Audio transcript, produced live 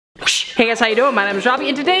Hey guys, how you doing? My name is Robby,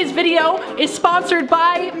 and today's video is sponsored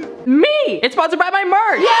by me. It's sponsored by my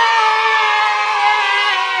merch.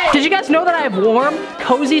 Yay! Did you guys know that I have warm,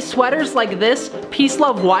 cozy sweaters like this Peace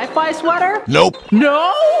Love Wi-Fi sweater? Nope.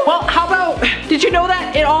 No? Well, how about, did you know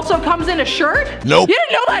that it also comes in a shirt? Nope. You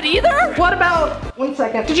didn't know that either? What about, one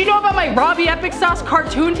second. Did you know about my Robby Epic Sauce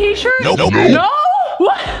cartoon t-shirt? Nope. No?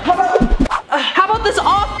 What? How about this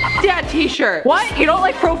off dad t-shirt? What? You don't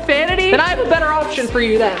like profanity? Then I have a better option for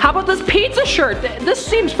you then. How about this pizza shirt? This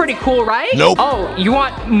seems pretty cool, right? Nope. Oh, you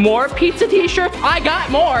want more pizza t-shirts? I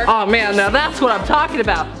got more. Oh man, now that's what I'm talking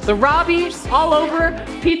about. The Robby all over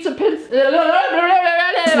pizza pins.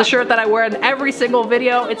 This is the shirt that I wear in every single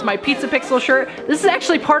video. It's my Pizza Pixel shirt. This is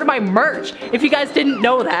actually part of my merch, if you guys didn't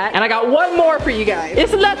know that. And I got one more for you guys.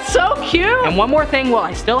 Isn't that so cute? And one more thing while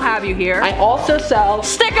I still have you here. I also sell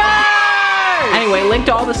stickers! Anyway, link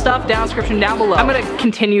to all the stuff down in the description down below. I'm gonna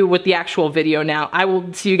continue with the actual video now. I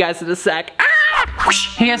will see you guys in a sec.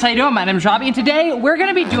 Hey guys, how you doing? My name is Robby, and today we're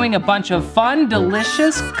gonna be doing a bunch of fun,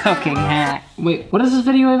 delicious cooking hacks. Wait, what is this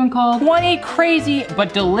video even called? 20 crazy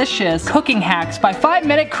but delicious cooking hacks by 5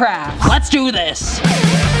 Minute Crafts. Let's do this.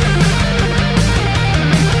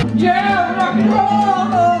 Yeah, rock and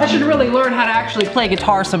roll. I should really learn how to actually play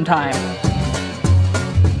guitar sometime.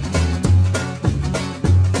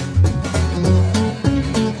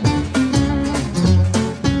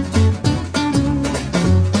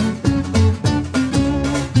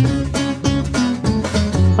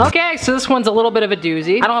 Okay, so this one's a little bit of a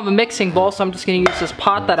doozy. I don't have a mixing bowl, so I'm just gonna use this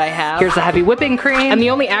pot that I have. Here's the heavy whipping cream, and the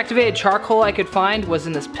only activated charcoal I could find was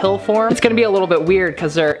in this pill form. It's gonna be a little bit weird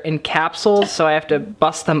because they're in capsules, so I have to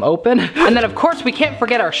bust them open. And then of course we can't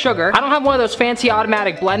forget our sugar. I don't have one of those fancy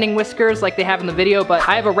automatic blending whiskers like they have in the video, but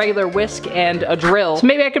I have a regular whisk and a drill. So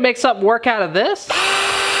maybe I could make something work out of this.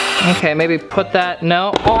 Okay, maybe put that,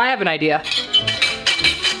 no. Oh, I have an idea.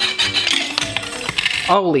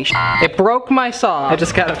 Holy sh**, it broke my saw. I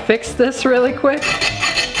just gotta fix this really quick.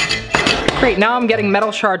 Great, now I'm getting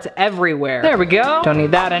metal shards everywhere. There we go. Don't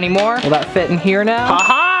need that anymore. Will that fit in here now?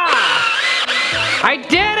 Aha! I did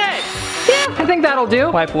it! Yeah, I think that'll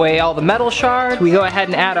do. Wipe away all the metal shards. We go ahead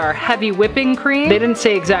and add our heavy whipping cream. They didn't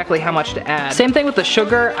say exactly how much to add. Same thing with the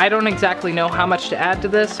sugar. I don't exactly know how much to add to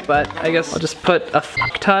this, but I guess I'll just put a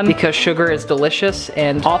fuck ton because sugar is delicious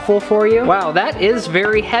and awful for you. Wow, that is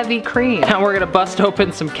very heavy cream. Now we're gonna bust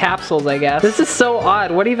open some capsules, I guess. This is so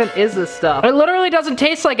odd. What even is this stuff? It literally doesn't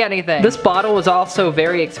taste like anything. This bottle was also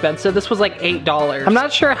very expensive. This was like $8. I'm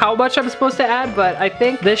not sure how much I'm supposed to add, but I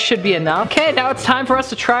think this should be enough. Okay, now it's time for us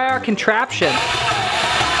to try our contraption.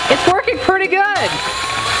 It's working pretty good.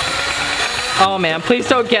 Oh man, please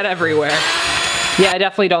don't get everywhere. Yeah, I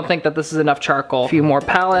definitely don't think that this is enough charcoal. A few more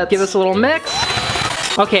pellets. Give this a little mix.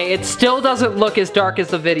 Okay, it still doesn't look as dark as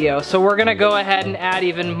the video, so we're gonna go ahead and add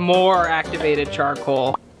even more activated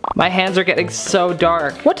charcoal. My hands are getting so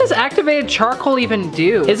dark. What does activated charcoal even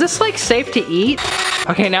do? Is this like safe to eat?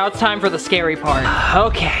 Okay, now it's time for the scary part.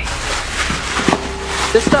 Okay.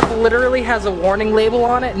 This stuff literally has a warning label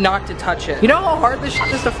on it not to touch it. You know how hard this shit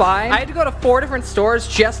is to find? I had to go to 4 different stores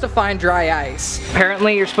just to find dry ice.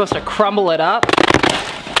 Apparently you're supposed to crumble it up.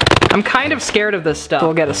 I'm kind of scared of this stuff.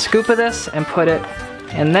 We'll get a scoop of this and put it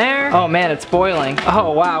in there. Oh man, it's boiling.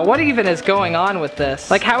 Oh wow, what even is going on with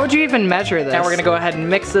this? Like, how would you even measure this? Now we're gonna go ahead and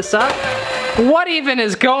mix this up. What even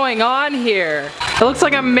is going on here? It looks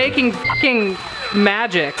like I'm making fucking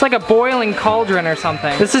magic. It's like a boiling cauldron or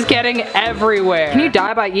something. This is getting everywhere. Can you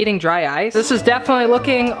die by eating dry ice? This is definitely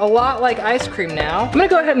looking a lot like ice cream now. I'm gonna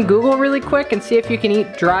go ahead and Google really quick and see if you can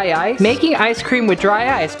eat dry ice. Making ice cream with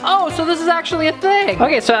dry ice. Oh, so this is actually a thing.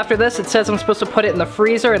 Okay, so after this, it says I'm supposed to put it in the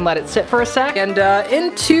freezer and let it sit for a sec. And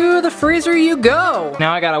into the freezer you go.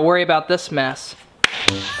 Now I gotta worry about this mess.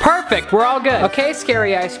 Perfect, we're all good. Okay,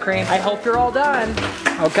 scary ice cream. I hope you're all done.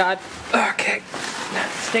 Oh God. Okay,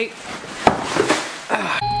 stay.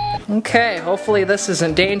 Okay, hopefully this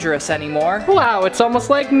isn't dangerous anymore. Wow, it's almost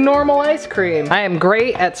like normal ice cream. I am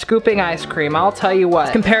great at scooping ice cream, I'll tell you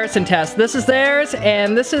what. Comparison test. This is theirs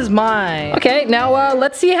and this is mine. Okay, now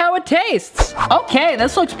let's see how it tastes. Okay,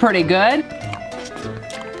 this looks pretty good.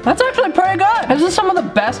 That's actually pretty good. This is some of the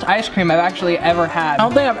best ice cream I've actually ever had. I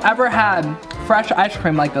don't think I've ever had fresh ice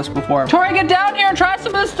cream like this before. Tori, get down here and try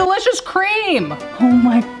some of this delicious cream. Oh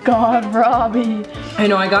my God, Robby. I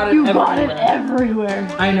know, I got it everywhere. You got it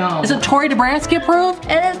everywhere. I know. Is it Tori Dobransky approved?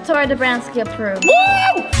 It is Tori Dobransky approved.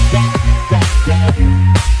 Woo!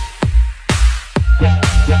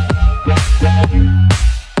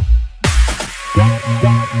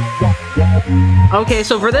 Okay,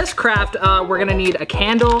 so for this craft, we're gonna need a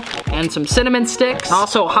candle and some cinnamon sticks.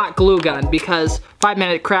 Also a hot glue gun, because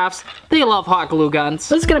 5-minute crafts, they love hot glue guns.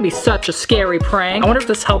 This is gonna be such a scary prank. I wonder if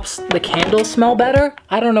this helps the candle smell better?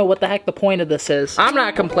 I don't know what the heck the point of this is. I'm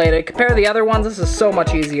not complaining. Compared to the other ones, this is so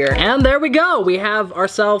much easier. And there we go. We have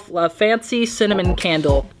ourselves a fancy cinnamon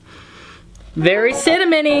candle. Very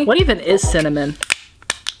cinnamony. What even is cinnamon?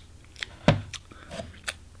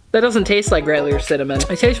 That doesn't taste like regular cinnamon.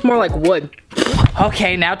 It tastes more like wood.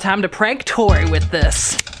 Okay, now time to prank Tori with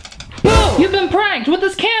this. Whoa! You've been pranked with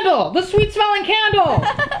this candle! The sweet smelling candle!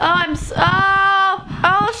 Oh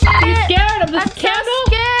shit! Are you scared of this candle? So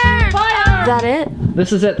scared! Fire! Is that it?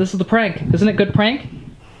 This is it. This is the prank. Isn't it good prank?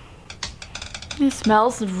 It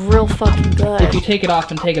smells real fucking good. If you take it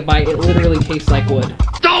off and take a bite, it literally tastes like wood.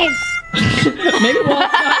 Don't! Maybe we'll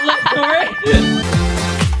not let Tori.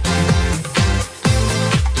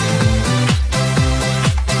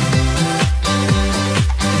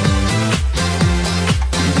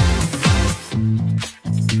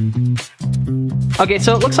 Okay,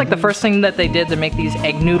 so it looks like the first thing that they did to make these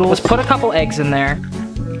egg noodles was put a couple eggs in there.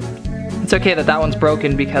 It's okay that that one's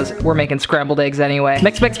broken because we're making scrambled eggs anyway.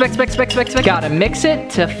 Mix, mix, mix, mix, mix, mix, mix. Gotta mix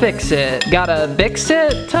it to fix it. Gotta mix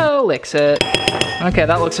it to licks it. Okay,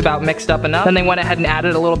 that looks about mixed up enough. Then they went ahead and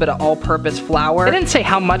added a little bit of all-purpose flour. They didn't say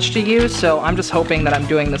how much to use, so I'm just hoping that I'm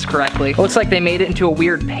doing this correctly. It looks like they made it into a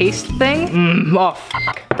weird paste thing. Oh,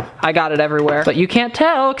 fuck. I got it everywhere. But you can't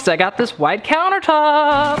tell, because I got this white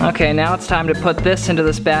countertop. Okay, now it's time to put this into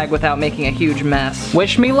this bag without making a huge mess.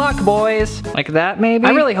 Wish me luck, boys. Like that, maybe?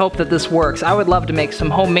 I really hope that this works. I would love to make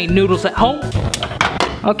some homemade noodles at home.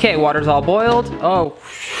 Okay, water's all boiled. Oh,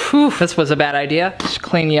 whew, this was a bad idea. Just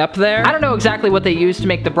clean you up there. I don't know exactly what they used to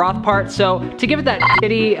make the broth part, so to give it that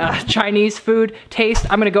shitty Chinese food taste,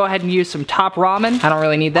 I'm gonna go ahead and use some top ramen. I don't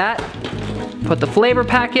really need that. Put the flavor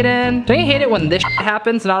packet in. Don't you hate it when this shit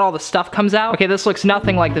happens, not all the stuff comes out? Okay, this looks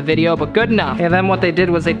nothing like the video, but good enough. And then what they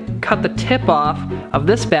did was they cut the tip off of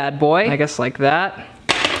this bad boy. I guess like that.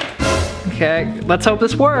 Okay, let's hope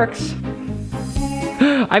this works.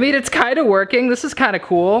 I mean, it's kind of working. This is kind of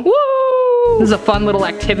cool. Woo! This is a fun little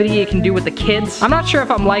activity you can do with the kids. I'm not sure if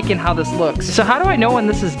I'm liking how this looks. So how do I know when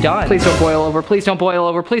this is done? Please don't boil over. Please don't boil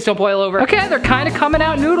over. Please don't boil over. Okay, they're kind of coming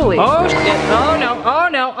out noodly. Oh shit. Oh no. Oh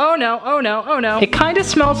no. Oh no. Oh no. Oh no. It kind of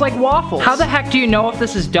smells like waffles. How the heck do you know if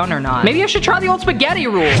this is done or not? Maybe I should try the old spaghetti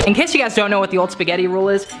rule. In case you guys don't know what the old spaghetti rule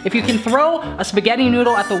is, if you can throw a spaghetti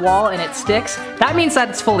noodle at the wall and it sticks, that means that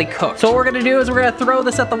it's fully cooked. So what we're gonna do is we're gonna throw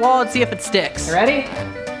this at the wall and see if it sticks. You ready?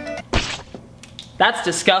 That's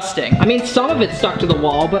disgusting. I mean, some of it stuck to the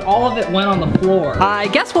wall, but all of it went on the floor. I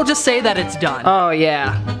guess we'll just say that it's done. Oh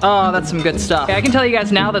yeah. Oh, that's some good stuff. Okay, I can tell you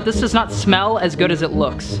guys now that this does not smell as good as it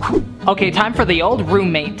looks. Okay, time for the old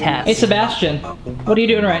roommate test. Hey, Sebastian, what are you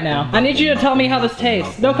doing right now? I need you to tell me how this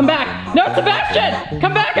tastes. No, come back. No, Sebastian!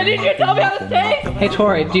 Come back, I need you to tell me how this tastes! Hey,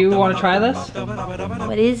 Tori, do you want to try this?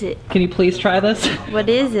 What is it? Can you please try this? What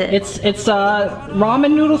is it? It's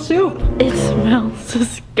ramen noodle soup. It smells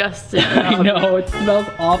disgusting. I know, it smells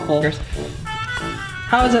awful.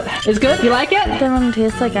 How is it? Is it good? You like it? It doesn't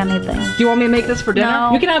taste like anything. Do you want me to make this for dinner?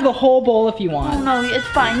 No. You can have the whole bowl if you want. Oh, no, it's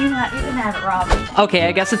fine. You can have it, Robby. Okay,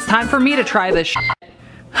 I guess it's time for me to try this shit.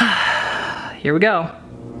 Here we go.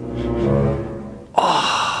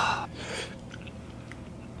 Oh.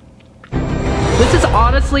 This is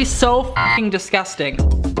honestly so fucking disgusting.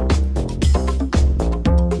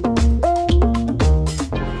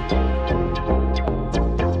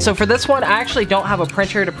 So for this one, I actually don't have a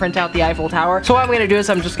printer to print out the Eiffel Tower. So what I'm gonna do is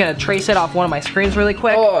I'm just gonna trace it off one of my screens really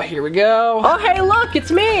quick. Oh, here we go. Oh, hey, look, it's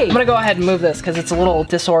me. I'm gonna go ahead and move this because it's a little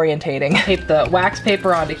disorientating. Tape the wax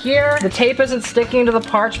paper onto here. The tape isn't sticking to the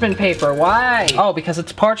parchment paper. Why? Oh, because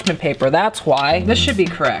it's parchment paper, that's why. This should be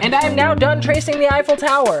correct. And I am now done tracing the Eiffel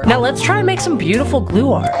Tower. Now let's try and make some beautiful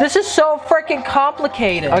glue art. This is so freaking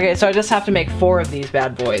complicated. Okay, so I just have to make 4 of these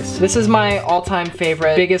bad boys. This is my all-time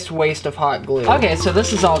favorite, biggest waste of hot glue. Okay, so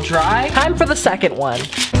this is all dry. Time for the second one. Okay,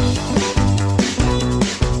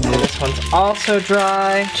 this one's also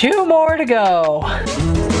dry. 2 more to go.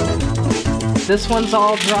 This one's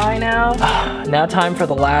all dry now. Now time for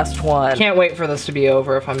the last one. Can't wait for this to be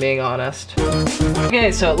over if I'm being honest.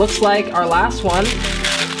 Okay, so it looks like our last one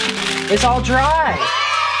is all dry.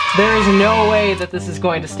 There is no way that this is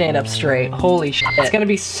going to stand up straight. Holy shit. It's gonna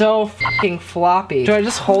be so fucking floppy. Do I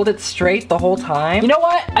just hold it straight the whole time? You know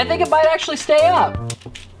what? I think it might actually stay up.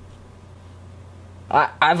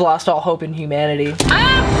 I've lost all hope in humanity.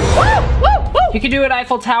 Ah! Woo! Woo! Woo! You can do it,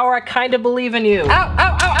 Eiffel Tower. I kind of believe in you. Ow!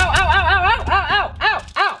 Ow! Ow! Ow! Ow! Ow! Ow! Ow!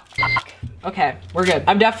 Ow! Ow! Ow! Okay, we're good.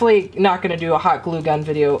 I'm definitely not gonna do a hot glue gun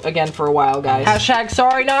video again for a while, guys. Hashtag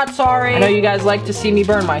sorry, not sorry. I know you guys like to see me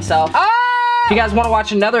burn myself. Ah! If you guys wanna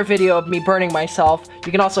watch another video of me burning myself,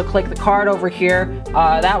 you can also click the card over here.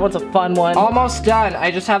 That one's a fun one. Almost done. I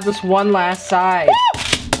just have this one last side.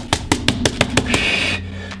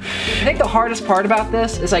 I think the hardest part about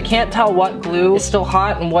this is I can't tell what glue is still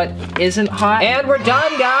hot and what isn't hot. And we're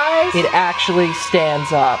done, guys! It actually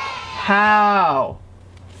stands up. How?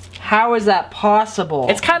 How is that possible?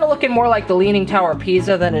 It's kind of looking more like the Leaning Tower of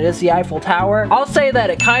Pisa than it is the Eiffel Tower. I'll say that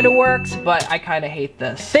it kind of works, but I kind of hate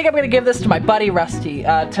this. I think I'm gonna give this to my buddy Rusty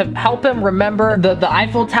to help him remember the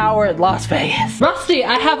Eiffel Tower in Las Vegas. Rusty,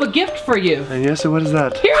 I have a gift for you. And yes, what is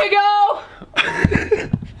that? Here you go!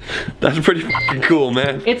 That's pretty f***ing cool,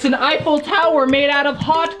 man. It's an Eiffel Tower made out of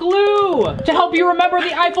hot glue to help you remember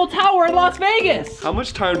the Eiffel Tower in Las Vegas. How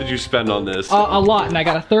much time did you spend on this? A lot, and I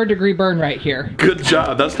got a 3rd-degree burn right here. Good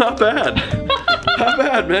job. That's not bad. Not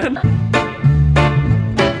bad, man.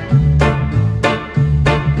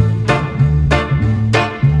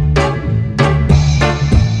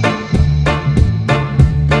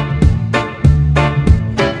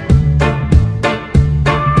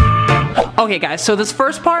 Okay guys, so this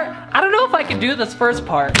first part, I don't know if I can do this first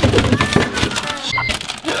part.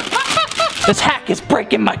 This hack is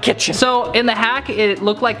breaking my kitchen. So in the hack, it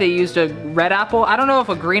looked like they used a red apple. I don't know if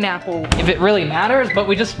a green apple, if it really matters, but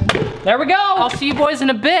there we go. I'll see you boys in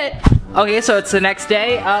a bit. Okay, so it's the next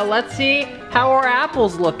day. Let's see how our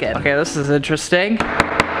apple's looking. Okay, this is interesting.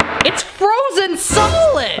 It's frozen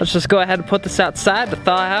solid! Let's just go ahead and put this outside to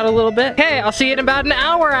thaw out a little bit. Okay, I'll see you in about an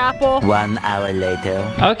hour, Apple. 1 hour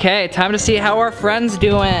later. Okay, time to see how our friend's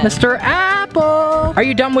doing. Mr. Apple, are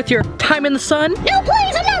you done with your time in the sun? No,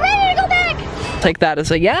 please, I'm not ready to go back. Take that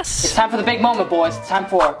as a yes. It's time for the big moment, boys. It's time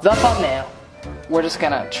for the thumbnail. We're just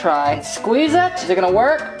gonna try and squeeze it. Is it gonna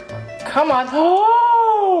work? Come on. Oh!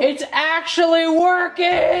 It's actually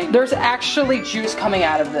working! There's actually juice coming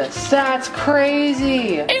out of this. That's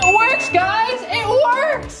crazy. It works, guys! It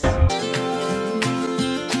works!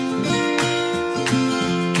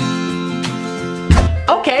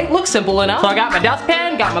 Okay, looks simple enough. So I got my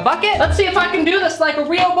dustpan, got my bucket. Let's see if I can do this like a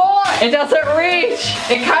real boy. It doesn't reach.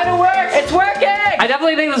 It kind of works. It's working! I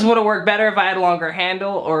definitely think this would have worked better if I had a longer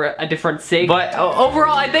handle or a different sink. But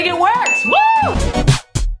overall, I think it works! Woo!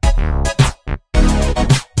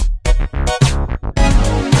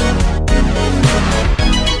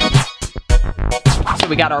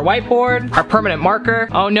 We got our whiteboard, our permanent marker.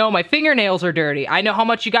 Oh no, my fingernails are dirty. I know how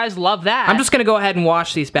much you guys love that. I'm just gonna go ahead and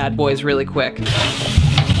wash these bad boys really quick.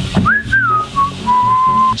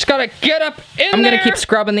 Just gotta get up in there. I'm gonna keep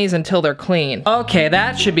scrubbing these until they're clean. Okay,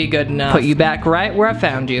 that should be good enough. Put you back right where I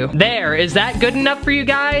found you. There, is that good enough for you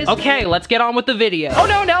guys? Okay, let's get on with the video. Oh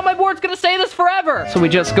no, now my board's gonna say this forever. So we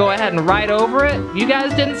just go ahead and write over it. You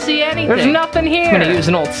guys didn't see anything. There's nothing here. I'm gonna use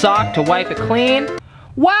an old sock to wipe it clean.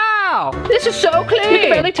 Wow, this is so clean. You can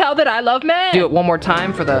barely tell that I love men. Do it one more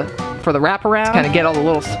time for the wraparound. Kind of get all the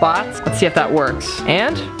little spots. Let's see if that works.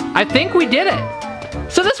 And I think we did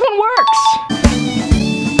it. So this one works.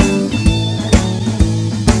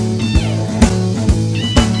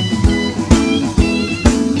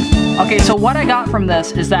 Okay, so what I got from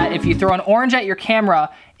this is that if you throw an orange at your camera,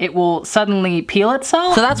 it will suddenly peel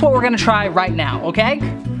itself. So that's what we're gonna try right now, okay?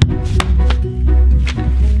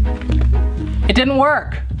 It didn't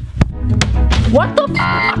work. What the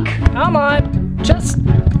fuck? Come on, just...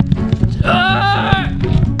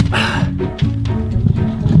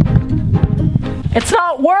 It's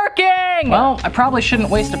not working! Well, I probably shouldn't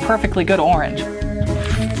waste a perfectly good orange.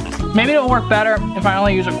 Maybe it'll work better if I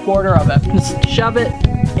only use a quarter of it. Just shove it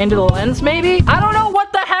into the lens, maybe? I don't know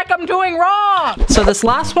what the heck I'm doing wrong! So this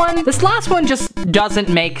last one just doesn't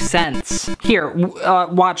make sense. Here,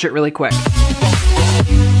 watch it really quick.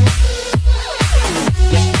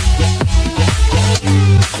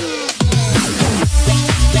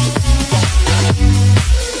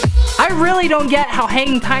 I really don't get how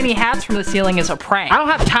hanging tiny hats from the ceiling is a prank. I don't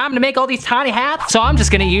have time to make all these tiny hats, so I'm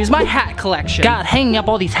just gonna use my hat collection. God, hanging up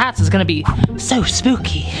all these hats is gonna be so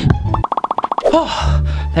spooky.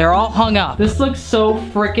 Oh, they're all hung up. This looks so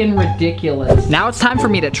freaking ridiculous. Now it's time for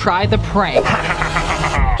me to try the prank.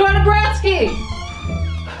 Try Nebraska!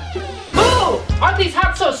 Ooh, aren't these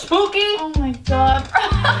hats so spooky? Oh my god.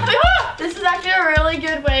 This is actually a really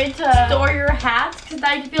good way to store your hats, because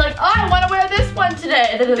now you can be like, oh, I want to wear this one today.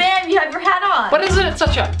 And then bam, you have your hat on. But isn't it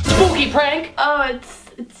such a spooky prank? Oh,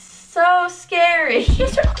 it's so scary.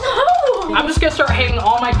 No. I'm just gonna start hanging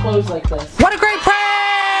all my clothes like this. What a great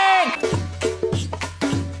prank!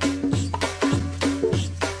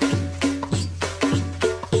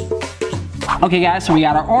 Okay guys, so we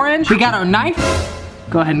got our orange, we got our knife.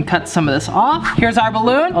 Go ahead and cut some of this off. Here's our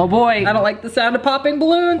balloon. Oh boy, I don't like the sound of popping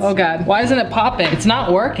balloons. Oh God, why isn't it popping? It's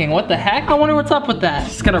not working, what the heck? I wonder what's up with that.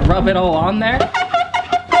 Just gonna rub it all on there.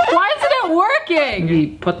 Why isn't it working? Maybe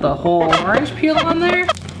put the whole orange peel on there.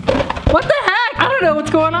 What the heck? I don't know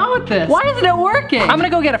what's going on with this. Why isn't it working? I'm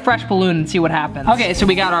gonna go get a fresh balloon and see what happens. Okay, so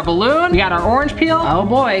we got our balloon, we got our orange peel. Oh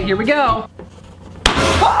boy, here we go.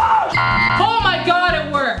 Oh my God,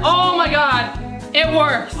 it worked. Oh my God. It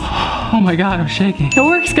works. Oh my God, I'm shaking. It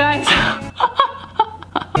works, guys.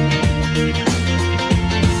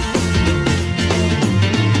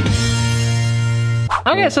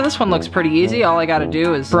 Okay, so this one looks pretty easy. All I gotta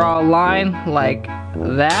do is draw a line like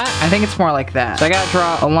that. I think it's more like that. So I gotta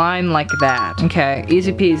draw a line like that. Okay,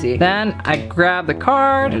 easy peasy. Then I grab the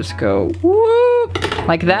card, just go whoop,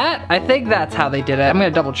 like that. I think that's how they did it. I'm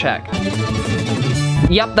gonna double check.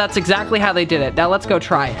 Yep, that's exactly how they did it. Now let's go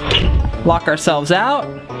try it. Lock ourselves out.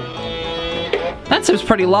 That seems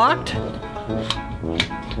pretty locked.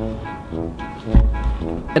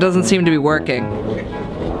 It doesn't seem to be working.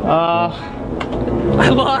 I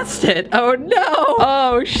lost it. Oh no.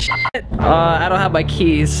 Oh shit. I don't have my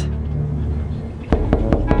keys.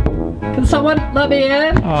 Can someone let me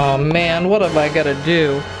in? Oh man, what am I gonna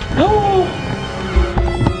do? Oh!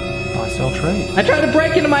 I sell trade. I tried to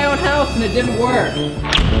break into my own house and it didn't work.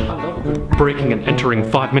 Breaking and entering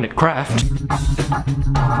 5-minute craft.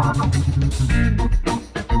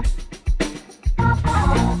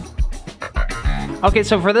 Okay,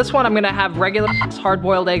 so for this one, I'm gonna have regular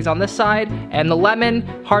hard-boiled eggs on this side and the lemon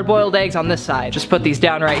hard-boiled eggs on this side. Just put these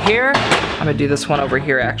down right here. I'm gonna do this one over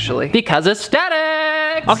here actually, because it's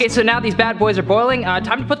static. Okay, so now these bad boys are boiling.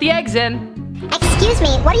 Time to put the eggs in. Excuse me,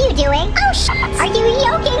 what are you doing? Oh, shit. Are you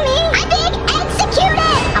yoking me? I'm being executed!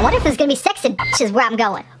 I wonder if there's gonna be sex and is where I'm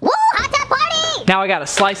going. Woo, hot tub party! Now I gotta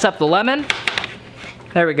slice up the lemon.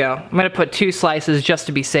 There we go. I'm gonna put 2 slices just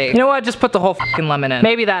to be safe. You know what? Just put the whole fucking lemon in.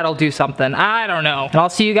 Maybe that'll do something. I don't know. And I'll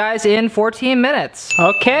see you guys in 14 minutes.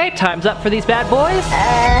 Okay, time's up for these bad boys.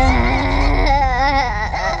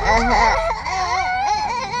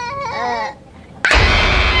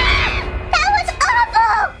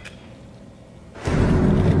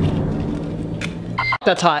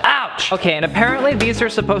 That's hot. Ouch! Okay, and apparently these are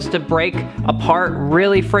supposed to break apart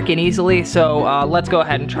really freaking easily, so let's go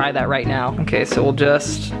ahead and try that right now. Okay, so we'll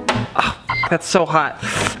just... Oh, that's so hot.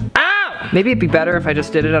 Ow! Maybe it'd be better if I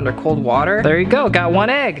just did it under cold water. There you go, got 1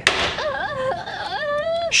 egg.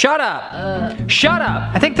 Shut up! Shut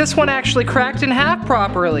up! I think this one actually cracked in half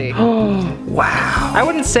properly. Oh, wow. I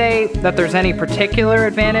wouldn't say that there's any particular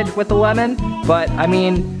advantage with the lemon, but I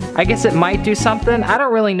mean, I guess it might do something. I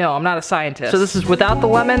don't really know, I'm not a scientist. So this is without the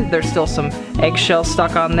lemon. There's still some eggshells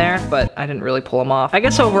stuck on there, but I didn't really pull them off. I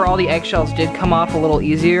guess overall the eggshells did come off a little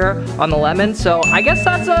easier on the lemon, so I guess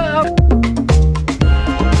that's a...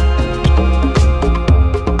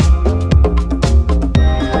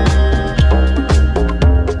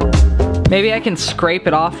 Maybe I can scrape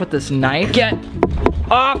it off with this knife. Get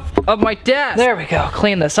off of my desk. There we go,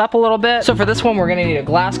 clean this up a little bit. So for this one, we're gonna need a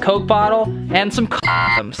glass Coke bottle and some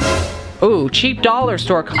condoms. Ooh, cheap dollar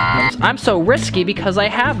store condoms. I'm so risky because I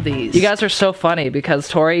have these. You guys are so funny because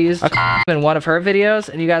Tori used a condom in one of her videos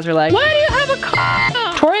and you guys are like, why do you have a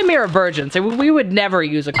condom? Tori and me are virgins, so we would never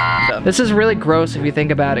use a condom. This is really gross if you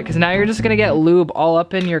think about it, because now you're just gonna get lube all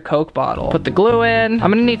up in your Coke bottle. Put the glue in.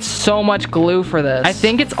 I'm gonna need so much glue for this. I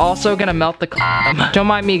think it's also gonna melt the condom. Don't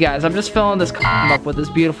mind me, guys. I'm just filling this condom up with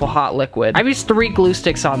this beautiful hot liquid. I've used 3 glue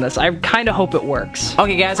sticks on this. I kind of hope it works.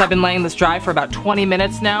 Okay, guys, I've been letting this dry for about 20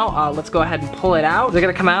 minutes now. Let's go ahead and pull it out. Is it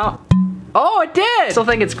gonna come out? Oh, it did! I still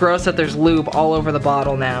think it's gross that there's lube all over the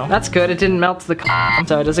bottle now. That's good, it didn't melt the condom.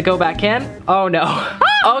 So does it go back in? Oh no.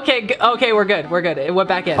 Okay, we're good. It went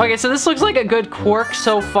back in. Okay, so this looks like a good cork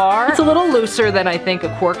so far. It's a little looser than I think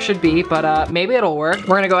a cork should be, but maybe it'll work.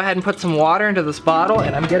 We're gonna go ahead and put some water into this bottle,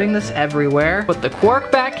 and I'm getting this everywhere. Put the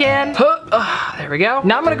cork back in. There we go.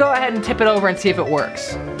 Now I'm gonna go ahead and tip it over and see if it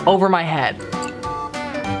works. Over my head.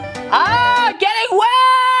 Ah, getting wet!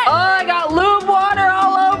 Oh, I got lube water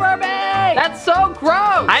all over me! That's so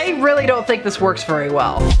gross! I really don't think this works very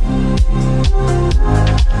well.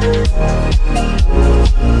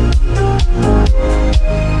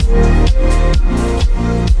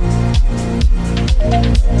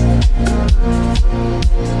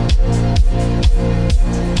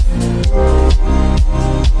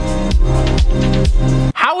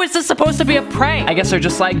 How is this supposed to be a prank? I guess they're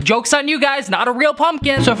just like, joke's on you guys, not a real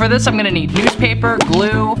pumpkin. So for this, I'm gonna need newspaper,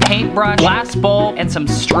 glue, paintbrush, glass bowl, and some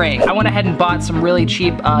string. I went ahead and bought some really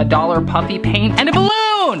cheap dollar puffy paint and a balloon.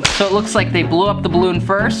 balloon. So it looks like they blew up the balloon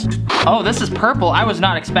first. Oh, this is purple. I was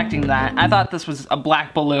not expecting that. I thought this was a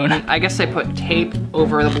black balloon. I guess they put tape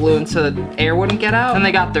over the balloon so the air wouldn't get out. And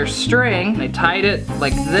they got their string. They tied it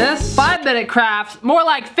like this. 5-minute crafts. More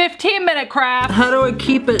like 15-minute crafts. How do I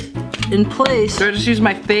keep it in place? Do I just use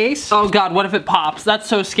my face? Oh God, what if it pops? That's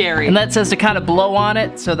so scary. And that says to kind of blow on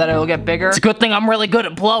it so that it'll get bigger. It's a good thing I'm really good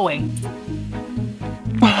at blowing.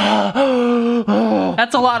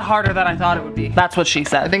 That's a lot harder than I thought it would be. That's what she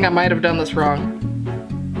said. I think I might have done this wrong.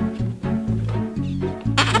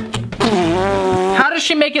 How does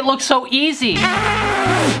she make it look so easy?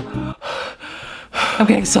 I'm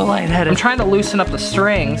getting so lightheaded. I'm trying to loosen up the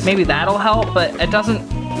strings. Maybe that'll help, but it doesn't.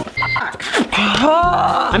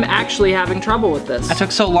 I'm actually having trouble with this. I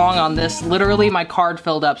took so long on this. Literally, my card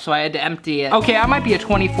filled up, so I had to empty it. Okay, I might be a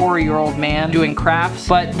 24-year-old man doing crafts,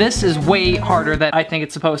 but this is way harder than I think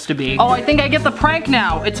it's supposed to be. Oh, I think I get the prank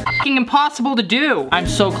now. It's fucking impossible to do. I'm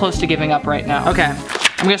so close to giving up right now. Okay,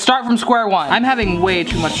 I'm gonna start from square one. I'm having way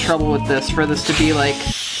too much trouble with this for this to be like...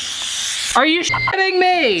 Are you shitting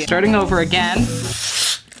me? Starting over again.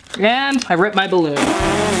 And I ripped my balloon.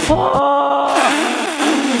 Oh.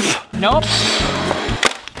 Nope.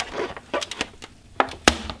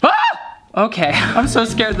 Ah! Okay, I'm so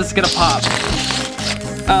scared this is gonna pop.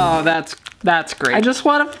 Oh, that's great. I just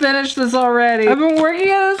want to finish this already. I've been working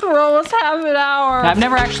at this for almost half an hour. I've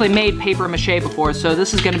never actually made paper mache before, so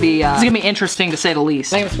this is gonna be interesting to say the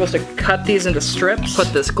least. I think I'm supposed to cut these into strips, put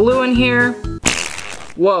this glue in here.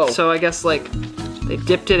 Whoa. So I guess like they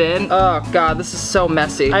dipped it in. Oh God, this is so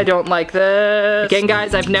messy. I don't like this. Again,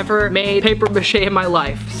 guys, I've never made paper mache in my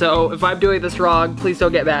life, so if I'm doing this wrong, please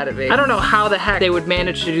don't get mad at me. I don't know how the heck they would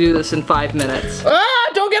manage to do this in 5 minutes.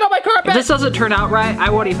 Ah, don't get on my carpet! If this doesn't turn out right, I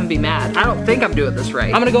won't even be mad. I don't think I'm doing this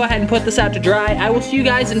right. I'm gonna go ahead and put this out to dry. I will see you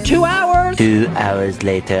guys in 2 hours. 2 hours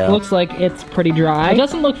later. Looks like it's pretty dry. It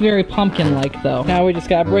doesn't look very pumpkin-like though. Now we just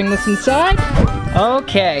gotta bring this inside.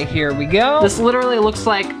 Okay, here we go. This literally looks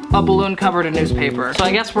like a balloon covered in newspaper. So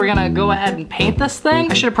I guess we're gonna go ahead and paint this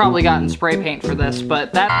thing. I should have probably gotten spray paint for this,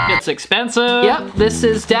 but that gets expensive. Yep, this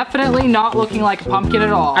is definitely not looking like a pumpkin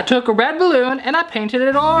at all. I took a red balloon and I painted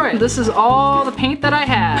it orange. This is all the paint that I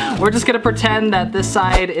have. We're just gonna pretend that this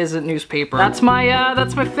side isn't newspaper. That's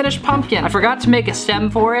my finished pumpkin. I forgot to make a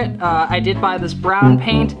stem for it. I did buy this brown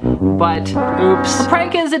paint, but oops. The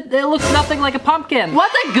prank is it looks nothing like a pumpkin.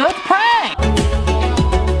 What a good prank!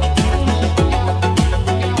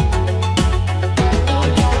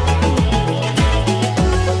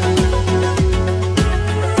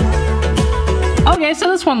 Okay, so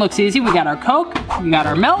this one looks easy. We got our Coke, we got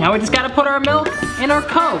our milk. Now we just gotta put our milk in our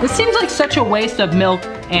Coke. This seems like such a waste of milk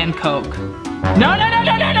and Coke. No, no, no,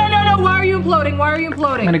 no, no, no, no, no, why are you imploding? Why are you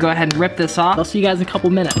imploding? I'm gonna go ahead and rip this off. I'll see you guys in a couple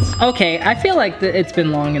minutes. Okay, I feel like it's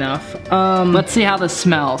been long enough. Let's see how this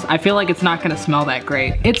smells. I feel like it's not gonna smell that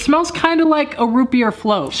great. It smells kind of like a root beer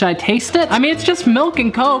float. Should I taste it? I mean, it's just milk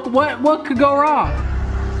and Coke. What could go wrong?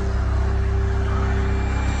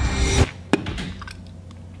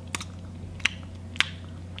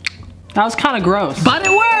 That was kind of gross, but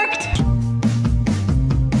it worked!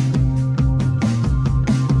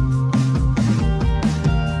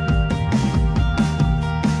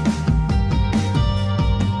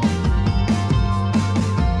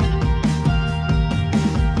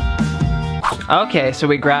 Okay, so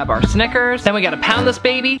we grab our Snickers, then we gotta pound this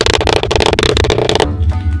baby.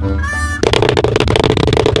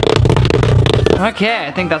 Okay,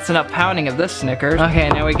 I think that's enough pounding of this Snickers. Okay,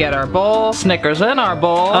 now we get our bowl. Snickers in our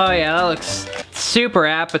bowl. Oh yeah, that looks super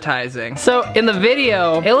appetizing. So in the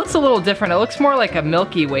video, it looks a little different. It looks more like a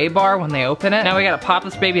Milky Way bar when they open it. Now we gotta pop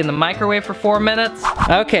this baby in the microwave for 4 minutes.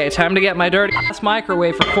 Okay, time to get my dirty ass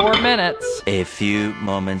microwave for 4 minutes. A few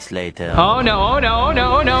moments later. Oh no, oh no, oh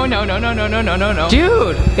no, no, no, no, no, no, no, no, no, no.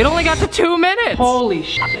 Dude, it only got to 2 minutes. Holy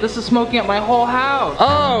shit, this is smoking up my whole house.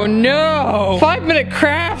 Oh no. 5-minute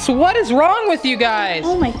crafts, what is wrong with you guys?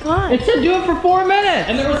 Oh my God. It said do it for 4 minutes.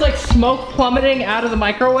 And there was like smoke plummeting out of the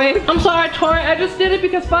microwave. I'm sorry, Tori, I just did it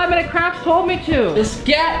because 5-minute crafts told me to. Just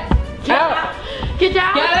get out. Get out. Get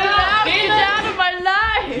out. Get out of my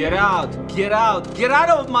life. Get out, get out, get out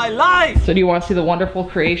of my life! So do you want to see the wonderful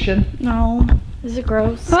creation? No. Is it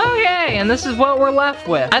gross? Okay, and this is what we're left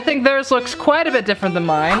with. I think theirs looks quite a bit different than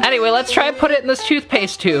mine. Anyway, let's try and put it in this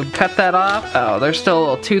toothpaste tube. Cut that off. Oh, there's still a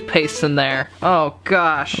little toothpaste in there. Oh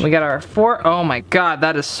gosh. We got our fork. Oh my God,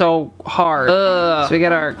 that is so hard. Ugh. So we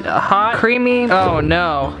got our hot, creamy. Oh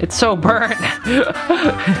no, it's so burnt.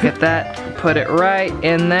 Get that, put it right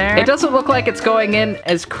in there. It doesn't look like it's going in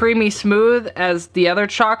as creamy smooth as the other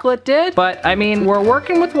chocolate did, but I mean, we're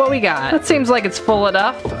working with what we got. That seems like it's full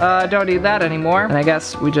enough. Don't need that anymore. more. And I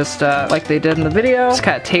guess we just, like they did in the video, just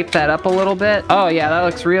kind of tape that up a little bit. Oh yeah, that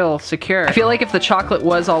looks real secure. I feel like if the chocolate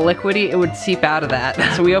was all liquidy, it would seep out of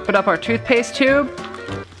that. So we open up our toothpaste tube.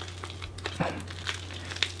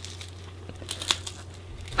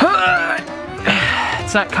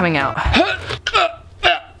 It's not coming out.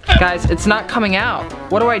 Guys, it's not coming out.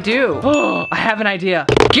 What do I do? Oh, I have an idea.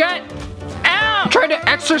 Get out! I'm trying to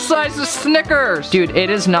exercise the Snickers. Dude, it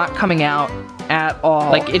is not coming out at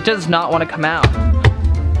all. Like, it does not want to come out.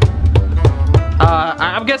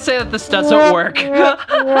 I'm gonna say that this doesn't work.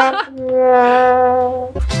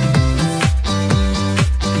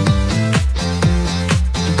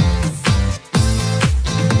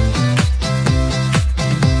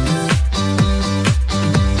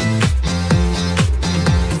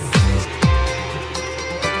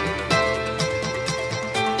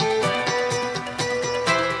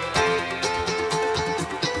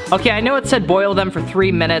 Okay, I know it said boil them for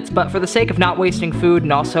 3 minutes, but for the sake of not wasting food,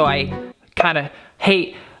 and also I kind of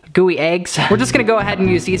hate gooey eggs, we're just gonna go ahead and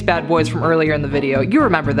use these bad boys from earlier in the video. You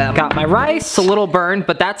remember them. Got my rice, it's a little burned,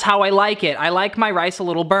 but that's how I like it. I like my rice a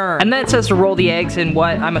little burned. And then it says to roll the eggs in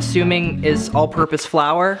what I'm assuming is all-purpose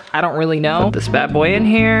flour. I don't really know. Put this bad boy in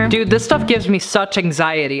here. Dude, this stuff gives me such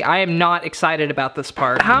anxiety. I am not excited about this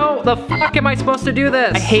part. How the fuck am I supposed to do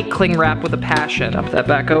this? I hate cling wrap with a passion. Dump that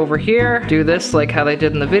back over here. Do this like how they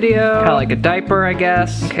did in the video. Kind of like a diaper, I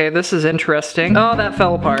guess. Okay, this is interesting. Oh, that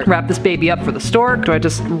fell apart. Wrap this baby up for the stork. Do I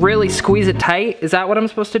just really squeeze it tight? Is that what I'm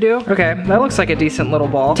supposed to do? Okay, that looks like a decent little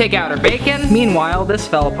ball. Take out our bacon. Meanwhile, this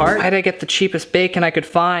fell apart. How did I get the cheapest bacon I could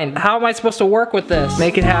find? How am I supposed to work with this?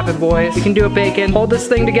 Make it happen, boys. We can do it, bacon. Hold this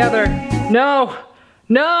thing together. No!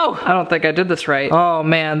 No! I don't think I did this right. Oh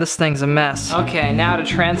man, this thing's a mess. Okay, now to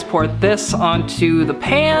transport this onto the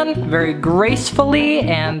pan very gracefully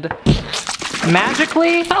and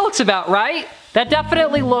magically. That looks about right. That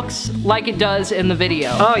definitely looks like it does in the video.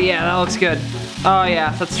 Oh yeah, that looks good. Oh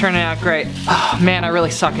yeah, that's turning out great. Oh man, I really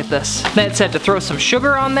suck at this. Then it said to throw some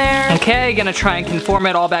sugar on there. Okay, gonna try and conform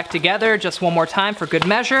it all back together just one more time for good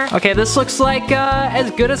measure. Okay, this looks like as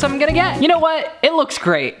good as I'm gonna get. You know what? It looks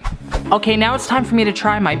great. Okay, now it's time for me to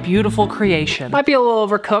try my beautiful creation. Might be a little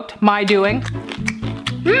overcooked, my doing.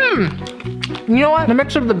 You know what? The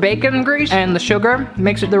mix of the bacon grease and the sugar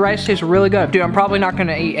makes the rice taste really good. Dude, I'm probably not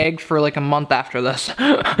gonna eat eggs for like a month after this.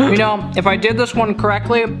 You know, if I did this one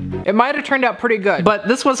correctly, it might have turned out pretty good. But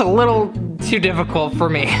this was a little too difficult for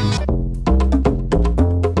me.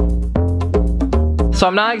 So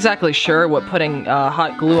I'm not exactly sure what putting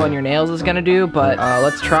hot glue on your nails is gonna do, but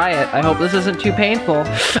let's try it. I hope this isn't too painful.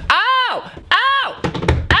 Ow! Ow!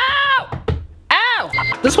 Ow! Ow!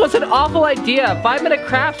 This was an awful idea. 5-minute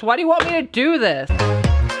crafts, why do you want me to do this?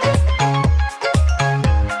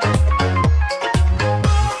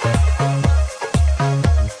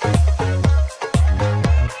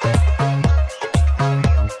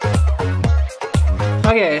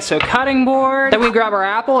 Okay, so cutting board. Then we grab our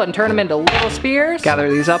apple and turn them into little spears.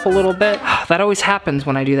 Gather these up a little bit. That always happens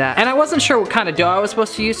when I do that. And I wasn't sure what kind of dough I was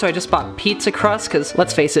supposed to use, so I just bought pizza crust, because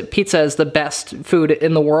let's face it, pizza is the best food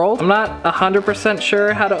in the world. I'm not 100%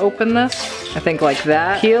 sure how to open this. I think like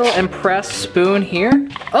that. Peel and press spoon here.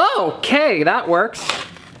 Oh, okay, that works.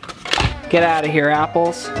 Get out of here,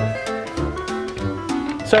 apples.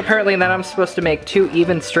 So apparently then I'm supposed to make 2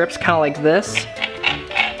 even strips, kind of like this.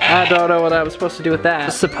 I don't know what I was supposed to do with that.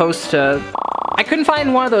 It's supposed to... I couldn't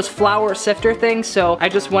find one of those flour sifter things, so I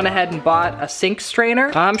just went ahead and bought a sink strainer.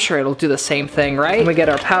 I'm sure it'll do the same thing, right? And we get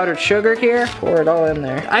our powdered sugar here, pour it all in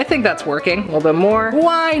there. I think that's working. A little bit more.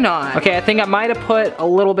 Why not? Okay, I think I might have put a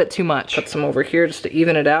little bit too much. Put some over here just to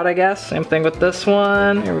even it out, I guess. Same thing with this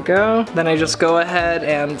one. Here we go. Then I just go ahead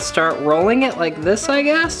and start rolling it like this, I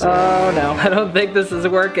guess. Oh no, I don't think this is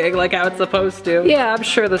working like how it's supposed to. Yeah, I'm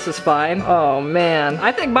sure this is fine. Oh man,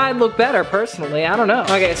 I think mine look better personally. I don't know.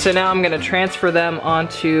 Okay, so now I'm gonna transfer them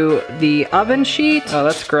onto the oven sheet. Oh,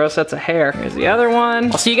 that's gross, that's a hair. Here's the other one.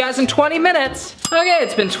 I'll see you guys in 20 minutes. Okay,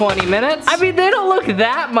 it's been 20 minutes. I mean, they don't look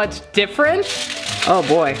that much different. Oh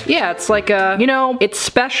boy. Yeah, it's like you know, it's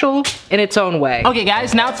special in its own way. Okay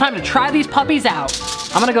guys, now it's time to try these puppies out.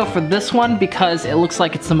 I'm gonna go for this one because it looks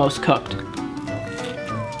like it's the most cooked.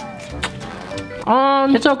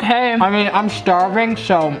 It's okay. I mean, I'm starving,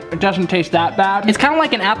 so it doesn't taste that bad. It's kind of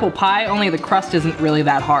like an apple pie, only the crust isn't really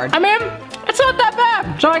that hard. I mean, it's not that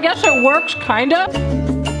bad. So I guess it works, kinda.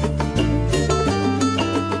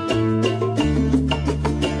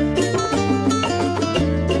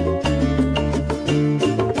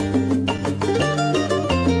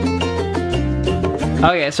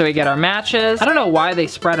 Okay, so we get our matches. I don't know why they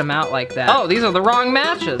spread them out like that. Oh, these are the wrong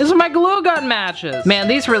matches. These are my glue gun matches. Man,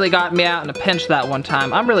 these really got me out in a pinch that one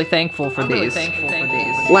time. I'm really thankful for these.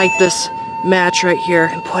 Light this match right here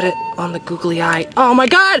and put it on the googly eye. Oh my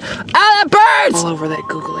god! Ah, that burns! All over that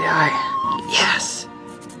googly eye. Yes.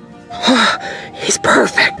 He's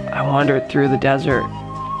perfect. I wandered through the desert,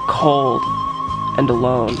 cold and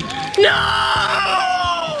alone. No!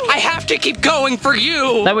 I have to keep going for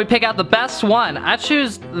you! Then we pick out the best one. I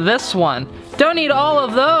choose this one. Don't need all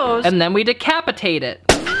of those. And then we decapitate it.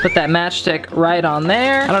 Put that matchstick right on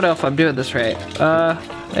there. I don't know if I'm doing this right.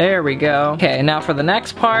 There we go. Okay, now for the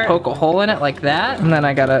next part, poke a hole in it like that. And then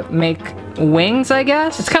I gotta make wings, I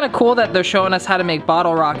guess. It's kind of cool that they're showing us how to make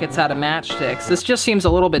bottle rockets out of matchsticks. This just seems a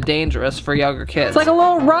little bit dangerous for younger kids. It's like a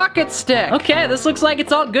little rocket stick. Okay, this looks like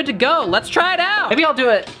it's all good to go. Let's try it out. Maybe I'll do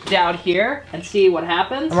it down here and see what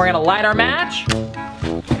happens. And we're gonna light our match.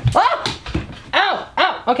 Oh! Ow!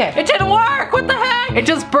 Ow! Okay, it didn't work! What the heck? It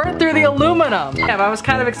just burnt through the aluminum. Yeah, I was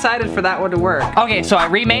kind of excited for that one to work. Okay, so I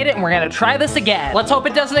remade it and we're gonna try this again. Let's hope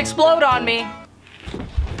it doesn't explode on me.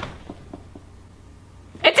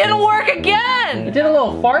 It didn't work again! It did a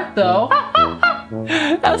little fart though.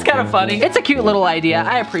 That was kind of funny. It's a cute little idea.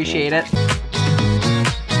 I appreciate it.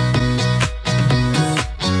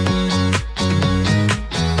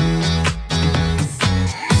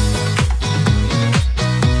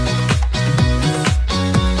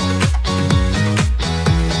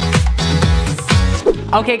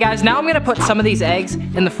 Okay guys, now I'm gonna put some of these eggs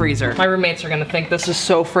in the freezer. My roommates are gonna think this is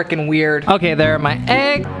so freaking weird. Okay, there are my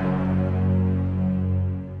eggs.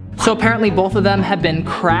 So apparently both of them have been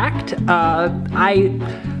cracked.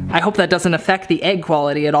 I hope that doesn't affect the egg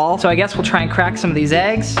quality at all. So I guess we'll try and crack some of these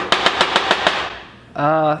eggs.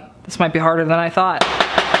 This might be harder than I thought.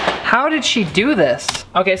 How did she do this?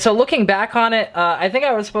 Okay, so looking back on it, I think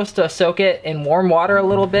I was supposed to soak it in warm water a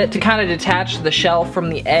little bit to kind of detach the shell from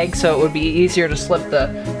the egg so it would be easier to slip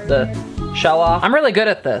the shell off. I'm really good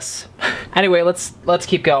at this. Anyway, let's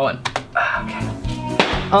keep going. Okay.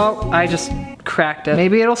 Oh, I just cracked it.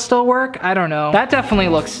 Maybe it'll still work? I don't know. That definitely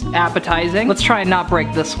looks appetizing. Let's try and not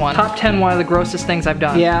break this one. Top 10, one of the grossest things I've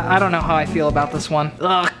done. Yeah, I don't know how I feel about this one.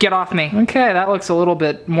 Ugh, get off me. Okay, that looks a little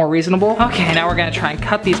bit more reasonable. Okay, now we're gonna try and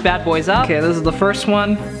cut these bad boys up. Okay, this is the first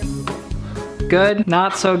one. Good,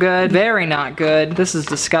 not so good, very not good. This is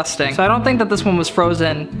disgusting. So I don't think that this one was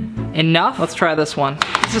frozen enough. Let's try this one.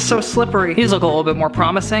 This is so slippery. These look a little bit more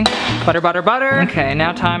promising. Butter, butter, butter. Okay,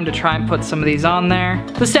 now time to try and put some of these on there.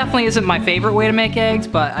 This definitely isn't my favorite way to make eggs,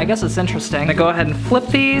 but I guess it's interesting. I'm gonna go ahead and flip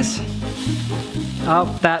these.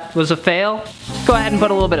 Oh, that was a fail. Go ahead and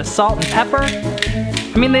put a little bit of salt and pepper.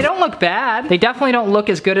 I mean, they don't look bad. They definitely don't look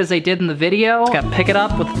as good as they did in the video. Just gotta pick it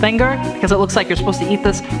up with a finger because it looks like you're supposed to eat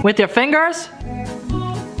this with your fingers.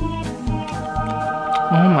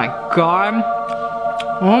 Oh my god.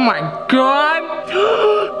 Oh my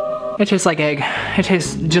god! It tastes like egg. It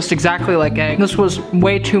tastes just exactly like egg. This was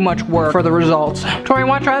way too much work for the results. Tori,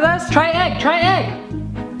 wanna try this? Try egg, try egg!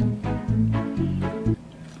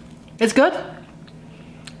 It's good?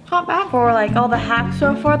 Not bad for like all the hacks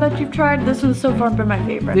so far that you've tried. This one's so far been my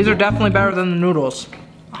favorite. These are definitely better than the noodles.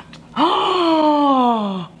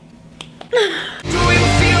 Oh!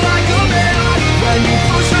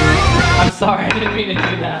 I'm sorry, I didn't mean to do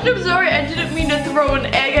that. I'm sorry, I didn't mean to throw an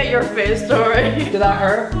egg at your face, Tori. Did that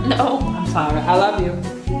hurt? No. I'm sorry, I love you.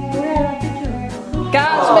 Yeah, I love you too.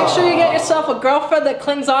 Guys, make sure you get yourself a girlfriend that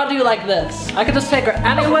clings onto you like this. I could just take her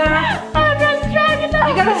anywhere. I'm not strong enough.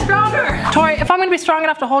 You gotta be stronger. Tori, if I'm gonna be strong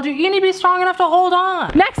enough to hold you, you need to be strong enough to hold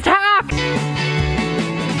on. Next hack!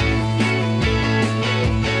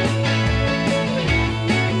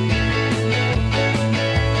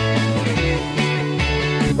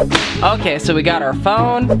 Okay, so we got our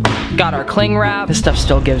phone, got our cling wrap. This stuff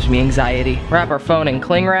still gives me anxiety. Wrap our phone in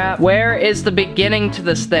cling wrap. Where is the beginning to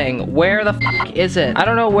this thing? Where the f is it? I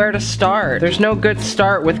don't know where to start. There's no good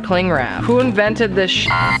start with cling wrap. Who invented this sh?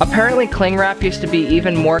 Apparently cling wrap used to be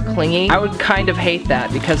even more clingy. I would kind of hate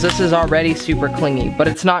that because this is already super clingy, but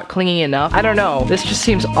it's not clingy enough. I don't know. This just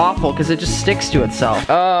seems awful because it just sticks to itself.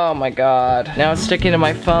 Oh my god. Now it's sticking to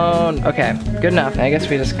my phone. Okay, good enough. I guess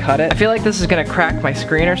we just cut it. I feel like this is gonna crack my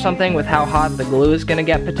screen or something with how hot the glue is gonna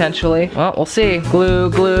get potentially. Well, we'll see. Glue,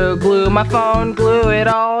 glue, glue my phone, glue it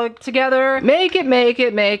all together. Make it, make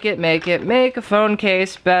it, make it, make it, make a phone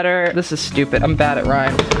case better. This is stupid. I'm bad at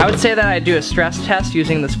rhymes. I would say that I'd do a stress test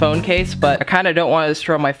using this phone case, but I kind of don't want to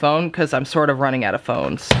destroy my phone because I'm sort of running out of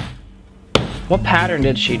phones. What pattern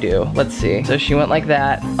did she do? Let's see. So she went like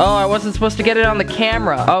that. Oh, I wasn't supposed to get it on the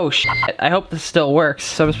camera. Oh, shit. I hope this still works.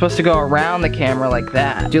 So I'm supposed to go around the camera like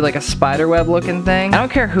that. Do like a spider web looking thing. I don't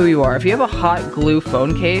care who you are. If you have a hot glue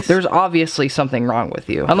phone case, there's obviously something wrong with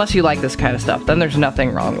you. Unless you like this kind of stuff, then there's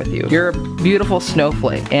nothing wrong with you. You're a beautiful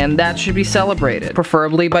snowflake, and that should be celebrated.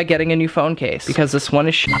 Preferably by getting a new phone case, because this one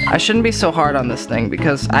is shit. I shouldn't be so hard on this thing,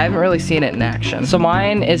 because I haven't really seen it in action. So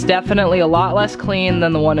mine is definitely a lot less clean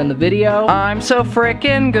than the one in the video. I'm so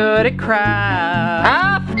freaking good at craft.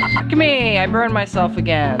 Ah, fuck me. I burned myself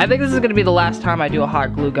again. I think this is gonna be the last time I do a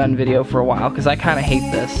hot glue gun video for a while, because I kind of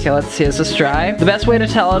hate this. Okay, let's see. Is this dry? The best way to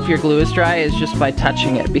tell if your glue is dry is just by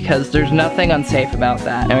touching it, because there's nothing unsafe about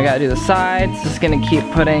that. And we gotta do the sides. Just gonna keep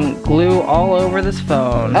putting glue all over this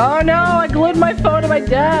phone. Oh no, I glued my phone to my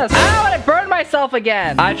desk. Ow, and I burned myself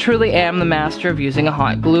again. I truly am the master of using a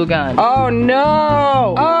hot glue gun. Oh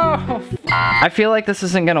no. Oh, I feel like this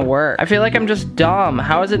isn't gonna work. I feel like I'm just dumb.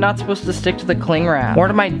 How is it not supposed to stick to the cling wrap? Or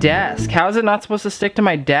to my desk? How is it not supposed to stick to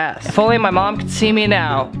my desk? If only my mom could see me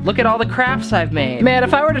now. Look at all the crafts I've made. Man,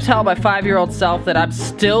 if I were to tell my 5-year-old self that I'm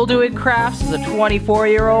still doing crafts as a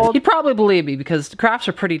 24-year-old, he'd probably believe me, because the crafts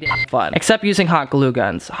are pretty damn fun. Except using hot glue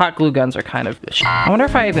guns. Hot glue guns are kind of shit. I wonder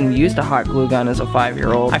if I even used a hot glue gun as a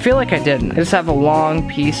 5-year-old. I feel like I didn't. I just have a long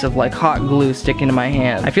piece of like hot glue sticking to my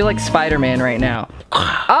hand. I feel like Spider-Man right now.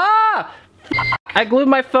 Ah! I glued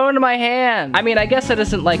my phone to my hand. I mean, I guess it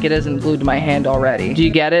isn't like it isn't glued to my hand already. Do you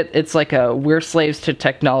get it? It's like a we're slaves to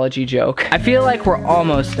technology joke. I feel like we're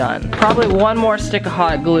almost done. Probably one more stick of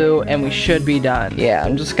hot glue and we should be done. Yeah,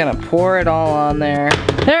 I'm just gonna pour it all on there.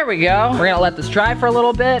 There we go. We're gonna let this dry for a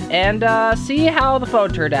little bit and see how the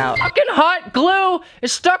phone turned out. Fucking hot glue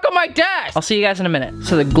is stuck on my desk. I'll see you guys in a minute.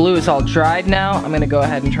 So the glue is all dried now. I'm gonna go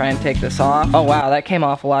ahead and try and take this off. Oh wow, that came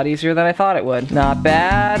off a lot easier than I thought it would. Not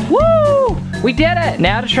bad. Woo! We did it!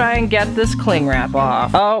 Now to try and get this cling wrap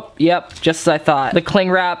off. Oh, yep, just as I thought. The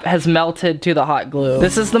cling wrap has melted to the hot glue.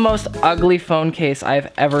 This is the most ugly phone case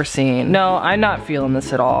I've ever seen. No, I'm not feeling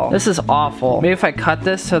this at all. This is awful. Maybe if I cut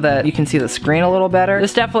this so that you can see the screen a little better.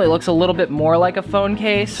 This definitely looks a little bit more like a phone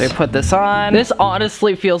case. So I put this on. This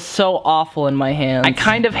honestly feels so awful in my hands. I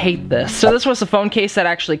kind of hate this. So this was the phone case that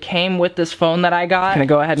actually came with this phone that I got. I'm gonna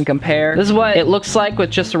go ahead and compare. This is what it looks like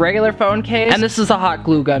with just a regular phone case. And this is a hot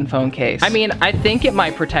glue gun phone case. I mean, I think it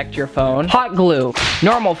might protect your phone. Hot glue,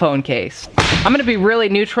 normal phone case. I'm gonna be really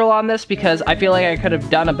neutral on this because I feel like I could have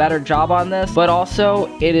done a better job on this, but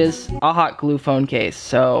also it is a hot glue phone case,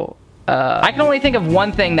 so I can only think of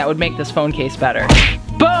one thing that would make this phone case better.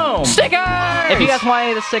 Boom! Stickers! If you guys want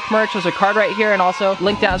any of the stick merch, there's a card right here and also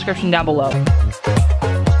link down in the description down below.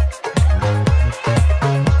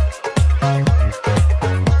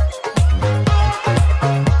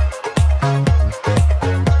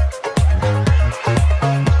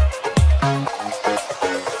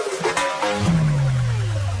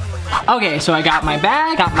 Okay, so I got my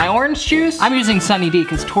bag, got my orange juice. I'm using Sunny D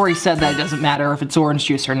because Tori said that it doesn't matter if it's orange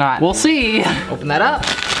juice or not. We'll see. Open that up,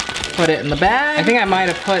 put it in the bag. I think I might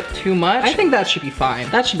have put too much. I think that should be fine.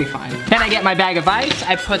 That should be fine. Then I get my bag of ice.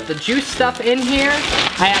 I put the juice stuff in here.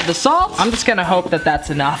 I add the salt. I'm just gonna hope that that's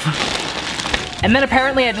enough. And then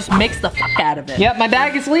apparently I just mix the fuck out of it. Yep, my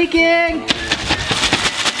bag is leaking.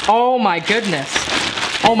 Oh my goodness.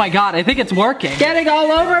 Oh my god, I think it's working. Getting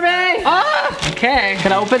all over me! Ah! Okay,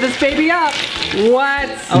 gonna open this baby up. What?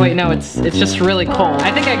 Oh wait, no, it's just really cold.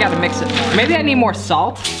 I think I gotta mix it more. Maybe I need more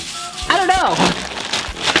salt? I don't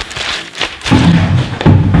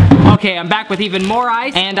know. Okay, I'm back with even more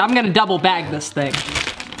ice, and I'm gonna double bag this thing.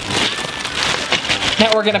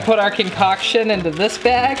 Now we're gonna put our concoction into this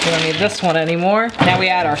bag. We don't need this one anymore. Now we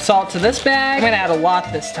add our salt to this bag. I'm gonna add a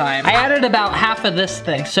lot this time. I added about half of this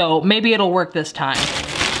thing, so maybe it'll work this time.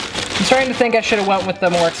 I'm starting to think I should have went with the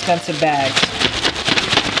more expensive bags.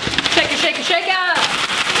 Shake it, shake it, shake it!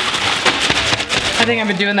 I think I've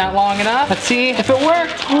been doing that long enough. Let's see if it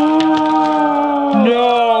worked.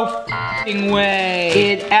 No f***ing way.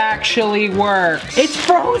 It actually works. It's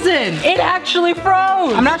frozen. It actually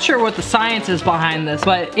froze. I'm not sure what the science is behind this,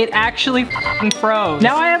 but it actually f***ing froze.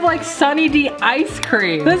 Now I have like Sunny D ice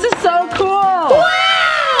cream. This is so cool.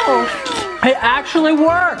 Wow! It actually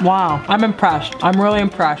worked. Wow, I'm impressed. I'm really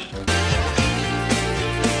impressed.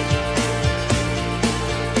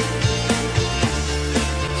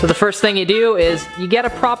 So the first thing you do is you get a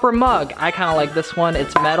proper mug. I kind of like this one.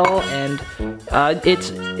 It's metal and it's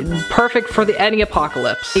perfect for any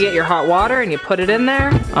apocalypse. You get your hot water and you put it in there.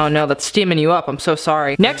 Oh no, that's steaming you up. I'm so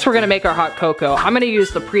sorry. Next, we're gonna make our hot cocoa. I'm gonna use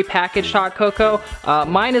the pre-packaged hot cocoa.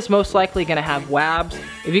 Mine is most likely gonna have wabs.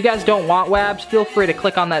 If you guys don't want wabs, feel free to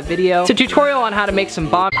click on that video. It's a tutorial on how to make some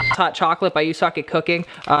bomb hot chocolate by Suck at Cooking.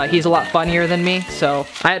 He's a lot funnier than me, so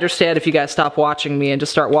I understand if you guys stop watching me and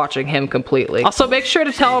just start watching him completely. Also, make sure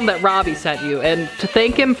to tell him that Robby sent you and to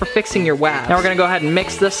thank him for fixing your wabs. Now we're gonna go ahead and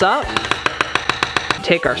mix this up.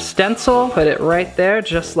 Take our stencil, put it right there,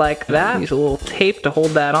 just like that. Use a little tape to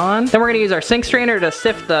hold that on. Then we're gonna use our sink strainer to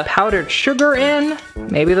sift the powdered sugar in.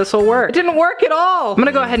 Maybe this will work. It didn't work at all. I'm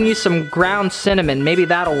gonna go ahead and use some ground cinnamon. Maybe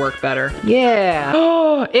that'll work better. Yeah.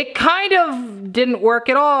 Oh, it kind of didn't work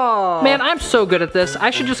at all. Man, I'm so good at this. I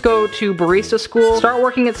should just go to barista school, start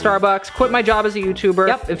working at Starbucks, quit my job as a YouTuber.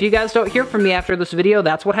 Yep, if you guys don't hear from me after this video,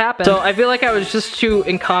 that's what happened. So I feel like I was just too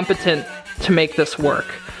incompetent to make this work.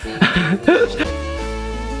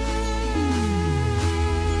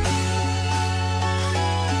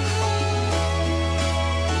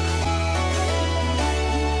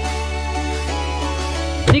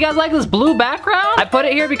 Do you guys like this blue background? I put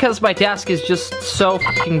it here because my desk is just so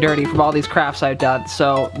fucking dirty from all these crafts I've done.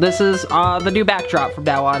 So this is the new backdrop from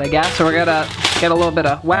now on, I guess. So we're gonna get a little bit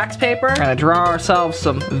of wax paper. We're gonna draw ourselves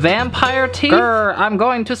some vampire teeth. Grr, I'm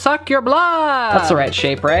going to suck your blood. That's the right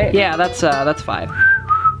shape, right? Yeah, that's fine.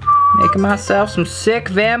 Making myself some sick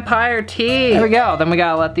vampire teeth. There we go. Then we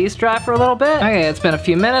gotta let these dry for a little bit. Okay, it's been a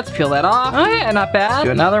few minutes. Peel that off. Okay, not bad. Let's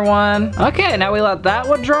do another one. Okay, now we let that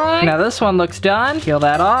one dry. Now this one looks done. Peel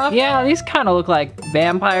that off. Yeah, these kind of look like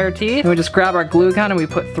vampire teeth. And we just grab our glue gun and we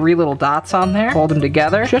put 3 little dots on there. Hold them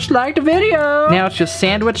together, just like the video. Now it's just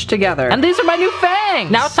sandwiched together. And these are my new fangs.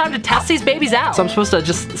 Now it's time to test these babies out. So I'm supposed to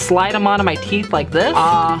just slide them onto my teeth like this.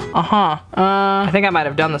 I think I might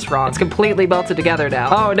have done this wrong. It's completely melted together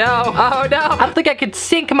now. Oh no. Oh no, I don't think I could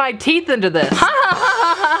sink my teeth into this.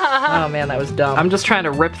 Oh man, that was dumb. I'm just trying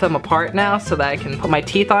to rip them apart now so that I can put my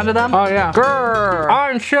teeth onto them. Oh yeah. Grrr,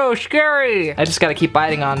 I'm so scary. I just gotta keep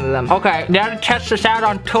biting onto them. Okay, now to test this out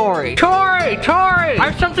on Tori. Tori,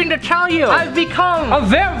 I have something to tell you. I've become a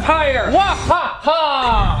vampire. Wah ha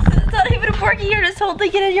ha. It's not even working, you're just holding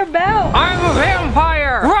it in your mouth. I'm a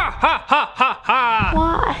vampire. Wah ha ha ha ha.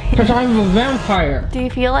 Why? Because I'm a vampire. Do you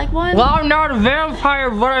feel like one? Well, I'm not a vampire,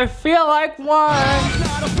 but I feel like one. I'm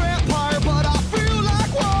not a vampire, but I feel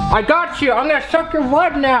like one. I got you. I'm gonna suck your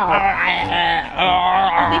blood now.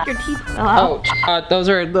 I think your teeth fell out. Oh, those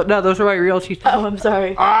are my real teeth. Oh, I'm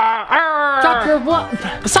sorry. Suck your blood.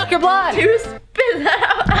 Suck your blood. You spit that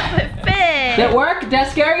out of my face. Did it work? Did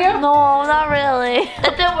that scare you? No, not really.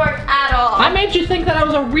 It didn't work at all. I made you think that I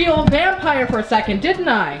was a real vampire for a second, didn't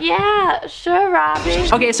I? Yeah, sure, Robby.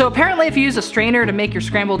 Okay, so apparently if you use a strainer to make your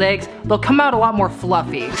scrambled eggs, they'll come out a lot more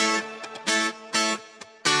fluffy.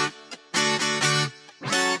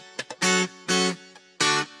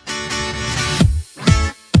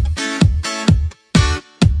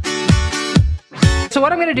 So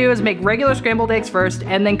what I'm gonna do is make regular scrambled eggs first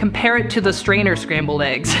and then compare it to the strainer scrambled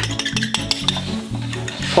eggs.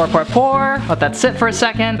 Pour, pour, pour. Let that sit for a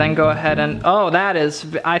second. Then go ahead and, oh, that is,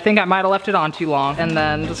 I think I might have left it on too long. And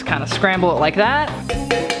then just kind of scramble it like that.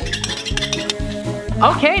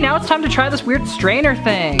 Okay, now it's time to try this weird strainer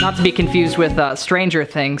thing. Not to be confused with Stranger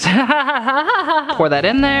Things. Pour that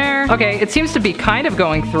in there. Okay, it seems to be kind of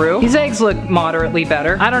going through. These eggs look moderately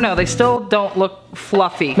better. I don't know, they still don't look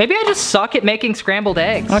fluffy. Maybe I just suck at making scrambled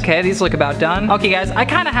eggs. Okay, these look about done. Okay guys, I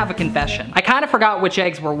kind of have a confession. I kind of forgot which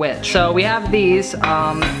eggs were which. So we have these,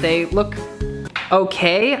 they look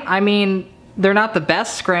okay. I mean, they're not the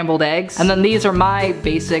best scrambled eggs. And then these are my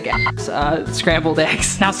basic scrambled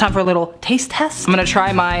eggs. Now it's time for a little taste test. I'm gonna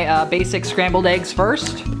try my basic scrambled eggs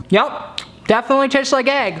first. Yup, definitely tastes like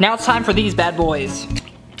egg. Now it's time for these bad boys.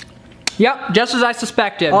 Yup, just as I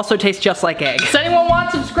suspected. Also tastes just like egg. Does anyone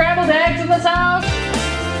want some scrambled eggs in this house?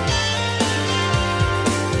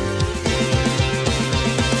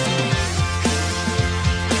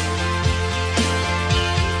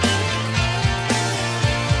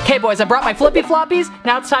 Okay boys, I brought my flippy floppies.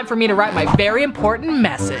 Now it's time for me to write my very important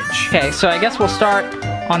message. Okay, so I guess we'll start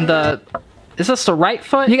on the, is this the right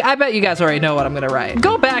foot? I bet you guys already know what I'm gonna write.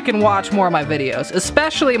 Go back and watch more of my videos,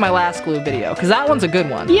 especially my last glue video, because that one's a good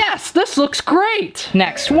one. Yes, this looks great.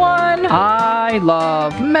 Next one, I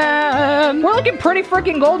love men. We're looking pretty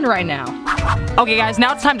freaking golden right now. Okay guys,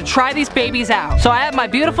 now it's time to try these babies out. So I have my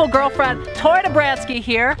beautiful girlfriend, Tori Dabransky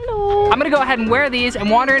here. Hello. I'm gonna go ahead and wear these and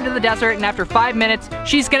wander into the desert, and after 5 minutes,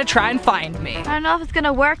 she's gonna try and find me. I don't know if it's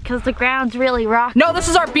gonna work because the ground's really rocky. No, this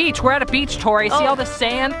is our beach. We're at a beach, Tori. See all the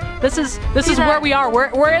sand? This is where we are. We're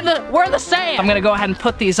in the sand. I'm gonna go ahead and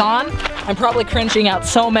put these on. I'm probably cringing out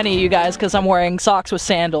so many of you guys because I'm wearing socks with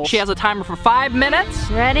sandals. She has a timer for 5 minutes.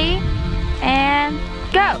 Ready? And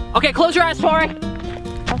go. Okay, close your eyes, Tori.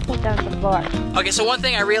 I'll sit down on the floor. Okay, so one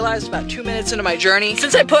thing I realized about 2 minutes into my journey,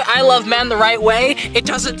 since I put I love men the right way, it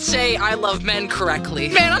doesn't say I love men correctly.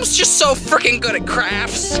 Man, I'm just so freaking good at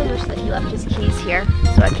crafts. I wish that he left his keys here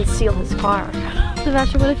so I could steal his car.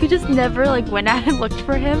 Sebastian, what if you just never went out and looked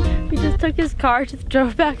for him? We just took his car, just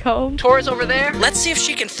drove back home. Tori's over there. Let's see if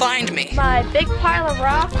she can find me. My big pile of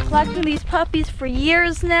rocks, collecting these puppies for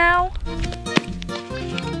years now.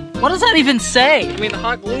 What does that even say? I mean, the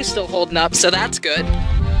hot glue's still holding up, so that's good.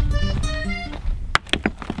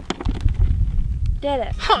 Did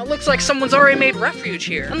it. Huh, looks like someone's already made refuge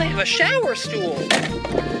here. And they have a shower stool.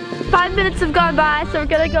 5 minutes have gone by, so we're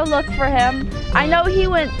gonna go look for him. I know he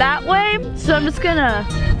went that way, so I'm just gonna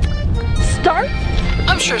start.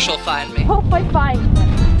 I'm sure she'll find me. Hope I find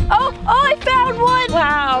him. Oh, I found one!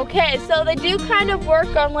 Wow, okay, so they do kind of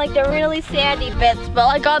work on the really sandy bits,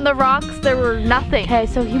 but on the rocks, there were nothing. Okay,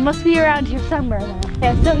 so he must be around here somewhere then.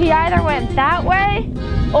 Okay, so he either went that way,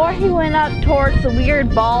 or he went up towards the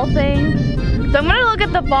weird ball thing. So I'm gonna look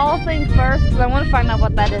at the ball thing first, because I want to find out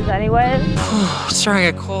what that is anyways. It's starting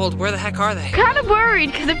to get cold. Where the heck are they? Kind of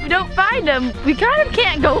worried, because if we don't find him, we kind of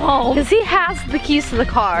can't go home. Because he has the keys to the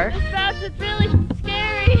car. This house is really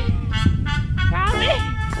scary. Robby,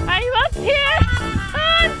 are you up here? Oh,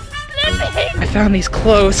 I'm slipping. I found these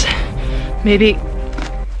clothes. Maybe,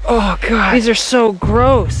 oh God, these are so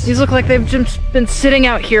gross. These look like they've just been sitting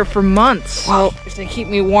out here for months. Well, if they keep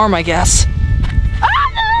me warm, I guess.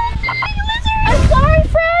 I'm sorry,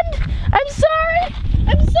 friend. I'm sorry.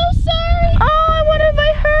 I'm so sorry. Oh, what if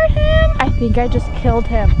I hurt him? I think I just killed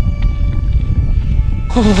him.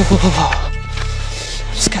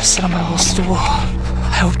 Just gotta sit on my little stool.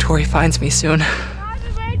 I hope Tori finds me soon. Robby,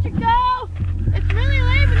 where'd you go? It's really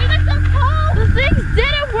late, but you're so cold. The things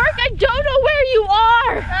didn't work. I don't know where you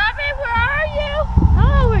are. Robby, where are you?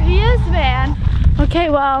 Oh, where he is, man. Okay,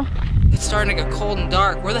 well. It's starting to get cold and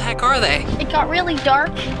dark. Where the heck are they? It got really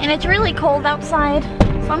dark, and it's really cold outside.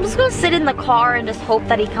 So I'm just gonna sit in the car and just hope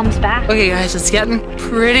that he comes back. Okay guys, it's getting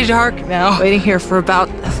pretty dark now. Waiting here for about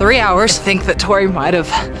 3 hours. I think that Tori might have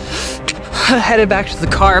headed back to the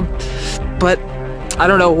car, but I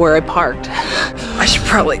don't know where I parked. I should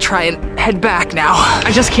probably try and head back now.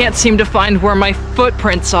 I just can't seem to find where my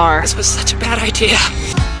footprints are. This was such a bad idea.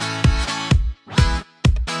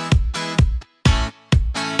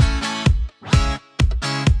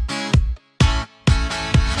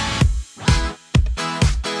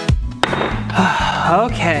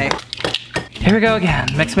 Okay, here we go again.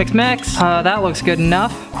 Mix, mix, mix. That looks good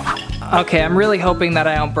enough. Okay, I'm really hoping that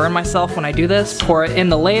I don't burn myself when I do this. Pour it in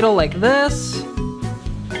the ladle like this.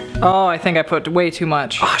 Oh, I think I put way too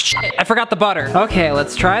much. Oh shit, I forgot the butter. Okay,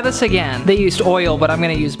 let's try this again. They used oil, but I'm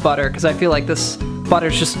gonna use butter because I feel like this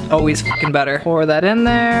butter's just always fucking better. Pour that in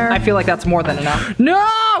there. I feel like that's more than enough. No!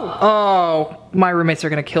 Oh, my roommates are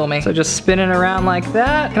gonna kill me. So just spin it around like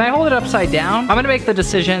that. Can I hold it upside down? I'm gonna make the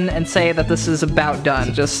decision and say that this is about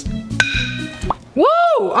done. Just, woo!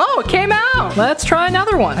 Oh, it came out. Let's try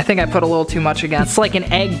another one. I think I put a little too much again. It's like an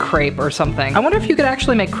egg crepe or something. I wonder if you could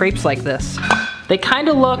actually make crepes like this. They kind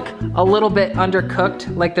of look a little bit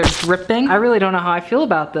undercooked, like they're dripping. I really don't know how I feel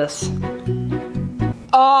about this.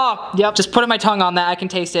 Oh, yep, just putting my tongue on that, I can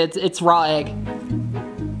taste it. It's raw egg.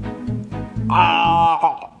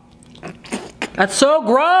 Oh. That's so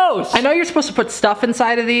gross. I know you're supposed to put stuff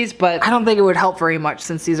inside of these, but I don't think it would help very much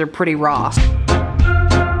since these are pretty raw.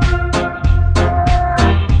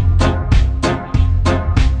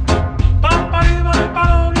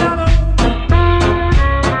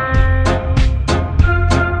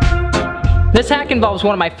 This hack involves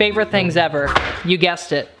one of my favorite things ever. You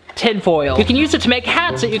guessed it. Tinfoil. You can use it to make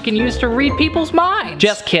hats that you can use to read people's minds.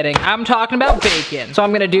 Just kidding, I'm talking about bacon. So what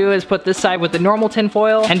I'm gonna do is put this side with the normal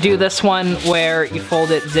tinfoil and do this one where you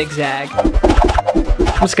fold it zigzag.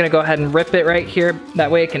 I'm just gonna go ahead and rip it right here.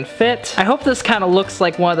 That way it can fit. I hope this kind of looks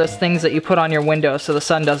like one of those things that you put on your window so the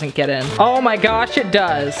sun doesn't get in. Oh my gosh, it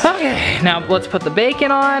does. Okay, now let's put the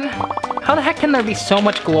bacon on. How the heck can there be so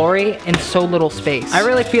much glory in so little space? I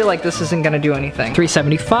really feel like this isn't gonna do anything.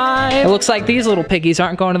 $3.75. It looks like these little piggies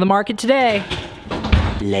aren't going to the market today.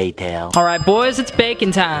 Later. All right, boys, it's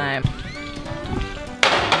bacon time.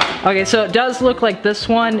 Okay, so it does look like this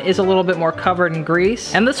one is a little bit more covered in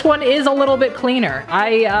grease, and this one is a little bit cleaner.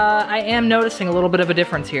 I am noticing a little bit of a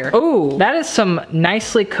difference here. Ooh, that is some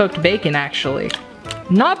nicely cooked bacon, actually.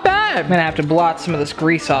 Not bad. I'm gonna have to blot some of this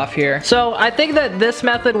grease off here. So I think that this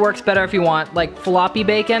method works better if you want like floppy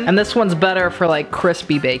bacon, and this one's better for like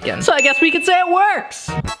crispy bacon. So I guess we could say it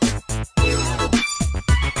works.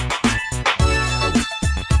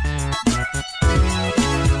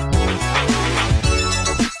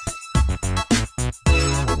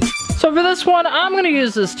 So for this one, I'm gonna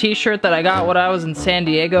use this t-shirt that I got when I was in San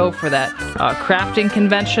Diego for that crafting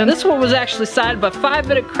convention. This one was actually signed by 5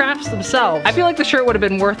 Minute Crafts themselves. I feel like the shirt would have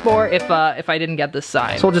been worth more if I didn't get this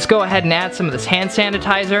signed. So we'll just go ahead and add some of this hand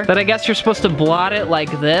sanitizer, but I guess you're supposed to blot it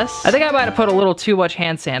like this. I think I might have put a little too much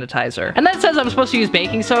hand sanitizer. And then it says I'm supposed to use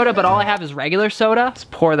baking soda, but all I have is regular soda. Let's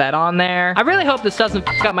pour that on there. I really hope this doesn't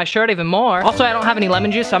f up my shirt even more. Also, I don't have any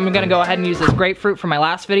lemon juice, so I'm gonna go ahead and use this grapefruit from my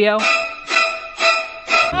last video.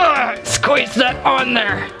 Squeeze that on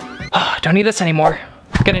there. Don't need this anymore.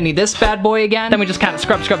 Gonna need this bad boy again. Then we just kind of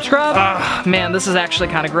scrub. Man, this is actually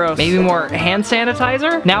kind of gross. Maybe more hand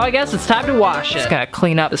sanitizer? Now I guess it's time to wash it. Just gonna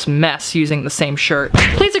clean up this mess using the same shirt.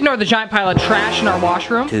 Please ignore the giant pile of trash in our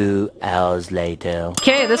washroom. 2 hours later.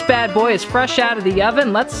 Okay, this bad boy is fresh out of the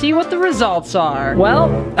oven. Let's see what the results are. Well,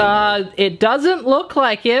 it doesn't look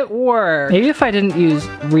like it worked. Maybe if I didn't use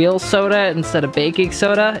real soda instead of baking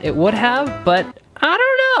soda, it would have, but I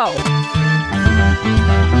don't know.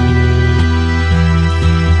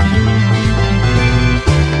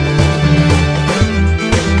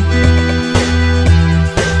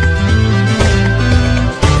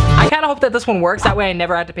 I hope that this one works, that way I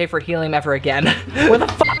never have to pay for helium ever again. Where the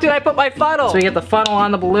fuck did I put my funnel? So we get the funnel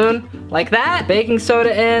on the balloon, like that. Baking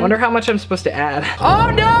soda in. Wonder how much I'm supposed to add. Oh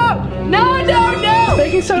no! No, no, no!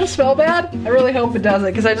 Baking soda smell bad? I really hope it doesn't,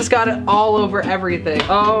 because I just got it all over everything.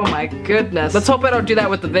 Oh my goodness. Let's hope I don't do that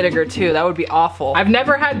with the vinegar too, that would be awful. I've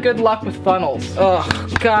never had good luck with funnels. Oh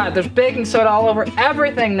God, there's baking soda all over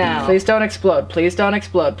everything now. Please don't explode, please don't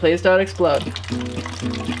explode, please don't explode.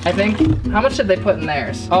 I think, how much did they put in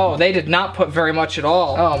theirs? Oh, they did not put very much at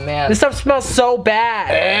all. Oh man, this stuff smells so bad.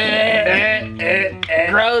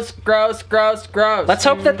 Gross, gross, gross, gross. Let's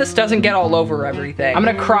hope that this doesn't get all over everything. I'm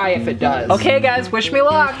gonna cry if it does. Okay guys, wish me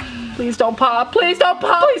luck. Please don't pop, please don't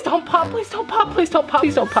pop, please don't pop, please don't pop, please don't pop,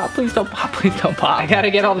 please don't pop, please don't pop, please don't pop. I gotta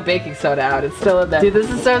get all the baking soda out, it's still in there. Dude, this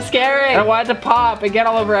is so scary. I don't want it to pop and get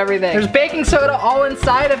all over everything. There's baking soda all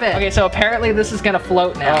inside of it. Okay, so apparently this is gonna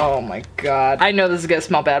float now. Oh my God. I know this is gonna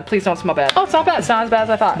smell bad. Please don't smell bad. Oh, it's not bad. It's not as bad as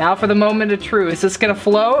I thought. Now for the moment of truth. Is this gonna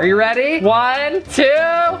float? Are you ready? 1, 2.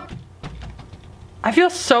 I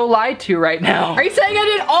feel so lied to right now. Are you saying I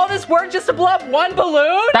did all this work just to blow up one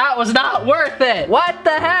balloon? That was not worth it. What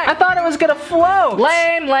the heck? I thought it was gonna float.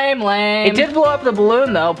 Lame, lame, lame. It did blow up the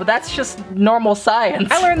balloon though, but that's just normal science.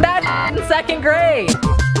 I learned that in 2nd grade.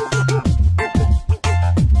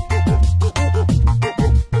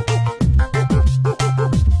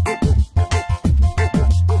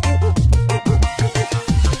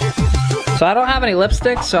 So I don't have any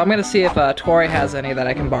lipstick, so I'm gonna see if Tori has any that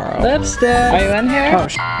I can borrow. Lipstick. Are you in here? Oh,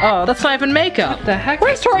 oh, that's not even makeup. What the heck?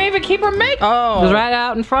 Where's Tori even keep her makeup? Oh, it was right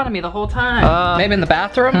out in front of me the whole time. Maybe in the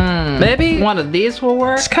bathroom? Maybe one of these will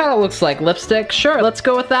work. This kind of looks like lipstick. Sure, let's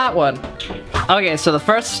go with that one. Okay, so the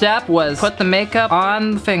first step was put the makeup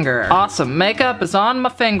on the finger. Awesome, makeup is on my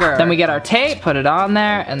finger. Then we get our tape, put it on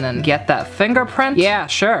there, and then get that fingerprint. Yeah,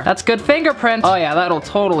 sure, that's good fingerprint. Oh yeah, that'll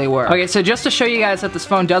totally work. Okay, so just to show you guys that this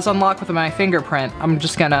phone does unlock with my fingerprint, I'm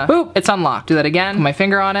just gonna, boop, it's unlocked. Do that again, put my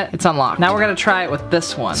finger on it, it's unlocked. Now we're gonna try it with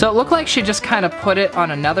this one. So it looked like she just kind of put it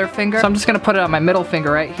on another finger. So I'm just gonna put it on my middle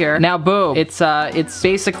finger right here. Now boom, it's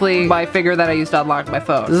basically my finger that I used to unlock my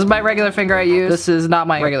phone. This is my regular finger I use. This is not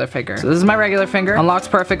my regular finger. So this is my regular finger, unlocks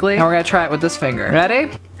perfectly. Now we're gonna try it with this finger.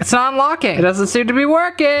 Ready? It's not unlocking. It doesn't seem to be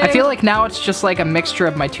working. I feel like now it's just like a mixture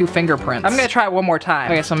of my 2 fingerprints. I'm gonna try it one more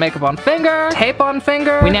time. Okay, so makeup on finger, tape on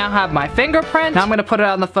finger. We now have my fingerprint. Now I'm gonna put it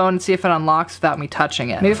on the phone and see if it unlocks without me touching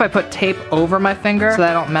it. Maybe if I put tape over my finger so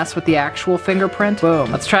that I don't mess with the actual fingerprint.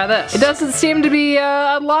 Boom. Let's try this. It doesn't seem to be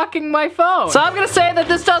unlocking my phone. So I'm gonna say that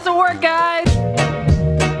this doesn't work, guys.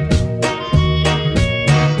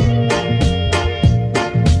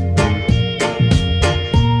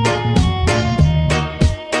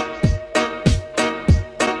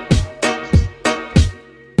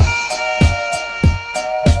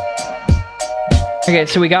 Okay,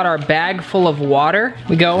 so we got our bag full of water.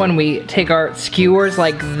 We go and we take our skewers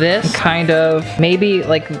like this, kind of, maybe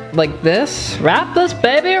like this. Wrap this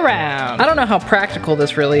baby around. I don't know how practical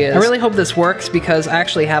this really is. I really hope this works because I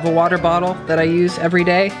actually have a water bottle that I use every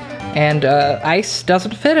day and ice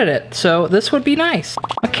doesn't fit in it, so this would be nice.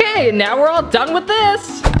 Okay, Okay, now we're all done with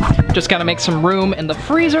this. Just gotta make some room in the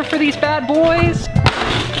freezer for these bad boys.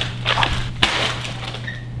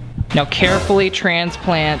 Now carefully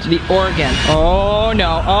transplant the organ. Oh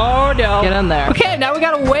no, oh no. Get in there. Okay, now we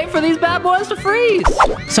gotta wait for these bad boys to freeze.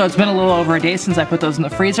 So it's been a little over a day since I put those in the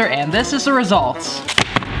freezer, and this is the results.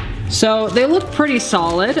 So they look pretty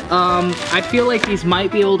solid. I feel like these might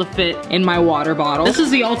be able to fit in my water bottle. This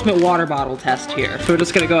is the ultimate water bottle test here. So we're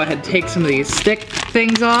just gonna go ahead and take some of these stick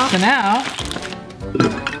things off. So now,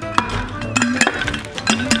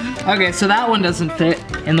 okay, so that one doesn't fit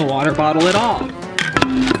in the water bottle at all.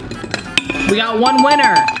 We got one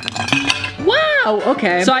winner. Wow,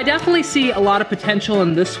 okay. So I definitely see a lot of potential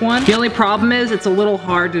in this one. The only problem is it's a little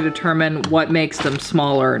hard to determine what makes them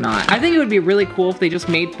smaller or not. I think it would be really cool if they just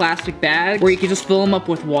made plastic bags where you could just fill them up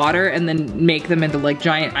with water and then make them into like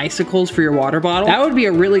giant icicles for your water bottle. That would be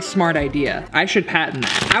a really smart idea. I should patent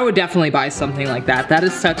that. I would definitely buy something like that. That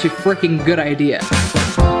is such a freaking good idea.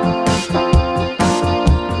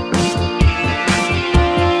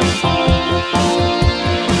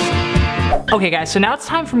 Okay guys, so now it's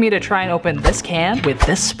time for me to try and open this can with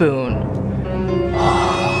this spoon.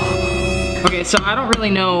 Okay, so I don't really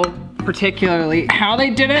know particularly how they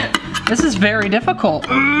did it. This is very difficult.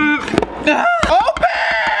 Open!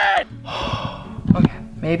 Okay,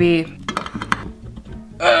 maybe.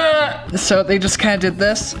 So they just kind of did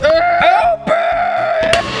this. Open!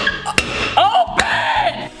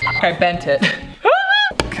 Open! I bent it.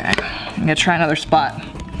 Okay, I'm gonna try another spot.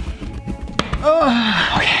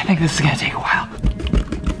 Okay, I think this is gonna take a while.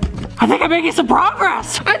 I think I'm making some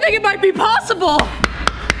progress. I think it might be possible.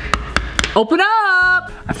 Open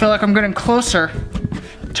up. I feel like I'm getting closer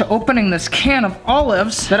to opening this can of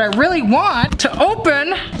olives that I really want to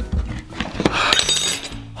open.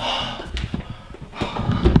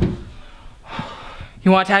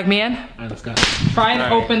 You wanna tag me in? All right, let's go. Try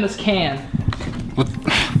and open this can.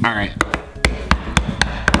 All right.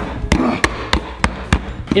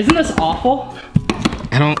 Isn't this awful?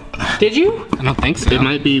 I don't think so. It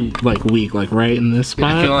might be like weak, like right in this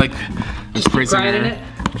spot. I feel like this prisoner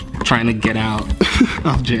trying to get out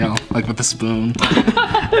of jail, like with a spoon.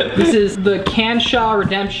 This is the Canshaw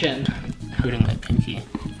Redemption. Hurting my pinky.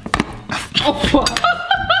 Oh,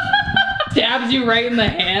 stabs you right in the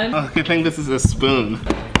hand. Oh, good thing this is a spoon.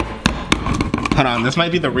 Hold on, this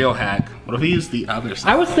might be the real hack. What if we use the other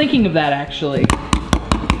side? I was thinking of that actually.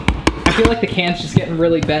 I feel like the can's just getting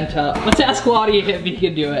really bent up. Let's ask Lottie if he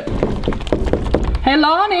can do it. Hey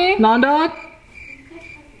Lonnie! Lawn dog?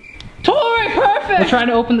 Tori, perfect! We're trying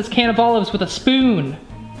to open this can of olives with a spoon.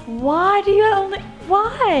 Why do you only,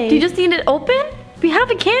 why? Do you just need it open? We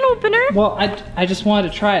have a can opener. Well, I just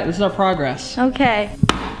wanted to try it. This is our progress. Okay.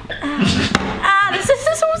 This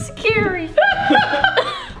is so scary.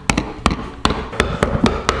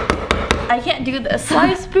 I can't do this.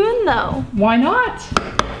 Why a spoon though? Why not?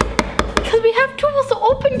 Because we have tools to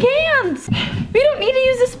open cans. We don't need to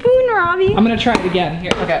use a spoon, Robbie. I'm gonna try it again.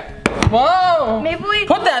 Here, okay. Whoa! Maybe we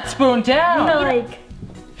put that spoon down. No, like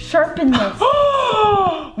sharpen this.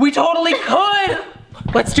 We totally could.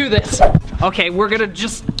 Let's do this. Okay, we're gonna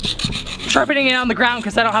just sharpening it on the ground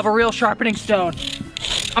because I don't have a real sharpening stone.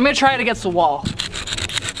 I'm gonna try it against the wall.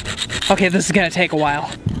 Okay, this is gonna take a while.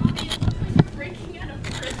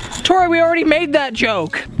 Tori, we already made that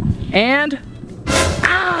joke. And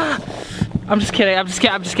I'm just kidding. I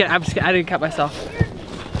didn't cut myself.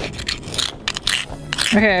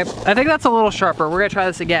 Okay, I think that's a little sharper. We're gonna try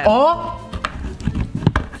this again. Oh!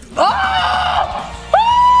 Oh!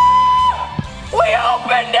 We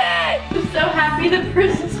opened it! I'm so happy the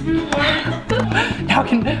prison spoon worked. Now I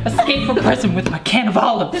can escape from prison with my can of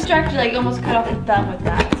olives. Just actually like almost cut off the thumb with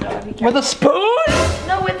that, so be careful. With a spoon?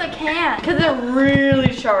 No, with a can. Because they're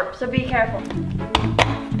really sharp, so be careful.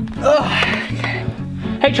 Ugh.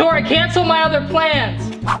 Hey Tori, cancel my other plans.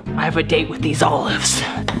 I have a date with these olives.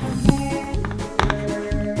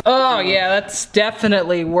 Oh yeah, that's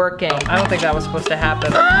definitely working. I don't think that was supposed to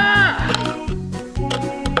happen.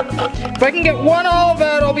 If I can get one olive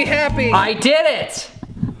out, I'll be happy. I did it.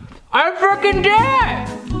 I freaking did it.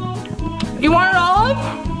 You want an olive?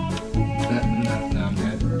 No, I'm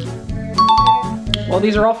good. Well,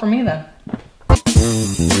 these are all for me then.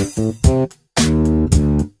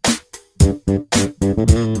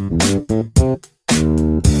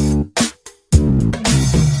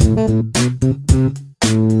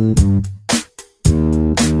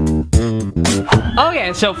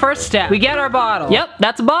 Okay, so first step, we get our bottle. Yep,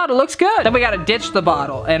 that's a bottle, looks good. Then we gotta ditch the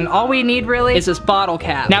bottle, and all we need really is this bottle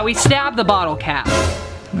cap. Now we stab the bottle cap.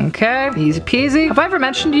 Okay, easy peasy. Have I ever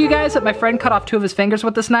mentioned to you guys that my friend cut off 2 of his fingers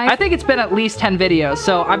with this knife? I think it's been at least 10 videos,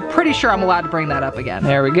 so I'm pretty sure I'm allowed to bring that up again.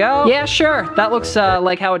 There we go. Yeah, sure. That looks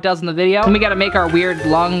like how it does in the video. And we gotta make our weird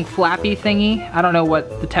long flappy thingy. I don't know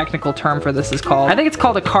what the technical term for this is called. I think it's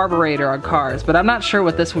called a carburetor on cars, but I'm not sure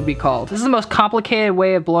what this would be called. This is the most complicated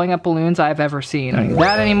way of blowing up balloons I've ever seen. Don't need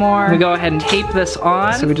that anymore. We go ahead and tape this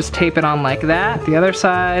on. So we just tape it on like that. The other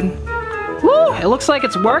side. Woo, it looks like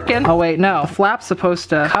it's working. Oh wait, no, the flap's supposed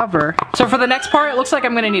to cover. So for the next part, it looks like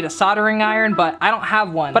I'm gonna need a soldering iron, but I don't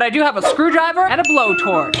have one. But I do have a screwdriver and a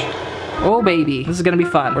blowtorch. Oh baby, this is gonna be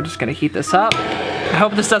fun. We're just gonna heat this up. I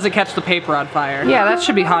hope this doesn't catch the paper on fire. Yeah, that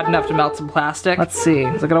should be hot enough to melt some plastic. Let's see,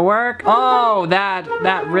 is it gonna work? Oh, that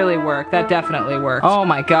really worked. That definitely worked. Oh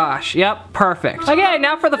my gosh, yep, perfect. Okay,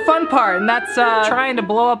 now for the fun part, and that's trying to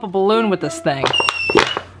blow up a balloon with this thing.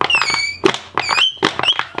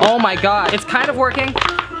 Oh my god, it's kind of working.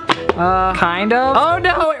 Kind of. Oh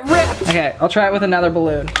no, it ripped! Okay, I'll try it with another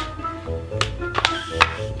balloon.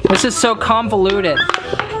 This is so convoluted.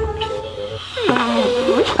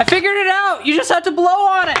 I figured it out! You just have to blow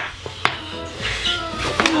on it!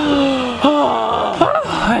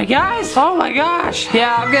 Hey guys, oh my gosh.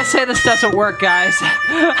 Yeah, I'm gonna say this doesn't work, guys.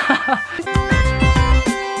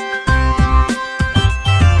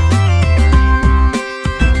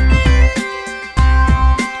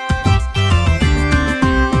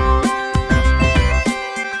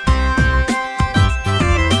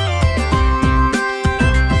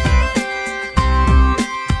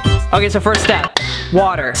 Okay, so first step,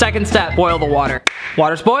 water. Second step, boil the water.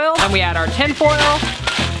 Water's boiled, and we add our tin foil.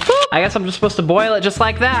 I guess I'm just supposed to boil it just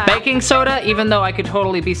like that. Baking soda, even though I could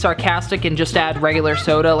totally be sarcastic and just add regular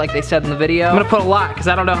soda like they said in the video. I'm gonna put a lot, because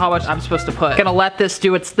I don't know how much I'm supposed to put. Gonna let this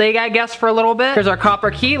do its thing, I guess, for a little bit. Here's our copper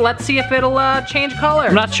key. Let's see if it'll change color.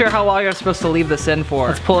 I'm not sure how long you're supposed to leave this in for.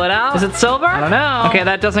 Let's pull it out. Is it silver? I don't know. Okay,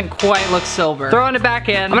 that doesn't quite look silver. Throwing it back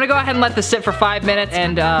in. I'm gonna go ahead and let this sit for 5 minutes,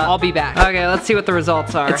 and I'll be back. Okay, let's see what the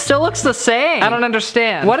results are. It still looks the same. I don't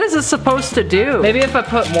understand. What is this supposed to do? Maybe if I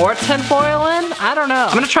put more tin foil in? I don't know.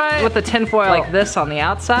 I'm gonna try it with the tin foil like this on the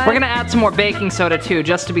outside. We're gonna add some more baking soda too,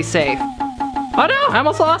 just to be safe. Oh no, I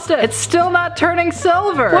almost lost it. It's still not turning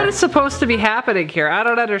silver. What is supposed to be happening here? I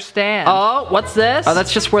don't understand. Oh, what's this? Oh,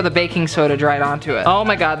 that's just where the baking soda dried onto it. Oh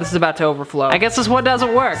my god, this is about to overflow. I guess this one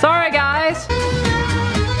doesn't work. Sorry guys.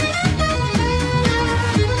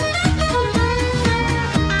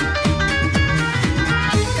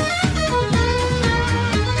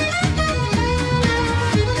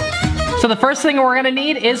 So the first thing we're gonna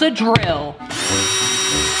need is a drill.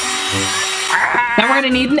 Then we're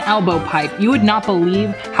gonna need an elbow pipe. You would not believe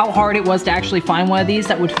how hard it was to actually find one of these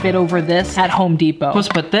that would fit over this at Home Depot. Let's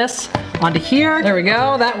put this onto here. There we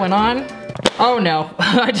go, that went on. Oh no,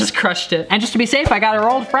 I just crushed it. And just to be safe, I got our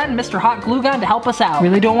old friend, Mr. Hot Glue Gun, to help us out.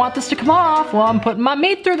 Really don't want this to come off while I'm putting my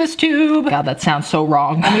meat through this tube. God, that sounds so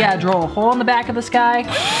wrong. And we gotta drill a hole in the back of this guy.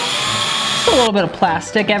 Just a little bit of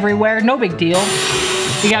plastic everywhere, no big deal.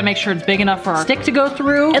 We gotta make sure it's big enough for our stick to go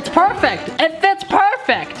through. It's perfect, it fits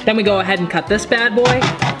perfect. Then we go ahead and cut this bad boy.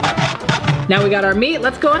 Now we got our meat,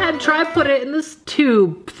 let's go ahead and try put it in this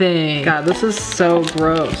tube thing. God, this is so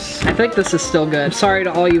gross. I think this is still good. I'm sorry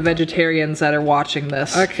to all you vegetarians that are watching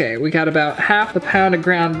this. Okay, we got about half the pound of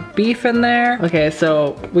ground beef in there. Okay,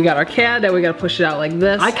 so we got our can, now we gotta push it out like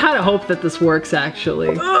this. I kinda hope that this works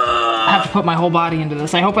actually. I have to put my whole body into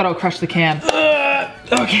this. I hope I don't crush the can.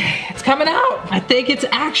 Okay, it's coming out. I think it's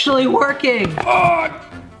actually working.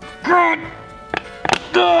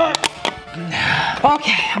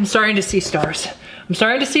 Okay, I'm starting to see stars. I'm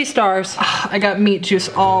starting to see stars. I got meat juice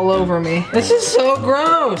all over me. This is so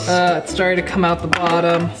gross. It's starting to come out the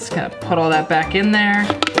bottom. Just gonna put all that back in there.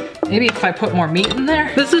 Maybe if I put more meat in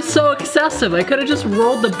there. This is so excessive. I could have just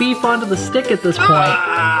rolled the beef onto the stick at this point.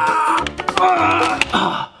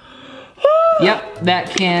 Yep, that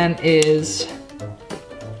can is...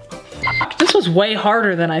 This was way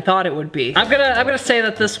harder than I thought it would be. I'm gonna say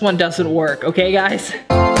that this one doesn't work, okay guys?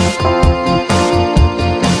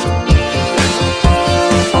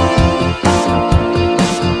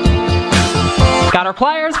 Got our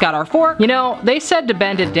pliers, got our fork. You know, they said to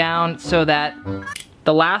bend it down so that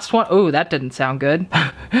the last one, ooh, that didn't sound good.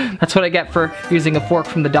 That's what I get for using a fork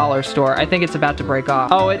from the dollar store. I think it's about to break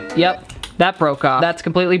off. Oh, yep, that broke off. That's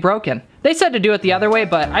completely broken. They said to do it the other way,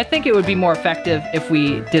 but I think it would be more effective if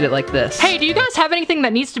we did it like this. Hey, do you guys have anything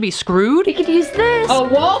that needs to be screwed? We could use this. A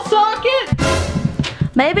wall socket?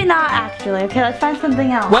 Maybe not actually. Okay, let's find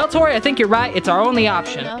something else. Well, Tori, I think you're right. It's our only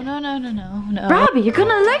option. No. Robby, you're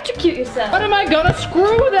gonna electrocute yourself. What am I gonna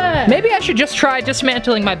screw then? Maybe I should just try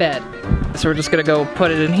dismantling my bed. So we're just gonna go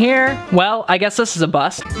put it in here. Well, I guess this is a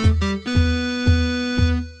bust.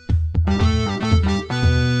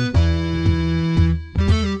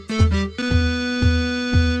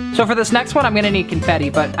 So for this next one, I'm gonna need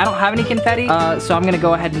confetti, but I don't have any confetti, so I'm gonna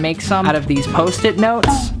go ahead and make some out of these Post-it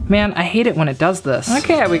notes. Man, I hate it when it does this.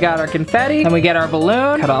 Okay, we got our confetti, and we get our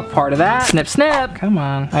balloon. Cut off part of that. Snip, snip. Come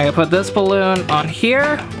on. I gotta put this balloon on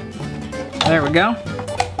here. There we go.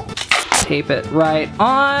 Tape it right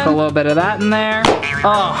on. Put a little bit of that in there.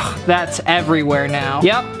 Oh, that's everywhere now.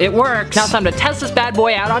 Yep, it works. Now it's time to test this bad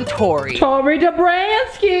boy out on Tori. Tori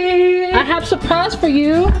Dobransky! I have a surprise for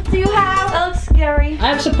you. What do you have? That looks scary. I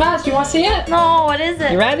have a surprise. Do you want to see it? No, what is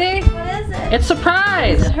it? You ready? What is it? It's a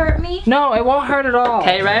surprise. Does it hurt me? No, it won't hurt at all.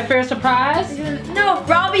 Okay, ready for your surprise? No,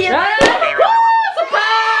 Robby. Ready? Surprise!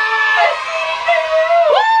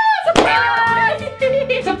 Surprise!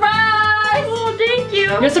 Surprise! Oh, thank you.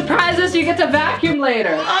 Your surprise is you get to vacuum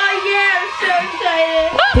later. Oh yeah, I'm so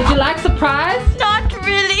excited. Did you like surprise? Not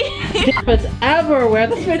really. It's everywhere.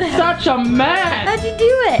 This made such a mess. How'd you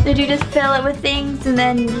do it? Did you just fill it with things and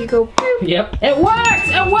then you go boop? Yep. It works!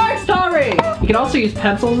 It works, Tori! You can also use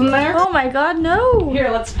pencils in there. Oh my god, no.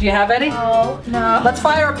 Here, do you have any? Oh, no. Let's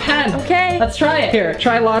fire a pen. Okay. Let's try it. Here,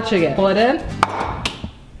 try launching it. Pull it in.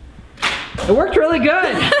 It worked really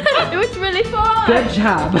good. It was really fun. Good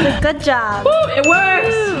job. Good job. Woo, it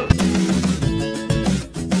works!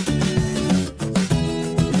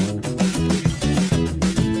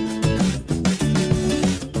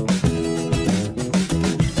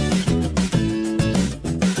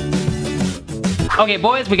 Okay,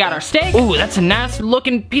 boys, we got our steak. Ooh, that's a nice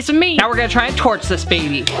looking piece of meat. Now we're gonna try and torch this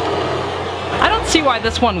baby. I don't see why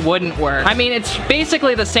this one wouldn't work. I mean, it's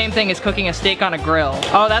basically the same thing as cooking a steak on a grill.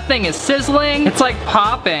 Oh, that thing is sizzling. It's like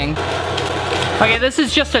popping. Okay, this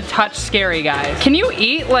is just a touch scary, guys. Can you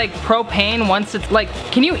eat like propane once it's like,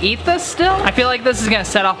 can you eat this still? I feel like this is gonna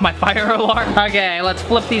set off my fire alarm. Okay, let's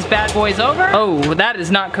flip these bad boys over. Oh, that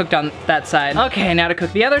is not cooked on that side. Okay, now to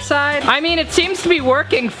cook the other side. I mean, it seems to be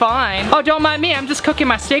working fine. Oh, don't mind me, I'm just cooking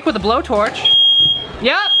my steak with a blowtorch.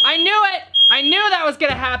 Yep, I knew it. I knew that was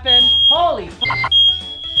gonna happen. Holy f.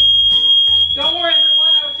 Don't worry,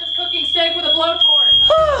 everyone, I was just cooking steak with a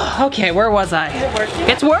blowtorch. Okay, where was I? Is it working?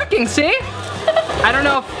 It's working, see? I don't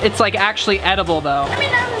know if it's like actually edible though. I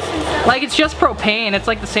mean, that was like it's just propane. It's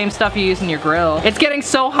like the same stuff you use in your grill. It's getting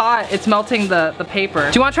so hot, it's melting the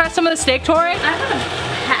paper. Do you want to try some of the steak, Tori? I'm gonna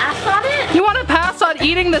pass on it. You want to pass on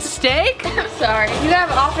eating the steak? I'm sorry. You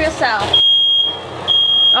have it off yourself.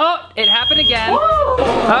 Oh, it happened again. Woo!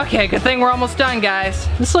 Okay, good thing we're almost done, guys.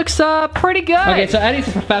 This looks pretty good. Okay, so Eddie's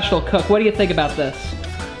a professional cook. What do you think about this?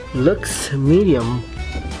 Looks medium.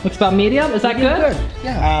 Looks about medium? Is that good?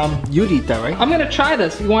 Yeah. You'd eat that, right? I'm gonna try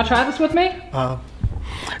this. You wanna try this with me? I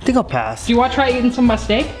think I'll pass. Do you wanna try eating some of my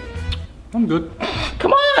steak? I'm good.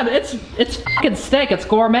 Come on, it's fucking steak, it's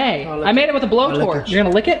gourmet. I made it with a blowtorch. You're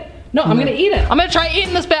gonna lick it? No, I'm gonna eat it. I'm gonna try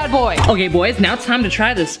eating this bad boy. Okay, boys, now it's time to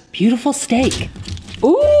try this beautiful steak.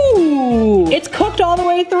 Ooh, it's cooked all the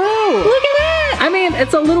way through. Look at that. I mean,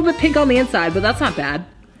 it's a little bit pink on the inside, but that's not bad.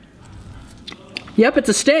 Yep, it's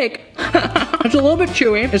a steak. It's a little bit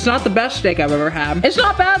chewy. It's not the best steak I've ever had. It's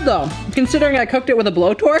not bad though, considering I cooked it with a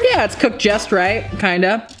blowtorch. Yeah, it's cooked just right,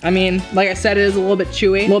 kinda. I mean, like I said, it is a little bit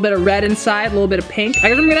chewy. A little bit of red inside, a little bit of pink. I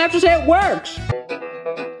guess I'm gonna have to say it works.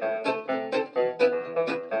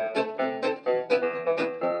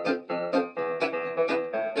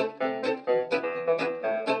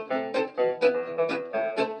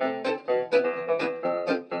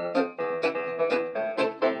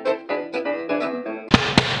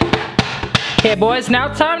 Okay, boys, now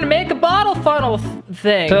it's time to make a bottle funnel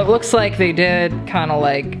thing. So it looks like they did kind of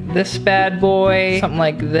like this bad boy, something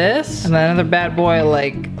like this, and then another bad boy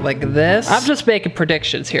like this. I'm just making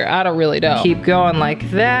predictions here. I don't really know. Keep going like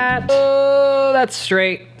that. Oh, that's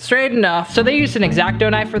straight enough. So they used an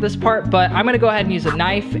X-Acto knife for this part, but I'm gonna go ahead and use a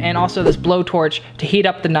knife and also this blowtorch to heat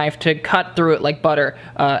up the knife to cut through it like butter,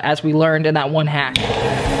 as we learned in that one hack.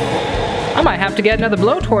 I might have to get another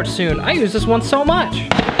blowtorch soon. I use this one so much.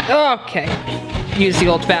 Okay, use the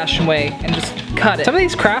old-fashioned way and just cut it. Some of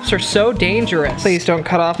these crafts are so dangerous. Please don't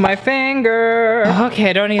cut off my finger. Okay,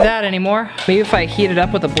 I don't need that anymore. Maybe if I heat it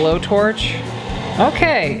up with a blowtorch.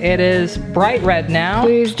 Okay, it is bright red now.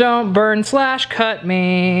 Please don't burn / cut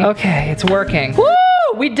me. Okay, it's working. Woo!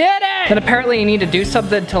 We did it! Then apparently you need to do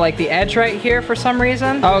something to like the edge right here for some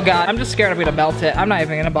reason. Oh god, I'm just scared I'm gonna melt it. I'm not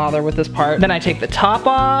even gonna bother with this part. Then I take the top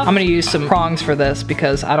off. I'm gonna use some prongs for this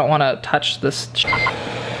because I don't wanna touch this.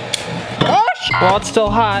 Oh, well, it's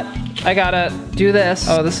still hot. I gotta do this.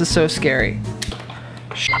 Oh, this is so scary.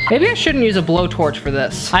 Maybe I shouldn't use a blowtorch for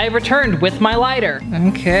this. I have returned with my lighter.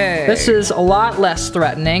 Okay. This is a lot less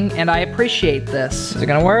threatening, and I appreciate this. Is it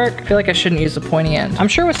gonna work? I feel like I shouldn't use the pointy end. I'm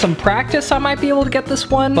sure with some practice I might be able to get this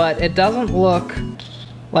one, but it doesn't look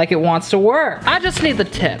like it wants to work. I just need the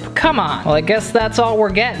tip, come on. Well, I guess that's all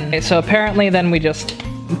we're getting. Okay, so apparently then we just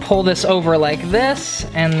pull this over like this,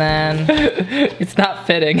 and then it's not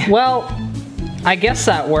fitting. Well, I guess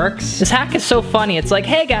that works. This hack is so funny. It's like,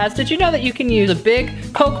 hey guys, did you know that you can use a big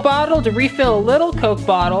Coke bottle to refill a little Coke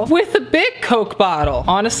bottle with a big Coke bottle?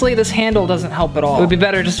 Honestly, this handle doesn't help at all. It would be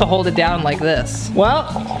better just to hold it down like this. Well,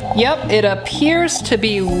 yep, it appears to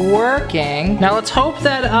be working. Now let's hope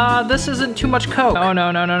that this isn't too much Coke. Oh, no,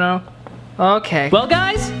 no, no, no. Okay. Well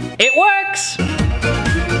guys, it works.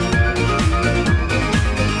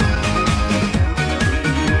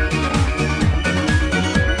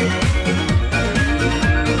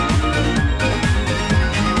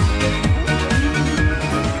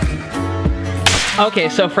 Okay,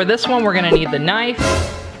 so for this one, we're gonna need the knife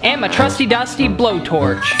and my trusty dusty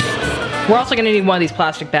blowtorch. We're also gonna need one of these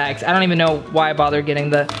plastic bags. I don't even know why I bothered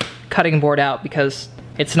getting the cutting board out because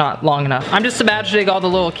it's not long enough. I'm just imagining all the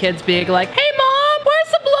little kids being like, hey mom,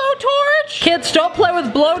 where's the blowtorch? Kids, don't play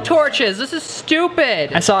with blowtorches. This is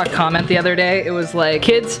stupid. I saw a comment the other day. It was like,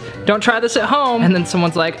 kids, don't try this at home. And then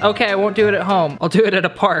someone's like, okay, I won't do it at home. I'll do it at a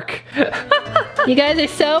park. You guys are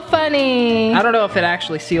so funny. I don't know if it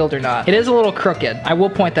actually sealed or not. It is a little crooked. I will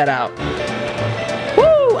point that out.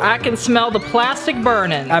 Woo! I can smell the plastic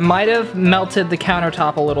burning. I might have melted the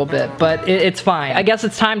countertop a little bit, but it's fine. I guess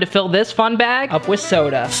it's time to fill this fun bag up with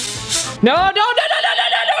soda. No, no, no, no, no, no,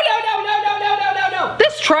 no, no, no, no, no, no, no, no, no.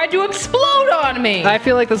 This tried to explode on me. I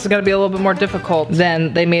feel like this is gonna be a little bit more difficult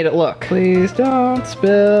than they made it look. Please don't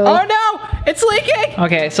spill. Oh no! It's leaking!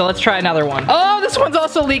 Okay, so let's try another one. Oh, this one's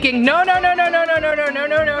also leaking. No, no, no, no, no, no, no, no, no,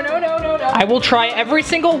 no, no, no, no, no, no. I will try every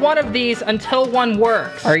single one of these until one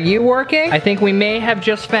works. Are you working? I think we may have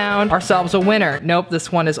just found ourselves a winner. Nope,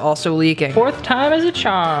 this one is also leaking. Fourth time is a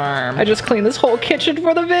charm. I just cleaned this whole kitchen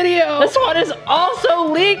for the video. This one is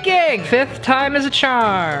also leaking. Fifth time is a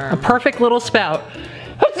charm. A perfect little spout.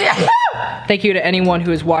 Thank you to anyone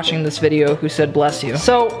who is watching this video who said bless you.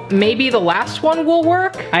 So maybe the last one will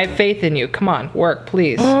work? I have faith in you. Come on, work,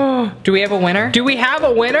 please. Do we have a winner? Do we have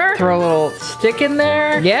a winner? Throw a little stick in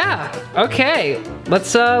there. Yeah, okay.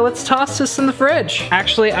 Let's toss this in the fridge.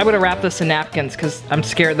 Actually, I'm gonna wrap this in napkins because I'm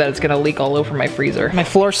scared that it's gonna leak all over my freezer. My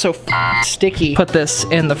floor's so sticky. Put this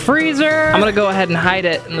in the freezer. I'm gonna go ahead and hide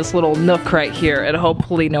it in this little nook right here and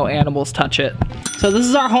hopefully no animals touch it. So this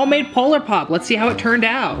is our homemade Polar Pop. Let's see how it turned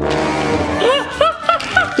out.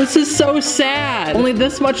 This is so sad. Only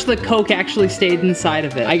this much of the Coke actually stayed inside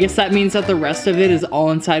of it. I guess that means that the rest of it is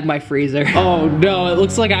all inside my freezer. Oh no, it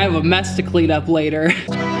looks like I have a mess to clean up later.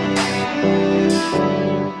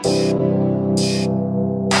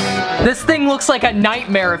 This thing looks like a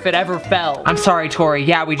nightmare if it ever fell. I'm sorry, Tori.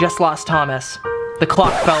 Yeah, we just lost Thomas. The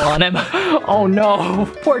clock fell on him. Oh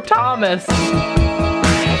no, poor Thomas.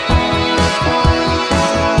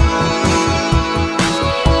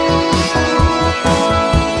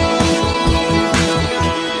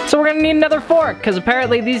 So we're gonna need another fork, because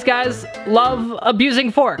apparently these guys love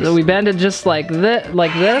abusing forks. So we bend it just like this,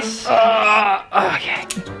 okay.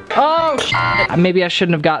 Oh, shit. Maybe I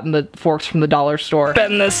shouldn't have gotten the forks from the dollar store.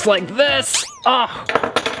 Bend this like this. Oh.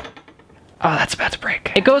 Oh, that's about to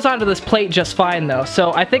break. It goes onto this plate just fine though,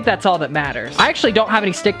 so I think that's all that matters. I actually don't have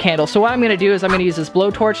any stick candles, so what I'm gonna do is I'm gonna use this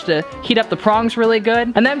blowtorch to heat up the prongs really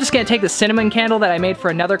good, and then I'm just gonna take the cinnamon candle that I made for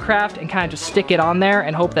another craft and kind of just stick it on there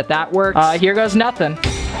and hope that that works. Here goes nothing.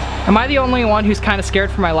 Am I the only one who's kind of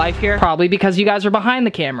scared for my life here? Probably because you guys are behind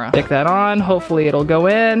the camera. Stick that on, hopefully it'll go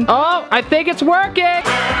in. Oh, I think it's working!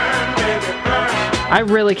 I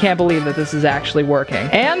really can't believe that this is actually working.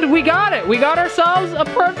 And we got it! We got ourselves a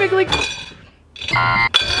perfectly...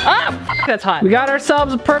 Ah, that's hot. We got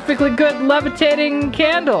ourselves a perfectly good levitating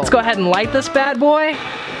candle. Let's go ahead and light this bad boy.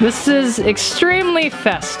 This is extremely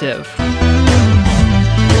festive.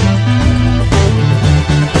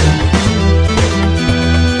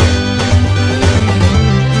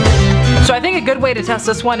 So I think a good way to test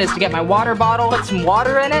this one is to get my water bottle, put some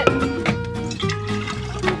water in it.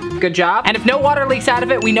 Good job. And if no water leaks out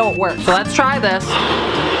of it, we know it works. So let's try this.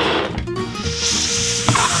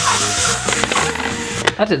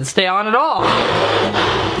 That didn't stay on at all.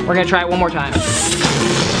 We're gonna try it one more time.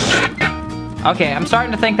 Okay, I'm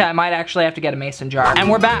starting to think that I might actually have to get a mason jar. And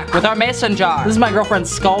we're back with our mason jar. This is my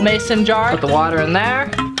girlfriend's skull mason jar. Put the water in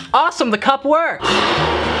there. Awesome, the cup works.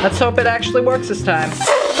 Let's hope it actually works this time.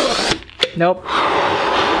 Nope.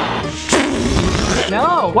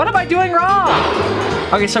 No, what am I doing wrong?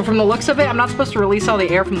 Okay, so from the looks of it, I'm not supposed to release all the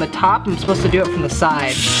air from the top. I'm supposed to do it from the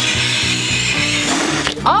side.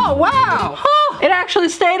 Oh, wow. It actually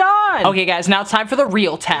stayed on. Okay guys, now it's time for the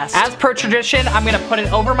real test. As per tradition, I'm gonna put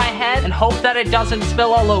it over my head and hope that it doesn't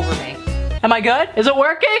spill all over me. Am I good? Is it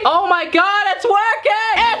working? Oh my God, it's working!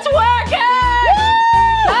 It's working!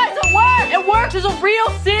 Woo! Guys, it worked! It works as a real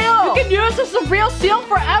seal! You can use this as a real seal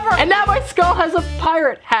forever! And now my skull has a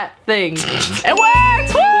pirate hat thing. It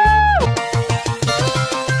works! Woo!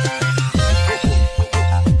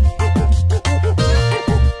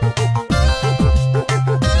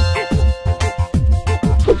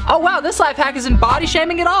 Oh wow, this life hack isn't body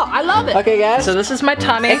shaming at all. I love it. Okay guys, so this is my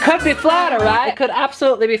tummy. It could be flatter, right? It could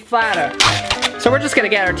absolutely be flatter. So we're just gonna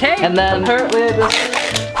get our tape and then apparently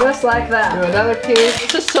just like that. Do another piece.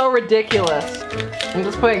 This is so ridiculous. I'm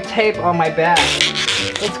just putting tape on my back.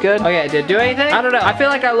 That's good. Okay, did it do anything? I don't know. I feel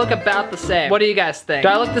like I look about the same. What do you guys think? Do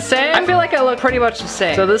I look the same? I feel like I look pretty much the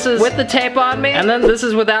same. So this is with the tape on me, and then this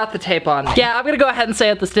is without the tape on me. Yeah, I'm gonna go ahead and say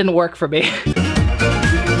that this didn't work for me.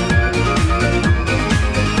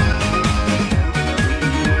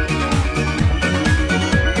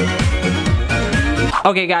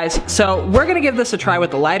 Okay guys, so we're gonna give this a try with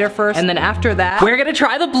the lighter first, and then after that, we're gonna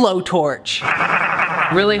try the blowtorch.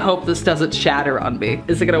 Really hope this doesn't shatter on me.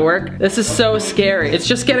 Is it gonna work? This is so scary. It's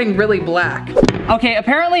just getting really black. Okay,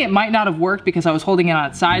 apparently it might not have worked because I was holding it on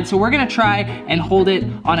its side, so we're gonna try and hold it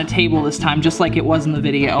on a table this time, just like it was in the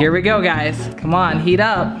video. Here we go, guys. Come on, heat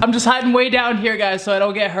up. I'm just hiding way down here, guys, so I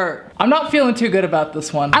don't get hurt. I'm not feeling too good about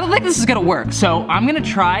this one. I don't think this is gonna work, so I'm gonna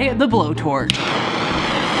try the blowtorch.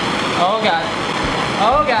 Oh God.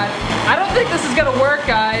 Oh God, I don't think this is gonna work,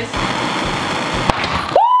 guys.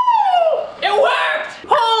 Woo! It worked!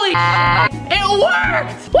 Holy it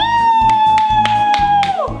worked!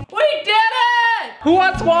 Woo! We did it! Who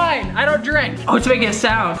wants wine? I don't drink. Oh, it's making a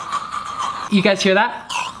sound. You guys hear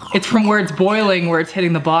that? It's from where it's boiling, where it's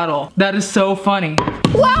hitting the bottle. That is so funny.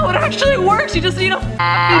 Wow, it actually works. You just need a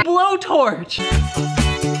blowtorch.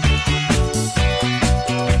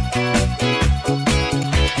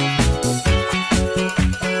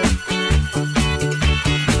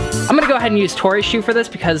 I'm gonna go ahead and use Tori's shoe for this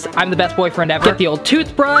because I'm the best boyfriend ever. Get the old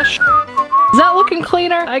toothbrush. Is that looking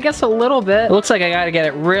cleaner? I guess a little bit. It looks like I gotta get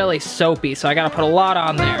it really soapy, so I gotta put a lot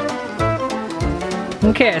on there.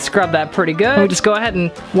 Okay, I scrubbed that pretty good. We'll just go ahead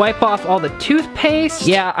and wipe off all the toothpaste.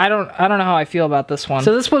 Yeah, I don't know how I feel about this one.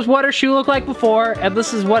 So this was what her shoe looked like before, and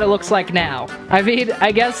this is what it looks like now. I mean,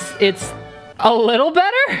 I guess it's a little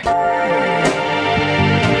better.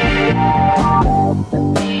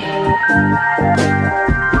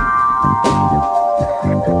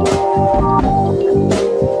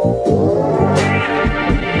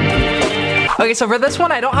 Okay, so for this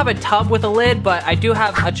one, I don't have a tub with a lid, but I do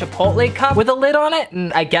have a Chipotle cup with a lid on it,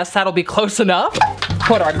 and I guess that'll be close enough.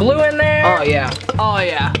 Put our glue in there. Oh yeah, oh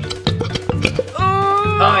yeah.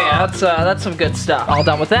 Oh yeah, that's some good stuff. All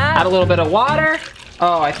done with that. Add a little bit of water.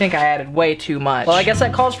 Oh, I think I added way too much. Well, I guess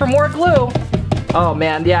that calls for more glue. Oh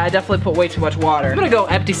man, yeah, I definitely put way too much water. I'm gonna go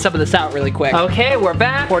empty some of this out really quick. Okay, we're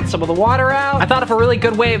back. Poured some of the water out. I thought of a really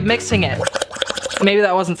good way of mixing it. Maybe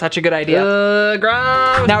that wasn't such a good idea.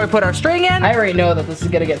 Gross. Now we put our string in. I already know that this is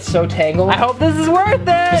gonna get so tangled. I hope this is worth it.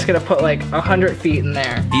 I'm just gonna put like 100 feet in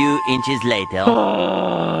there. Few inches later.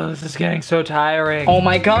 Oh, this is getting so tiring. Oh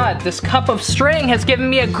my God, this cup of string has given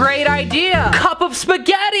me a great idea. Cup of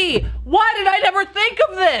spaghetti. Why did I never think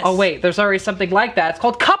of this? Oh wait, there's already something like that. It's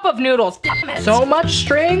called cup of noodles. Damn it. So much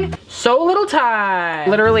string, so little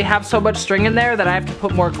time. Literally have so much string in there that I have to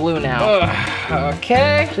put more glue now. Ugh.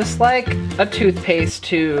 Okay, just like a toothpaste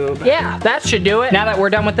tube. Yeah, that should do it. Now that we're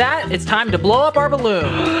done with that, it's time to blow up our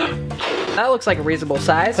balloon. That looks like a reasonable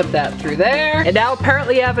size. Put that through there. And now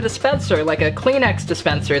apparently you have a dispenser, like a Kleenex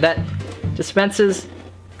dispenser that dispenses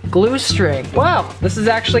glue string. Wow, this is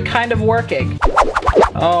actually kind of working.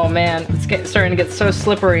 Oh man, it's starting to get so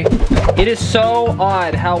slippery. It is so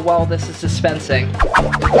odd how well this is dispensing.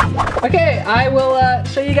 Okay, I will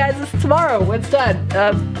show you guys this tomorrow when it's done.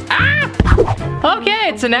 Okay,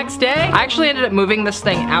 it's the next day. I actually ended up moving this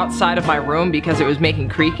thing outside of my room because it was making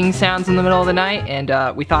creaking sounds in the middle of the night,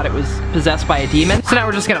 and we thought it was possessed by a demon. So now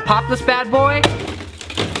we're just gonna pop this bad boy.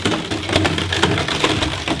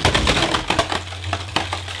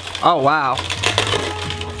 Oh wow.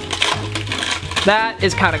 That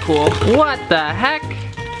is kind of cool. What the heck?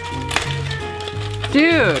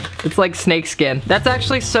 Dude, it's like snake skin. That's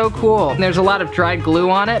actually so cool. And there's a lot of dried glue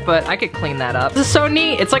on it, but I could clean that up. This is so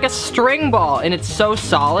neat. It's like a string ball and it's so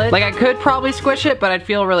solid. Like I could probably squish it, but I'd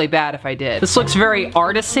feel really bad if I did. This looks very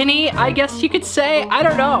artisan-y, I guess you could say. I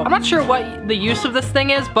don't know. I'm not sure what the use of this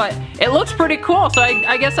thing is, but it looks pretty cool. So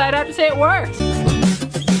I guess I'd have to say it works.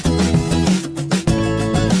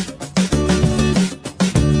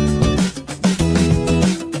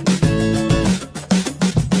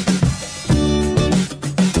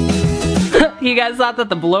 You guys thought that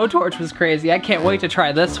the blowtorch was crazy. I can't wait to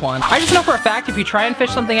try this one. I just know for a fact if you try and fish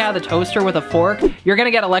something out of the toaster with a fork, you're gonna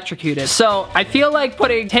get electrocuted. So I feel like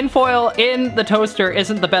putting tinfoil in the toaster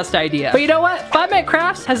isn't the best idea. But you know what? 5 Minute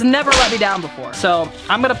Crafts has never let me down before. So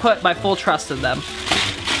I'm gonna put my full trust in them.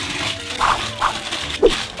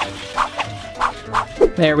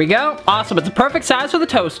 There we go. Awesome, it's a perfect size for the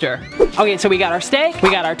toaster. Okay, so we got our steak, we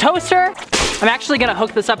got our toaster. I'm actually gonna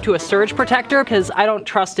hook this up to a surge protector because I don't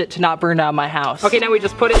trust it to not burn down my house. Okay, now we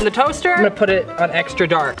just put it in the toaster. I'm gonna put it on extra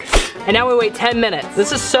dark. And now we wait 10 minutes.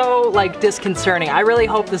 This is so like disconcerting. I really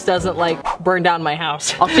hope this doesn't like burn down my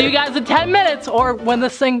house. I'll see you guys in 10 minutes or when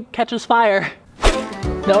this thing catches fire.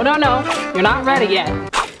 No, no, no, you're not ready yet.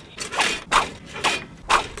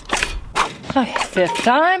 Okay, 5th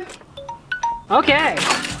time. Okay,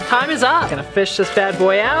 time is up. Gonna fish this bad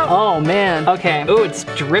boy out. Oh man, okay. Ooh, it's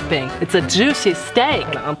dripping. It's a juicy steak.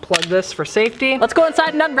 I'm gonna unplug this for safety. Let's go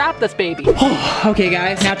inside and unwrap this baby. Okay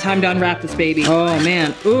guys, now time to unwrap this baby. Oh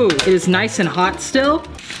man, ooh, it is nice and hot still.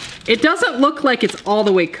 It doesn't look like it's all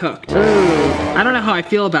the way cooked. Ooh, I don't know how I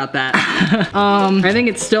feel about that. I think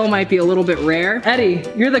it still might be a little bit rare. Eddie,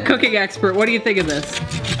 you're the cooking expert. What do you think of this?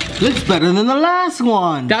 Looks better than the last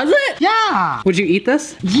one. Does it? Yeah. Would you eat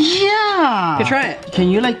this? Yeah. Okay, try it.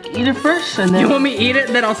 Can you like eat it first and then? You want me to eat it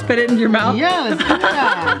and then I'll spit it in your mouth? Yeah, let's do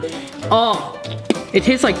that. Oh, it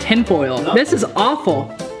tastes like tinfoil. No. This is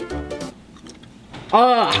awful.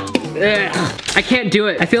 Oh, I can't do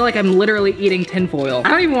it. I feel like I'm literally eating tinfoil. I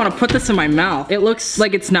don't even want to put this in my mouth. It looks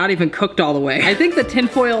like it's not even cooked all the way. I think the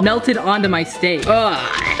tinfoil melted onto my steak.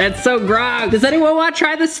 Ugh, that's so gross. Does anyone want to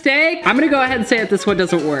try the steak? I'm gonna go ahead and say that this one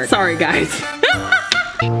doesn't work. Sorry, guys.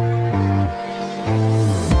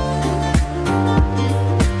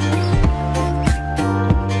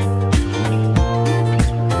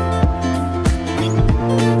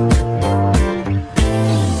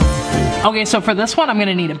 Okay, so for this one, I'm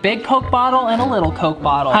gonna need a big Coke bottle and a little Coke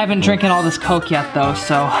bottle. I haven't drinking all this Coke yet though,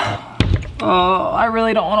 so. Oh, I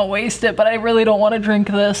really don't wanna waste it, but I really don't wanna drink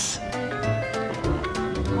this.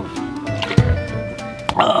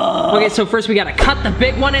 Okay, so first we gotta cut the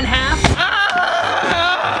big one in half.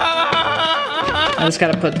 I just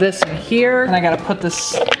gotta put this in here, and I gotta put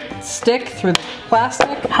this stick through the plastic.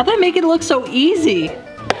 How'd that make it look so easy?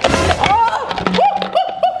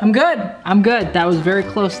 I'm good. I'm good. That was very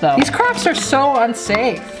close though. These crafts are so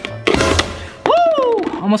unsafe. Woo!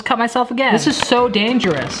 Almost cut myself again. This is so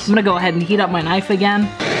dangerous. I'm gonna go ahead and heat up my knife again.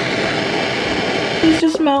 Please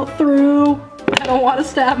just melt through. I don't want to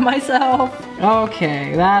stab myself.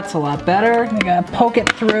 Okay, that's a lot better. I gotta poke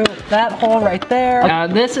it through that hole right there.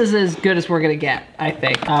 This is as good as we're gonna get, I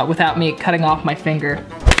think, without me cutting off my finger.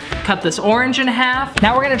 Cut this orange in half.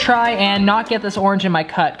 Now we're gonna try and not get this orange in my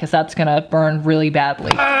cut because that's gonna burn really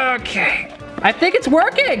badly. Okay, I think it's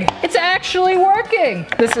working. It's actually working.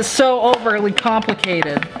 This is so overly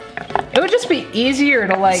complicated. It would just be easier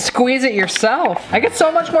to like squeeze it yourself. I get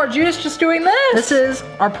so much more juice just doing this. This is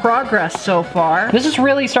our progress so far. This is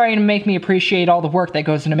really starting to make me appreciate all the work that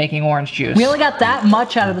goes into making orange juice. We only got that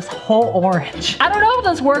much out of this whole orange. I don't know if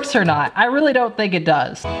this works or not. I really don't think it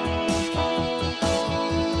does.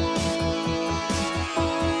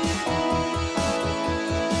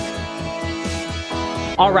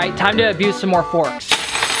 All right, time to abuse some more forks.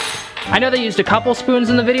 I know they used a couple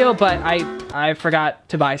spoons in the video, but I forgot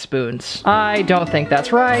to buy spoons. I don't think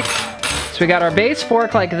that's right. So we got our base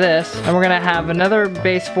fork like this, and we're gonna have another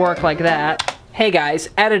base fork like that. Hey guys,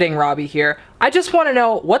 editing Robby here. I just wanna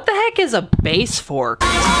know, what the heck is a base fork?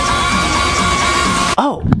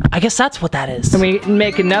 Oh, I guess that's what that is. Can we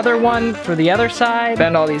make another one for the other side?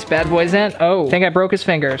 Bend all these bad boys in. Oh, I think I broke his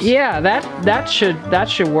fingers. Yeah, that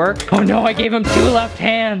should work. Oh no, I gave him 2 left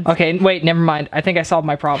hands. Okay, wait, never mind. I think I solved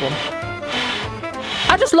my problem.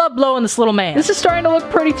 I just love blowing this little man. This is starting to look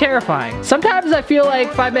pretty terrifying. Sometimes I feel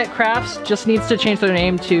like 5 Minute Crafts just needs to change their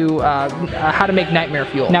name to how to make nightmare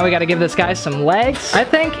fuel. Now we gotta give this guy some legs. I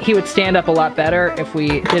think he would stand up a lot better if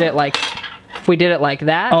we did it like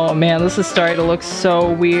that. Oh man, this is starting to look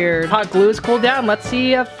so weird. Hot glue is cooled down. Let's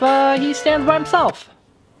see if he stands by himself.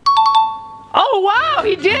 Oh wow,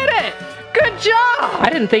 he did it! Good job! I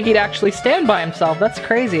didn't think he'd actually stand by himself. That's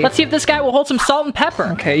crazy. Let's see if this guy will hold some salt and pepper.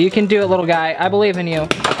 Okay, you can do it, little guy. I believe in you.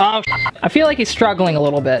 Oh, I feel like he's struggling a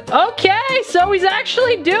little bit. Okay, so he's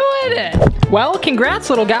actually doing it. Well, congrats,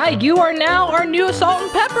 little guy. You are now our new salt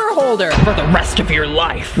and pepper holder for the rest of your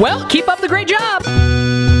life. Well, keep up the great job.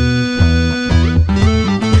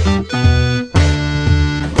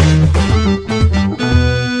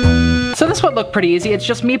 So this This would look pretty easy. It's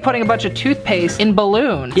just me putting a bunch of toothpaste in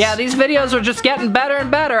balloons. Yeah, these videos are just getting better and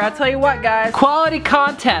better. I tell you what, guys. Quality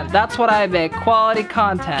content. That's what I make. Quality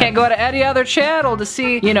content. Can't go to any other channel to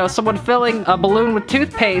see, you know, someone filling a balloon with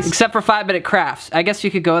toothpaste, except for 5-Minute Crafts. I guess you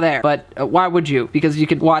could go there, but why would you? Because you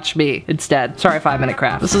could watch me instead. Sorry, 5-Minute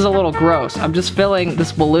Crafts. This is a little gross. I'm just filling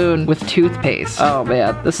this balloon with toothpaste. Oh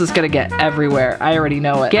man, this is gonna get everywhere. I already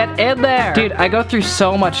know it. Get in there! Dude, I go through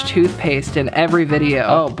so much toothpaste in every video.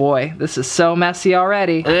 Oh boy, this is so messy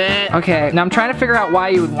already. Okay, now I'm trying to figure out why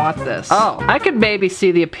you would want this. Oh, I could maybe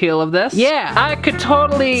see the appeal of this. Yeah, I could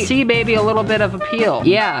totally see maybe a little bit of appeal.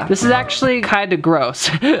 Yeah, this is actually kind of gross.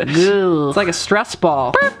 It's like a stress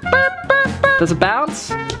ball. Does it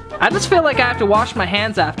bounce? I just feel like I have to wash my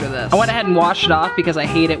hands after this. I went ahead and washed it off because I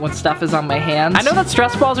hate it when stuff is on my hands. I know that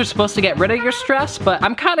stress balls are supposed to get rid of your stress, but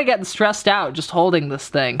I'm kind of getting stressed out just holding this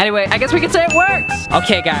thing. Anyway, I guess we can say it works.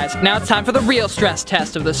 Okay guys, now it's time for the real stress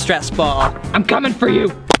test of the stress ball. I'm coming for you.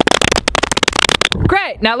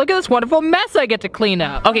 Great, now look at this wonderful mess I get to clean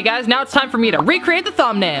up. Okay guys, now it's time for me to recreate the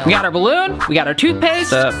thumbnail. We got our balloon, we got our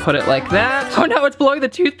toothpaste. Put it like that. Oh no, it's blowing the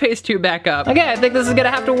toothpaste tube back up. Okay, I think this is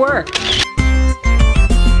gonna have to work.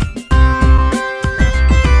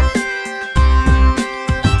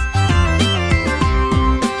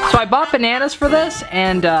 I bought bananas for this,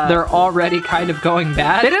 and they're already kind of going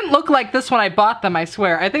bad. They didn't look like this when I bought them, I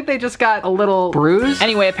swear. I think they just got a little bruised.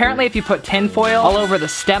 Anyway, apparently if you put tin foil all over the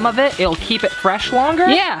stem of it, it'll keep it fresh longer.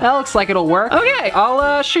 Yeah, that looks like it'll work. Okay,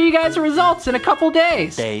 I'll show you guys the results in a couple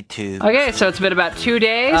days. Day 2. Okay, so it's been about 2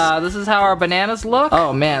 days. This is how our bananas look.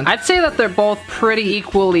 Oh man, I'd say that they're both pretty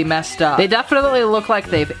equally messed up. They definitely look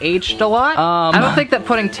like they've aged a lot. I don't think that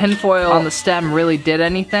putting tin foil on the stem really did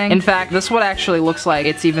anything. In fact, this one actually looks like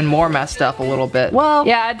it's even more messed up a little bit. Well,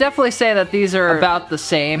 yeah, I'd definitely say that these are about the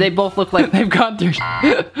same. They both look like they've gone through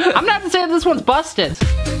I'm not to say that this one's busted.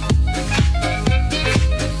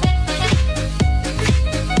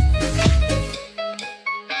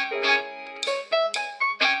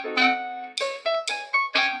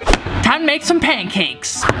 Time to make some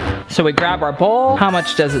pancakes. So we grab our bowl. How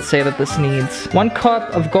much does it say that this needs? 1 cup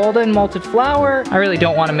of golden malted flour. I really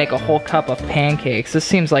don't want to make a whole cup of pancakes. This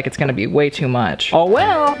seems like it's gonna be way too much. Oh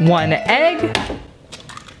well. 1 egg.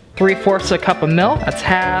 3/4 a cup of milk, that's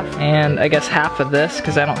half, and I guess half of this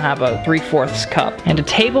because I don't have a 3/4 cup. And a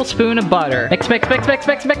tablespoon of butter. Mix, mix, mix, mix,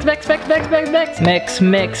 mix, mix, mix, mix, mix, mix, mix. Mix,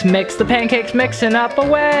 mix, mix the pancakes, mixing up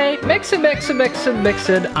away. Mix it, mix it, mix it, mix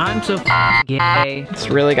it. I'm so gay. Just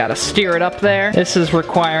really gotta steer it up there. This is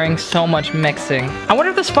requiring so much mixing. I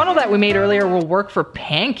wonder if this funnel that we made earlier will work for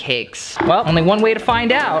pancakes. Well, only one way to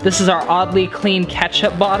find out. This is our oddly clean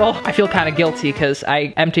ketchup bottle. I feel kind of guilty because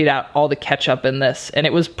I emptied out all the ketchup in this and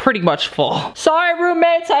it was pretty much full. Sorry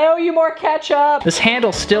roommates, I owe you more ketchup. This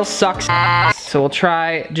handle still sucks, so we'll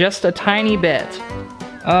try just a tiny bit.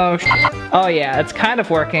 Oh, oh yeah, it's kind of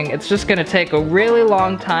working. It's just gonna take a really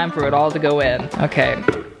long time for it all to go in. Okay.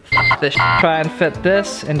 This try and fit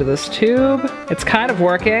this into this tube. It's kind of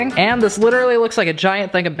working, and this literally looks like a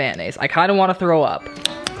giant thing of mayonnaise. I kind of want to throw up.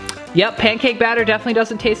 Yep, pancake batter definitely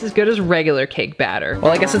doesn't taste as good as regular cake batter.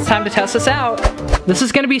 Well, I guess it's time to test this out. This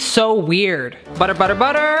is gonna be so weird. Butter, butter,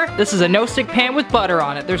 butter. This is a no-stick pan with butter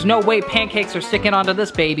on it. There's no way pancakes are sticking onto this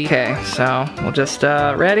baby. Okay, so we'll just,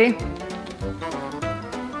 ready?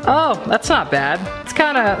 Oh, that's not bad. It's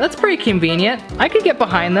that's pretty convenient. I could get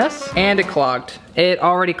behind this. And it clogged. It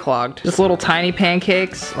already clogged. Just little tiny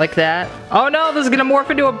pancakes like that. Oh no, this is gonna morph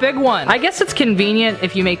into a big one. I guess it's convenient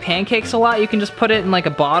if you make pancakes a lot. You can just put it in like a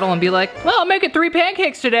bottle and be like, well, I'll make it 3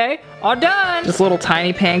 pancakes today. All done. Just little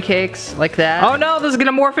tiny pancakes like that. Oh no, this is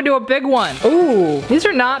gonna morph into a big one. Ooh, these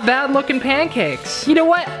are not bad looking pancakes. You know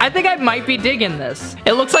what? I think I might be digging this.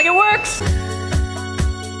 It looks like it works.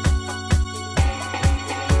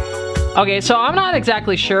 Okay, so I'm not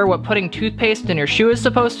exactly sure what putting toothpaste in your shoe is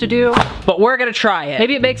supposed to do, but we're gonna try it.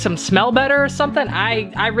 Maybe it makes them smell better or something?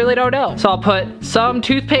 I really don't know. So I'll put some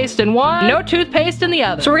toothpaste in one, no toothpaste in the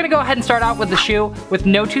other. So we're gonna go ahead and start out with the shoe with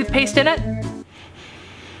no toothpaste in it.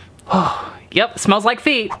 Oh, yep, smells like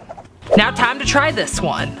feet. Now time to try this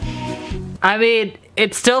one. I mean,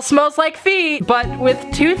 it still smells like feet, but with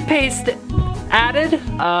toothpaste added.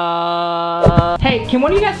 Hey, can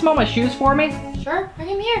one of you guys smell my shoes for me? Sure, bring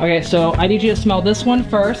him here. Okay, so I need you to smell this one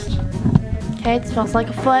first. Okay, it smells like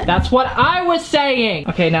a foot. That's what I was saying.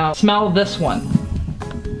 Okay, now smell this one.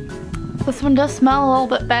 This one does smell a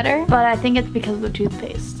little bit better, but I think it's because of the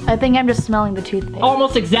toothpaste. I think I'm just smelling the toothpaste.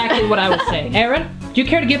 Almost exactly what I was saying. Aaron, do you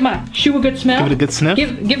care to give my shoe a good smell? Give it a good sniff?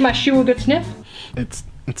 Give my shoe a good sniff.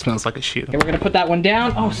 It smells like a shoe. Okay, we're gonna put that one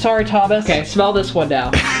down. Oh, sorry, Thomas. Okay, smell this one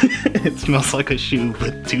down. It smells like a shoe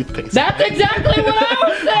with toothpaste. That's exactly what I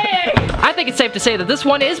was saying! I think it's safe to say that this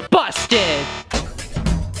one is busted.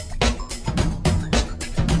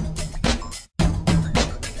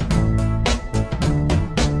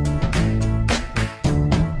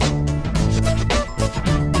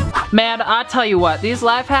 Man, I tell you what, these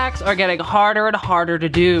life hacks are getting harder and harder to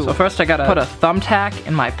do. So first I gotta put a thumbtack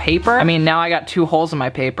in my paper. I mean, now I got 2 holes in my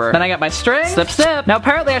paper. Then I got my string, snip, snip. Now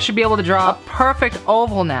apparently I should be able to draw a perfect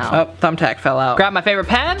oval now. Oh, thumbtack fell out. Grab my favorite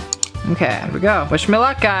pen. Okay, here we go. Wish me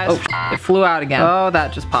luck, guys. Oh, it flew out again. Oh,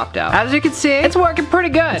 that just popped out. As you can see, it's working pretty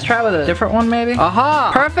good. Let's try with a different one, maybe. Aha!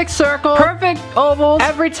 Perfect circle, perfect ovals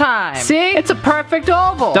every time. See? It's a perfect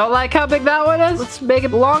oval. Don't like how big that one is? Let's make it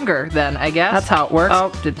longer then, I guess. That's how it works. Oh,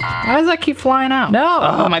 why does that keep flying out? No.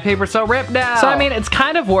 Oh, my paper's so ripped now. So, I mean, it's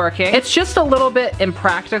kind of working. It's just a little bit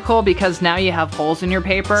impractical because now you have holes in your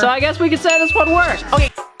paper. So I guess we could say this one works. Okay.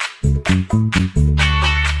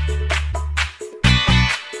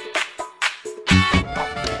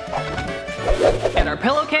 Our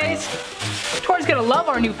pillowcase. Tori's gonna love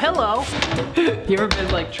our new pillow. You ever been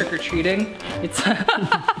like trick-or-treating? It's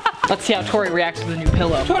let's see how Tori reacts to the new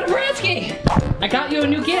pillow. Tori Bransky, I got you a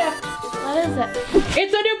new gift. What is it?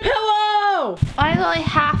 It's a new pillow! Why is only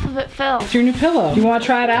half of it filled? It's your new pillow. Do you wanna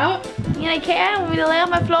try it out? Yeah, I can. Want me to lay on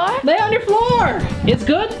my floor? Lay on your floor. It's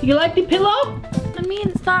good? You like the pillow? I mean,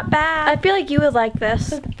 it's not bad. I feel like you would like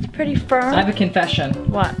this. It's pretty firm. I have a confession.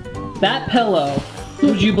 What? That pillow,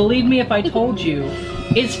 would you believe me if I told you,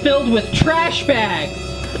 is filled with trash bags?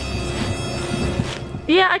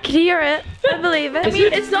 Yeah, I could hear it. I believe it. I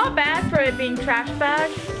mean, it's not bad for it being trash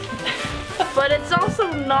bags, but it's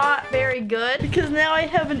also not very good because now I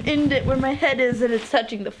have an indent where my head is and it's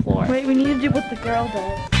touching the floor. Wait, we need to do what the girl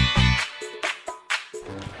does.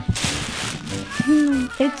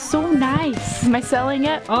 It's so nice. Am I selling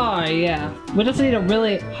it? Oh yeah. We just need a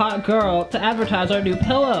really hot girl to advertise our new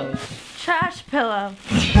pillows. Trash pillow.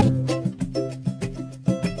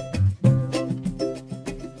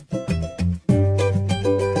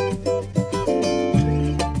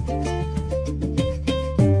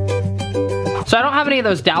 So I don't have any of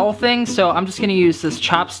those dowel things, so I'm just gonna use this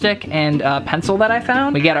chopstick and pencil that I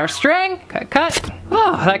found. We get our string, cut.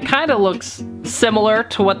 Oh, that kind of looks similar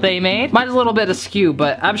to what they made. Mine's a little bit askew,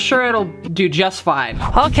 but I'm sure it'll do just fine.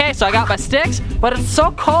 Okay, so I got my sticks, but it's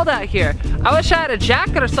so cold out here. I wish I had a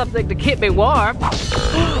jacket or something to keep me warm.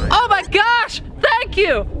 Oh my gosh, thank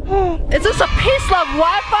you. Is this a Peace Love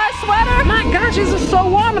Wi-Fi sweater? My gosh, these are so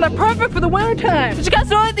warm and they're perfect for the winter time. Did you guys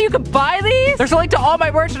know that you can buy these? There's a link to all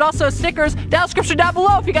my merch and also stickers down in the description down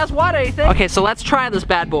below if you guys want anything. Okay, so let's try this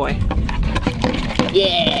bad boy.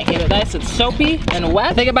 Yeah, get it nice and soapy and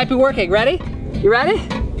wet. I think it might be working. Ready? You ready?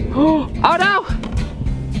 Oh no!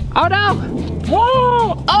 Oh no!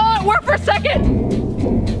 Whoa! Oh, it worked for a second!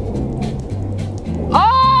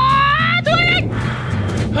 Oh, it's working!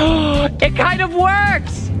 It kind of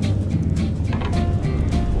works!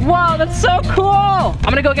 Whoa, that's so cool! I'm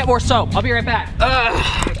gonna go get more soap. I'll be right back.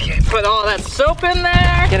 Okay, put all that soap in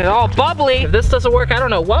there. Get it all bubbly. If this doesn't work, I don't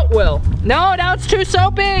know what will. No, now it's too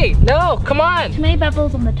soapy. No, come on. Too many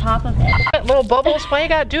bubbles on the top of it. Little bubbles, why you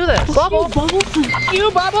gotta do this? Bubbles. You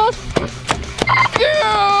bubbles. Ew!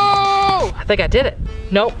 I think I did it.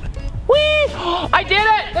 Nope. Whee! I did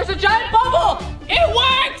it! There's a giant bubble! It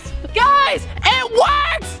works! Guys, it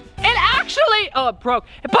works! It actually, oh, it broke,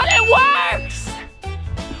 but it works!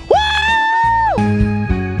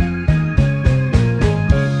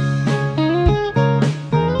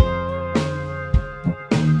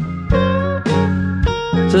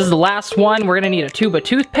 So this is the last one. We're gonna need a tube of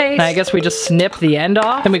toothpaste. And I guess we just snip the end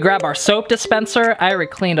off. Then we grab our soap dispenser. I already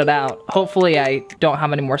cleaned it out. Hopefully I don't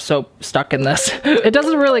have any more soap stuck in this. It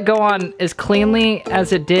doesn't really go on as cleanly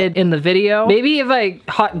as it did in the video. Maybe if I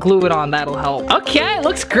hot glue it on, that'll help. Okay,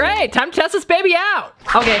 looks great. Time to test this baby out.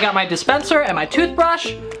 Okay, I got my dispenser and my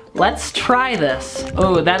toothbrush. Let's try this.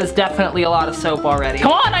 Oh, that is definitely a lot of soap already.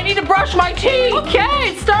 Come on, I need to brush my teeth. Okay,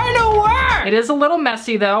 it's starting to work. It is a little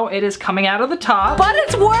messy though. It is coming out of the top, but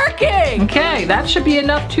it's working. Okay, that should be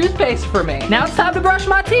enough toothpaste for me. Now it's time to brush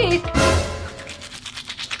my teeth.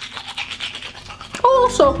 A little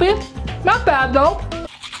soapy, not bad though.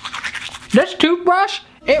 This toothbrush,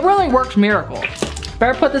 it really works miracles.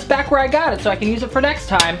 Better put this back where I got it so I can use it for next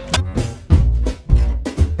time.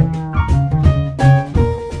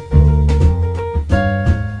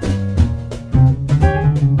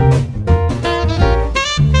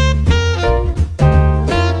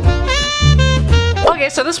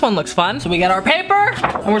 So this one looks fun. So we got our paper,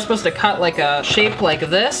 and we're supposed to cut like a shape like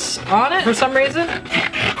this on it for some reason.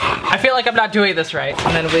 I feel like I'm not doing this right.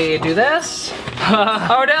 And then we do this.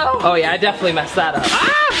 Oh no. Oh yeah, I definitely messed that up.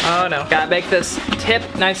 Ah! Oh no. Gotta make this tip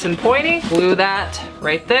nice and pointy. Glue that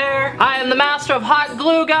right there. I am the master of hot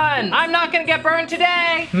glue gun. I'm not gonna get burned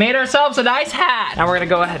today. Made ourselves a nice hat. Now we're gonna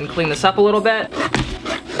go ahead and clean this up a little bit.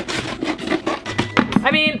 I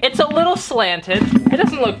mean, it's a little slanted. It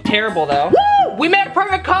doesn't look terrible though. Woo! We made a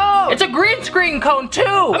perfect cone. It's a green screen cone too.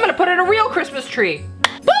 I'm gonna put in a real Christmas tree.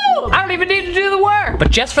 Woo! I don't even need to do the work. But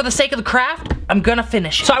just for the sake of the craft, I'm gonna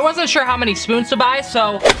finish. So I wasn't sure how many spoons to buy,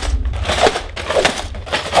 so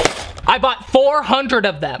I bought 400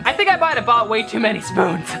 of them. I think I might have bought way too many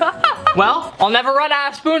spoons. Well, I'll never run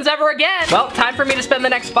out of spoons ever again. Well, time for me to spend the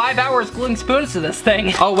next 5 hours gluing spoons to this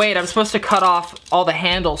thing. Oh wait, I'm supposed to cut off all the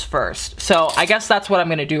handles first. So I guess that's what I'm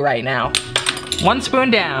gonna do right now. 1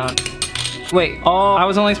 spoon down. Wait, oh, I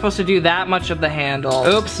was only supposed to do that much of the handle.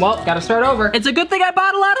 Oops, well, gotta start over. It's a good thing I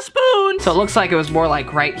bought a lot of spoons. So it looks like it was more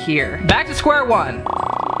like right here. Back to square one.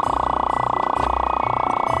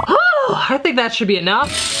 Oh, I think that should be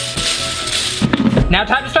enough. Now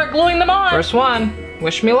time to start gluing them on. First one,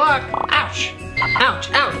 wish me luck. Ouch,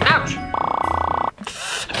 ouch, ouch, ouch.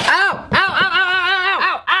 Ow, ow, ow, ow, ow,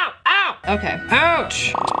 ow, ow, ow. Okay,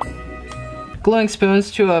 ouch. Gluing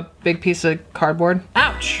spoons to a big piece of cardboard.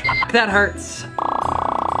 Ouch, that hurts.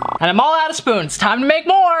 And I'm all out of spoons. Time to make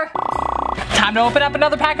more. Time to open up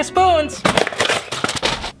another pack of spoons.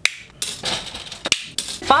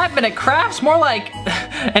 5-minute crafts, more like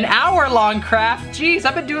an hour-long craft. Jeez,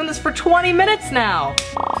 I've been doing this for 20 minutes now.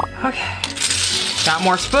 Okay, got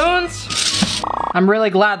more spoons. I'm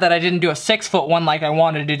really glad that I didn't do a 6-foot one like I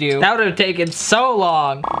wanted to do. That would have taken so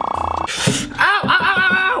long. Ow, ow, ow,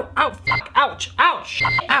 ow, ow, fuck, ouch, ouch,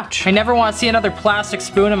 ouch. I never want to see another plastic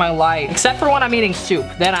spoon in my life, except for when I'm eating soup.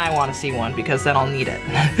 Then I want to see one because then I'll need it.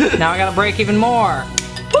 Now I gotta break even more.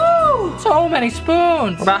 Woo, so many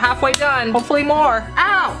spoons. We're about halfway done, hopefully more.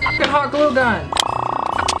 Ow, good hot glue gun.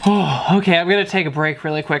 Oh, okay, I'm gonna take a break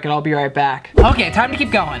really quick and I'll be right back. Okay, time to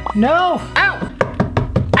keep going. No, ow,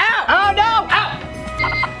 ow, oh no, ow.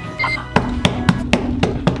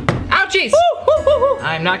 Ouchies.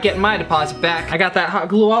 I'm not getting my deposit back. I got that hot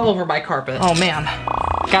glue all over my carpet. Oh man,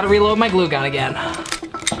 gotta reload my glue gun again.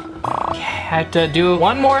 Okay, I have to do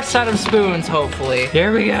one more set of spoons, hopefully.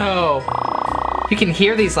 Here we go. You can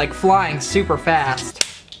hear these like flying super fast.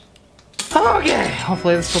 Okay,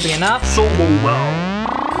 hopefully this will be enough. So well.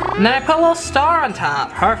 And then I put a little star on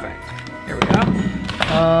top. Perfect. Here we go.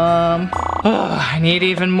 Oh, I need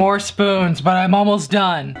even more spoons, but I'm almost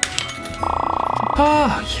done.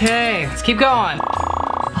 Okay, let's keep going.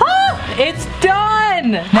 It's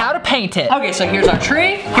done! Now to paint it. Okay, so here's our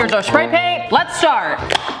tree, here's our spray paint. Let's start.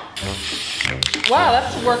 Wow,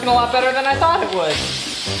 that's working a lot better than I thought it would.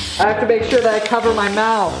 I have to make sure that I cover my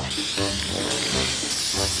mouth.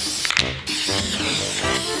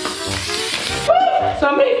 Woo!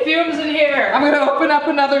 So many fumes in here. I'm gonna open up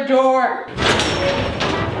another door.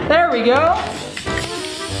 There we go.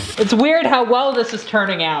 It's weird how well this is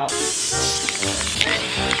turning out.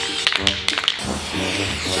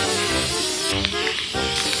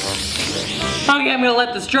 Okay, I'm gonna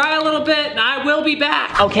let this dry a little bit and I will be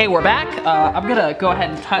back. Okay, we're back. I'm gonna go ahead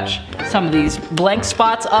and touch some of these blank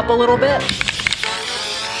spots up a little bit.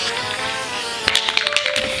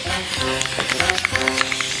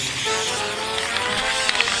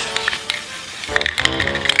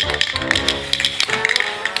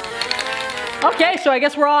 Okay, so I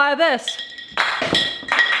guess we're all out of this.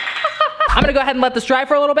 I'm gonna go ahead and let this dry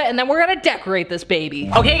for a little bit and then we're gonna decorate this baby.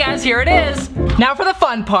 Okay guys, here it is. Now for the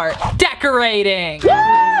fun part, decorating. Woo!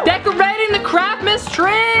 Decorating the Craftmas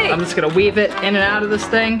tree. I'm just gonna weave it in and out of this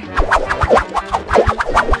thing.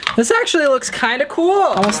 This actually looks kind of cool.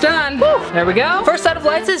 Almost done. Woo! There we go. First set of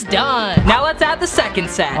lights is done. Now let's add the second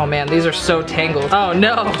set. Oh man, these are so tangled. Oh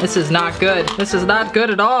no, this is not good. This is not good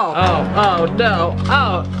at all. Oh no.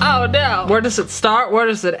 Oh no. Where does it start? Where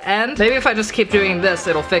does it end? Maybe if I just keep doing this,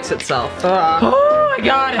 it'll fix itself. Oh, I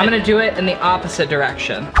got it. I'm gonna do it in the opposite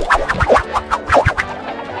direction.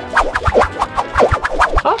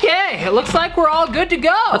 Okay, it looks like we're all good to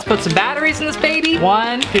go. Let's put some batteries in this baby.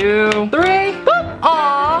 1, 2, 3. Boop.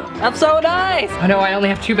 Aw, that's so nice. Oh no, I only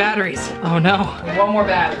have 2 batteries. Oh no. One more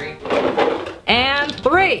battery. And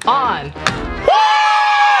 3. On. Woo!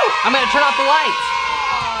 I'm gonna turn off the lights.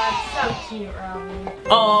 Oh, it's so cute, Robby.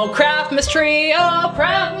 Oh, Craftmas tree, oh,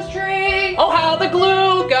 Craftmas tree. Oh, how the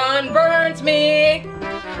glue gun burns me.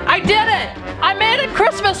 I did it. I made a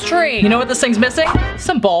Christmas tree. You know what this thing's missing?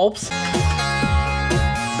 Some bulbs.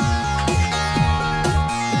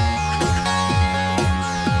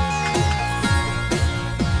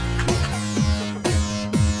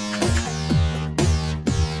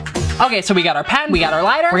 Okay, so we got our pen, we got our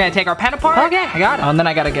lighter. We're gonna take our pen apart. Okay, I got it. Oh, and then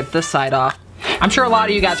I gotta get this side off. I'm sure a lot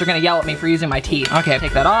of you guys are gonna yell at me for using my teeth. Okay,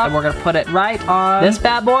 take that off, and we're gonna put it right on this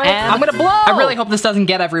bad boy, and I'm gonna blow. I really hope this doesn't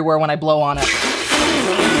get everywhere when I blow on it.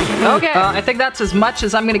 Okay, I think that's as much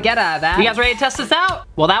as I'm gonna get out of that. You guys ready to test this out?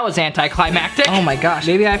 Well, that was anticlimactic. Oh my gosh,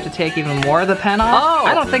 maybe I have to take even more of the pen off? Oh,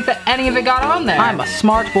 I don't think that any of it got on there. I'm a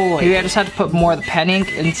smart boy. Maybe I just have to put more of the pen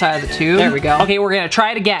ink inside of the tube. There we go. Okay, we're gonna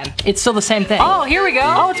try it again. It's still the same thing. Oh, here we go.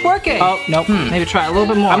 Oh, it's working. Oh, nope. Maybe try a little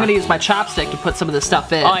bit more. I'm gonna use my chopstick to put some of this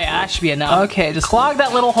stuff in. Oh yeah, that should be enough. Okay, just clog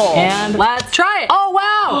that little hole. And let's try it. Oh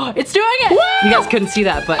wow, it's doing it. Woo! You guys couldn't see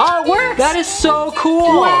that, but oh, it works. That is so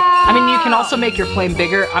cool. Wow. I mean, you can also make your flame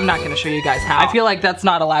bigger. I'm not gonna show you guys how. I feel like that's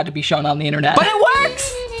not allowed to be shown on the internet. But it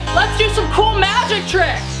works! Let's do some cool magic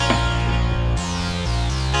tricks!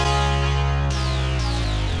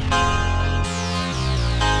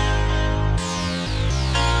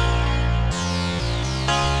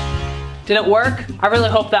 Did it work? I really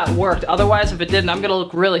hope that worked. Otherwise, if it didn't, I'm gonna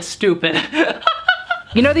look really stupid.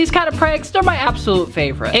 You know, these kind of pranks, they're my absolute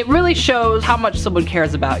favorite. It really shows how much someone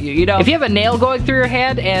cares about you, you know? If you have a nail going through your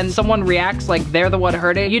hand and someone reacts like they're the one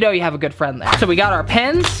hurting, you know you have a good friend there. So we got our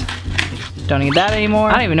pens. Don't need that anymore.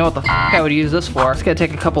 I don't even know what the f I would use this for. Just gotta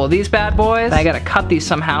take a couple of these bad boys. I gotta cut these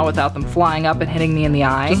somehow without them flying up and hitting me in the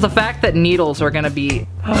eye. Just the fact that needles are gonna be...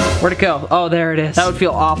 Where'd it go? Oh, there it is. That would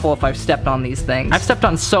feel awful if I've stepped on these things. I've stepped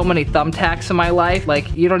on so many thumbtacks in my life,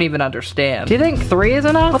 like, you don't even understand. Do you think 3 is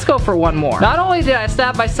enough? Let's go for 1 more. Not only did I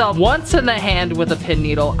stab myself once in the hand with a pin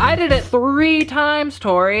needle, I did it 3 times,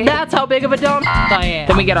 Tori. That's how big of a dumb I am.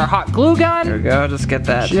 Then we get our hot glue gun. There we go, just get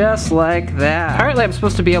that. Just like that. Apparently I'm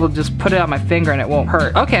supposed to be able to just put it on my finger and it won't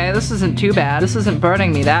hurt. Okay, this isn't too bad. This isn't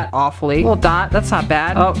burning me that awfully. Little dot, that's not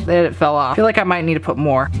bad. Oh, it fell off. I feel like I might need to put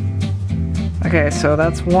more. Okay, so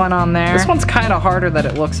that's 1 on there. This one's kind of harder than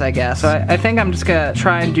it looks, I guess. So I think I'm just gonna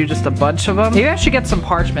try and do just a bunch of them. Maybe I should get some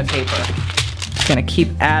parchment paper. Just gonna keep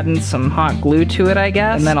adding some hot glue to it, I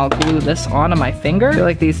guess. And then I'll glue this onto my finger. I feel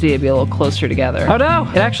like these need to be a little closer together. Oh no,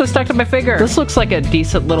 it actually stuck to my finger. This looks like a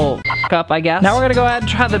decent little up, I guess. Now we're gonna go ahead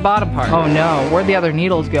and try the bottom part. Oh no, where'd the other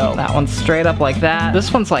needles go? That one's straight up like that.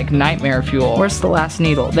 This one's like nightmare fuel. Where's the last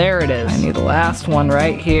needle? There it is. I need the last one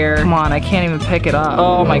right here. Come on, I can't even pick it up.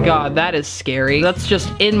 Oh my god, that is scary. That's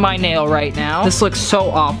just in my nail right now. This looks so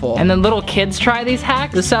awful. And then little kids try these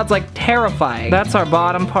hacks? This sounds like terrifying. That's our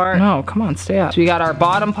bottom part. No, come on, stay up. So we got our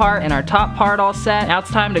bottom part and our top part all set. Now it's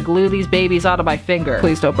time to glue these babies onto my finger.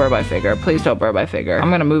 Please don't burn my finger. Please don't burn my finger. I'm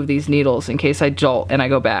gonna move these needles in case I jolt and I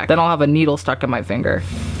go back. Then I'll have a needle stuck in my finger.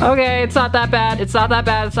 Okay, it's not that bad. It's not that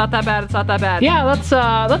bad. It's not that bad. It's not that bad. Yeah,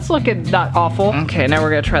 that's looking not awful. Okay, now we're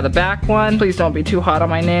gonna try the back one. Please don't be too hot on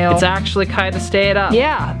my nail. It's actually kind of stayed up.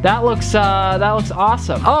 Yeah, that looks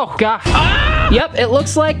awesome. Oh gosh. Ah! Yep, it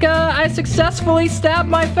looks like I successfully stabbed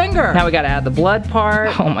my finger. Now we gotta add the blood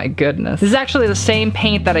part. Oh my goodness. This is actually the same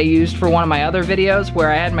paint that I used for one of my other videos where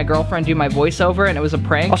I had my girlfriend do my voiceover and it was a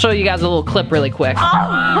prank. I'll show you guys a little clip really quick.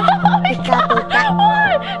 Oh my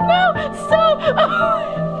god! No, stop!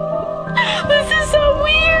 This is so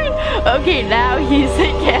weird! Okay, now he's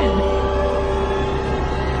again.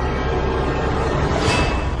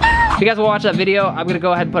 If you guys will watch that video, I'm gonna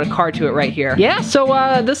go ahead and put a card to it right here. Yeah,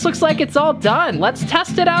 so this looks like it's all done. Let's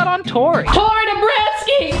test it out on Tori. Tori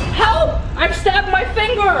Dobransky, help! I've stabbed my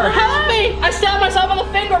finger. Help me! I stabbed myself on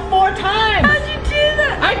the finger 4 times. How'd you do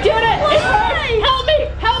that? I did it. Why? It hurts. Help me!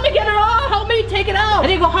 Help me get it off! Help me take it out! I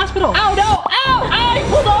need to go to the hospital. Ow, no! Ow! I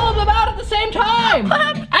pulled all of them out at the same time.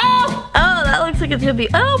 Ow! Oh, that looks like it's gonna be.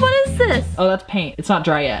 Oh, what is this? Oh, that's paint. It's not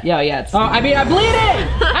dry yet. Yeah, it's. Oh, I mean, I'm bleeding.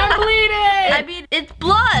 I'm bleeding. I mean, it's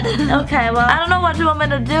blood. Okay, well, I don't know what you want me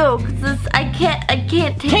to do, cause this, I can't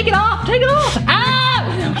take it off. Take it off.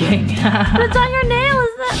 Ah! Okay. But it's on your nail,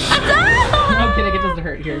 isn't it? No, I'm kidding. It doesn't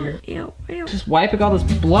hurt. Here. Ew. Just wiping all this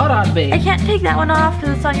blood on me. I can't take that one off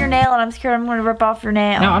because it's on your nail, and I'm scared I'm gonna rip off your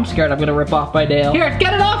nail. No, I'm scared I'm gonna rip off my nail. Here,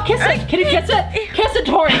 get it off. Kiss it. Can you kiss it? Kiss it,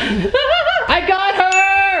 Tori. I got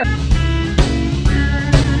her.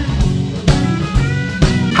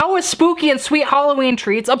 How is spooky and sweet Halloween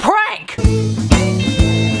treats a prank?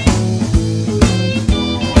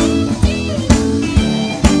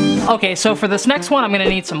 Okay, so for this next one, I'm gonna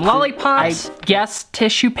need some lollipops, I guess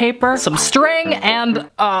tissue paper, some string, and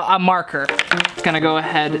a marker. Just gonna go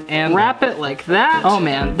ahead and wrap it like that. Oh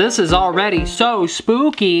man, this is already so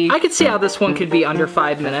spooky. I could see how this one could be under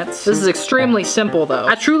 5 minutes. This is extremely simple though.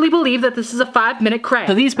 I truly believe that this is a 5-minute craft.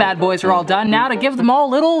 So these bad boys are all done now to give them all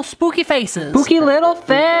little spooky faces. Spooky little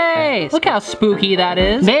face. Look how spooky that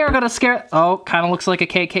is. They are gonna scare, oh, kind of looks like a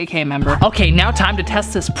KKK member. Okay, now time to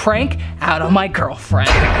test this prank out on my girlfriend.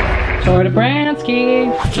 Tori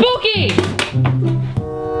Dobransky. Spooky!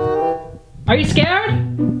 Are you scared?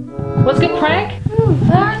 What's a good prank?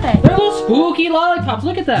 What are they? They're little spooky lollipops.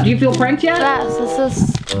 Look at them. Do you feel pranked yet? Yes, this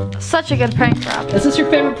is such a good prank, Rob. Is this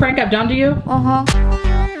your favorite prank I've done to you? Uh-huh.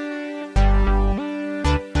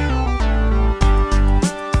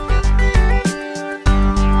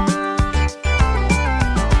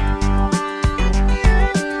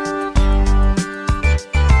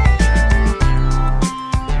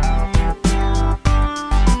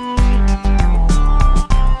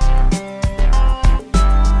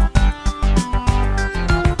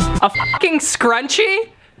 A fucking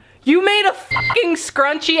scrunchie? You made a fucking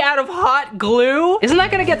scrunchie out of hot glue? Isn't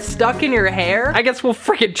that gonna get stuck in your hair? I guess we'll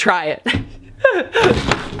freaking try it.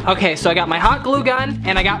 Okay, so I got my hot glue gun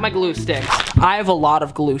and I got my glue sticks. I have a lot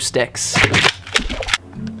of glue sticks.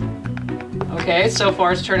 Okay, so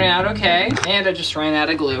far it's turning out okay. And I just ran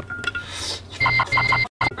out of glue.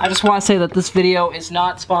 I just want to say that this video is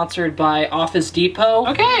not sponsored by Office Depot.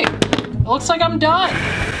 Okay, it looks like I'm done.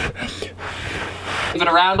 Move it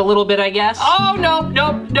around a little bit, I guess. Oh, no,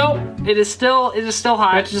 no, no. It is still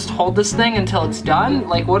hot. I have to just hold this thing until it's done.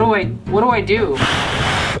 Like, what do I do?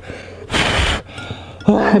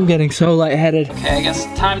 Oh, I'm getting so lightheaded. Okay, I guess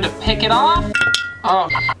time to pick it off. Oh,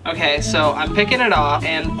 okay, so I'm picking it off,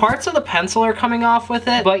 and parts of the pencil are coming off with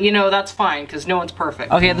it, but you know, that's fine, because no one's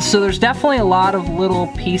perfect. Okay, so there's definitely a lot of little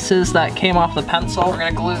pieces that came off the pencil. We're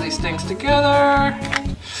gonna glue these things together.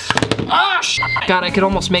 Ah, God, I could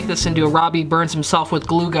almost make this into a Robby burns himself with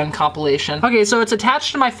glue gun compilation. Okay, so it's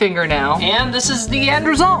attached to my finger now, and this is the end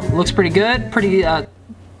result. Looks pretty good, pretty,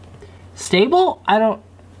 stable? I don't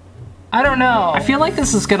know. I feel like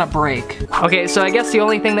this is gonna break. Okay, so I guess the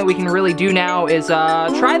only thing that we can really do now is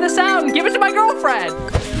try this out and give it to my girlfriend.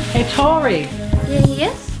 Hey, Tori.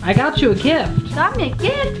 Yes? I got you a gift. Got me a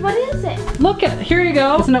gift? What is it? Look at, here you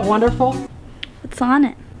go. Isn't it wonderful? What's on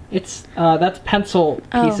it? It's, that's pencil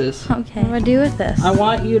pieces. Oh, okay. What do I do with this? I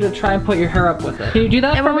want you to try and put your hair up with it. Can you do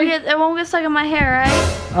that for me? It won't get stuck in my hair, right?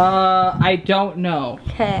 I don't know.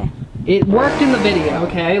 Okay. It worked in the video.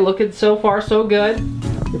 Okay, looking so far so good.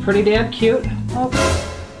 You're pretty damn cute. Oh.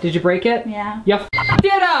 Did you break it? Yeah. You f***ed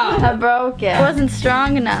it up! I broke it. It wasn't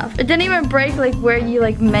strong enough. It didn't even break like where you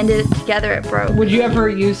like mended it together, it broke. Would you ever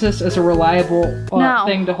use this as a reliable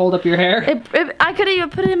thing to hold up your hair? I could even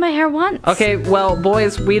put it in my hair once. Okay, well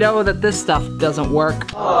boys, we know that this stuff doesn't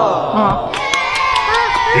work. Oh.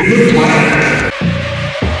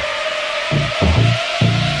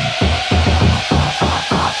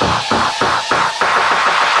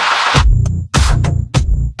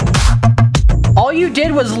 All you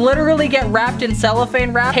did was literally get wrapped in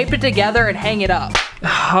cellophane wrap, tape it together, and hang it up.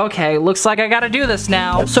 Okay, looks like I gotta do this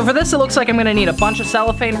now. So for this, it looks like I'm gonna need a bunch of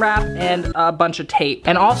cellophane wrap and a bunch of tape.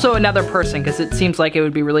 And also another person, because it seems like it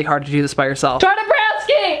would be really hard to do this by yourself.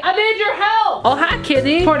 Tornabransky, I need your help! Oh, hi,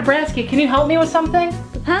 kitty. Tornabransky, can you help me with something?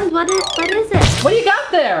 Depends, what is it? What do you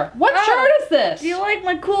got there? What shirt is this? Do you like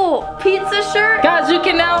my cool pizza shirt? Guys, you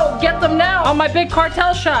can now get them now on my Big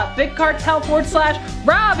Cartel shop,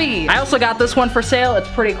 bigcartel.com/Robby. I also got this one for sale. It's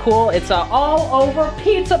pretty cool. It's a all over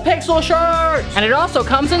pizza pixel shirt. And it also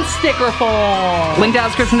comes in sticker form. Link down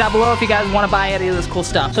in the description down below if you guys want to buy any of this cool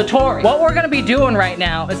stuff. So Tori, what we're gonna be doing right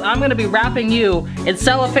now is I'm gonna be wrapping you in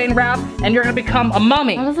cellophane wrap and you're gonna become a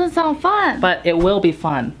mummy. That doesn't sound fun. But it will be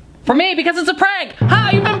fun. For me, because it's a prank!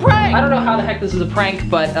 Ha! You've been pranked! I don't know how the heck this is a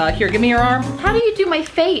prank, but here, give me your arm. How do you do my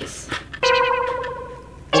face?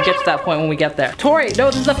 We'll get to that point when we get there. Tori,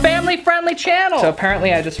 no, this is a family-friendly channel! So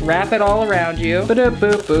apparently I just wrap it all around you.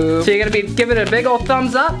 Ba-da-boop-boop. So you're gonna be giving it a big old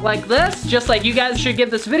thumbs up, like this, just like you guys should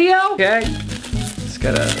give this video. Okay. Just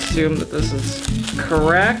gotta assume that this is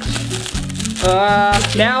correct.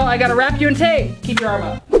 Now I gotta wrap you in tape. Keep your arm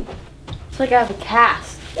up. It's like I have a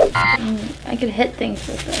cast. I could hit things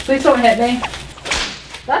with this. Please don't hit me.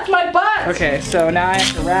 That's my butt! Okay, so now I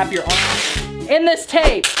have to wrap your arm in this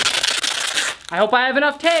tape. I hope I have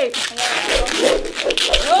enough tape.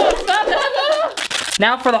 Oh, stop.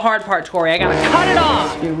 Now for the hard part, Tori. I gotta cut it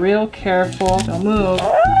off. Be real careful. Don't move.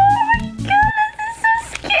 Oh my goodness, this is so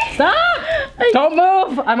scary. Stop! Don't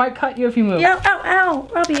move. I might cut you if you move. Ow, ow, ow.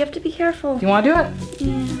 Robby, you have to be careful. Do you wanna do it?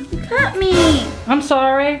 Yeah. Cut me. I'm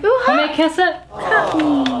sorry. Ooh, Let me kiss it. Cut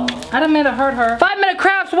me. I didn't mean to hurt her. 5-minute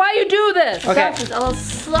crafts, why you do this? Okay. I'll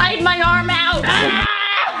slide my arm out.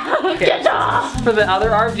 Okay. Get off. For the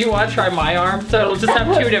other arm, do you want to try my arm? So it'll just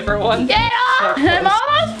have 2 different ones. Get off. I'm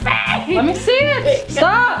almost finished. Let me see it.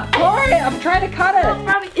 Stop. Tori, I'm trying to cut it.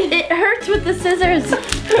 Robby, it hurts with the scissors.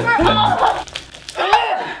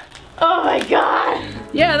 Oh my god.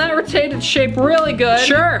 Yeah, that retained its shape really good.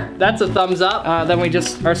 Sure, that's a thumbs up. Then we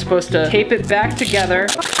just are supposed to tape it back together.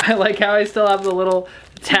 I like how I still have the little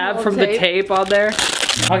tab from the tape on there.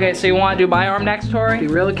 Okay, so you want to do my arm next, Tori? Be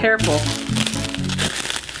really careful.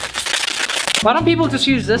 Why don't people just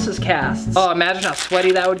use this as casts? Oh, imagine how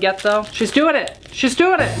sweaty that would get though. She's doing it. She's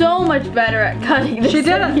doing it. So much better at cutting this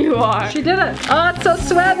than you are. She did it. Oh, it's so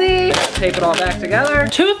sweaty. Tape it all back together.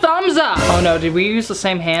 2 thumbs up. Oh no, did we use the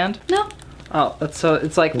same hand? No. Oh, that's so,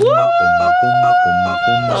 it's like, woo!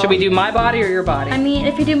 Should we do my body or your body? I mean,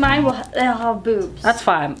 if you do mine, it'll have boobs. That's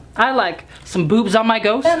fine. I like some boobs on my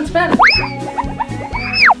ghost. Spin.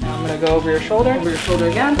 I'm gonna go over your shoulder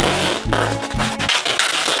again.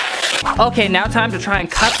 Okay, now time to try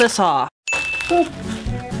and cut this off.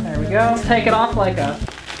 There we go. Let's take it off like a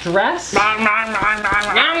dress. I'm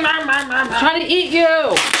trying to eat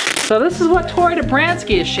you. So this is what Tori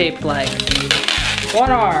Dobransky is shaped like. 1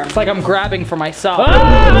 arm. It's like I'm grabbing for myself.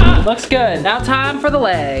 Ah! Looks good. Now time for the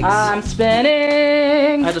legs. I'm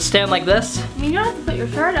spinning. I have to stand like this. I mean, you don't have to put your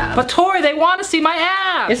shirt up. But Tori, they want to see my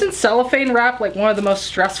abs. Isn't cellophane wrap like one of the most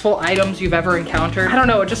stressful items you've ever encountered? I don't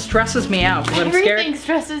know, it just stresses me out because I'm scared. Everything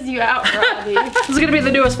stresses you out, Robby. This is gonna be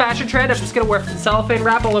the newest fashion trend. I'm just gonna wear cellophane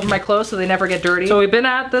wrap all over my clothes so they never get dirty. So we've been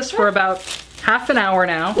at this for about half an hour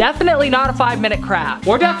now. Definitely not a 5-minute craft.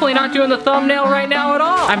 We're definitely not doing the thumbnail right now at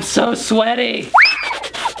all. I'm so sweaty.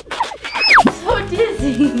 So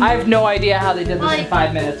dizzy. I have no idea how they did this in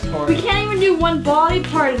 5 minutes, Tori. We can't even do one body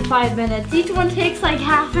part in 5 minutes. Each one takes like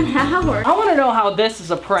half an hour. I want to know how this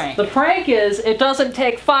is a prank. The prank is it doesn't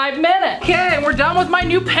take 5 minutes. Okay, we're done with my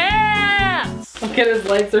new pants. Look at his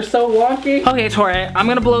legs, they're so wonky. Okay, Tori, I'm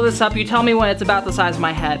gonna blow this up. You tell me when it's about the size of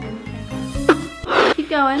my head. Keep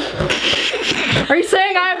going. Are you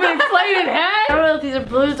saying I have an inflated head? I don't know if these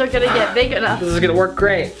balloons are gonna get big enough. This is gonna work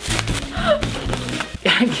great.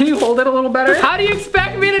 Can you hold it a little better? How do you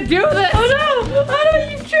expect me to do this? Oh no! Oh no,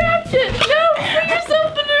 you trapped it! No, put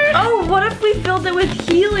yourself in there! Oh, what if we filled it with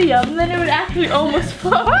helium? Then it would actually almost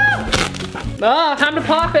float. Ah, time to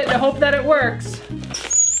pop it and hope that it works.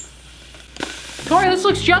 Tori, this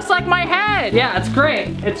looks just like my head. Yeah, it's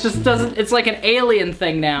great. It just doesn't, it's like an alien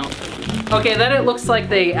thing now. Okay, then it looks like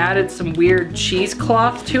they added some weird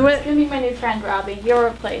cheesecloth to it. It's gonna be my new friend, Robby. You're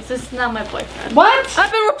replaced. This is not my boyfriend. What? I've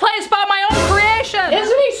been replaced by my own creation.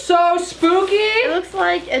 Isn't he so spooky? It looks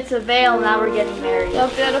like it's a veil. Now we're getting married. So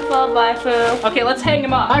beautiful, bye, Foo. Okay, let's hang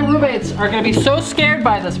him up. My roommates are gonna be so scared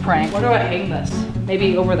by this prank. Where do I hang this?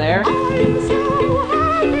 Maybe over there?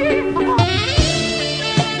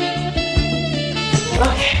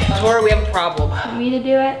 Okay, Tori, we have a problem. Want me to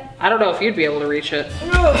do it? I don't know if you'd be able to reach it.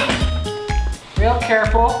 Real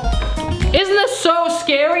careful. Isn't this so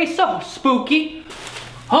scary? So spooky.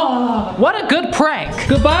 Oh, what a good prank.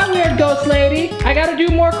 Goodbye, weird ghost lady. I gotta do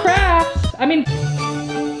more crafts. I mean...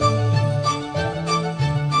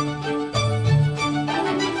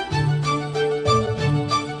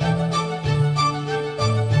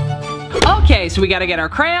 Okay, so we gotta get our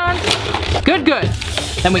crayons. Good.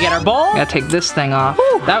 Then we get our bowl. Gotta take this thing off.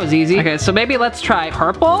 Whew, that was easy. Okay, so maybe let's try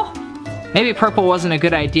purple. Maybe purple wasn't a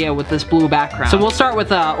good idea with this blue background. So we'll start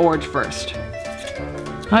with orange first.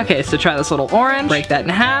 Okay, so try this little orange. Break that in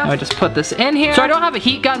half. I just put this in here. So I don't have a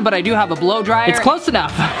heat gun, but I do have a blow dryer. It's close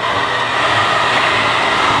enough.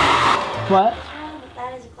 What?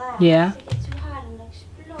 That is glass. Yeah. If it gets too hot, it'll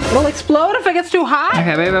explode. It'll explode if it gets too hot?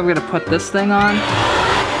 Okay, maybe I'm gonna put this thing on.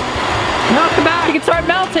 No, come back. You can start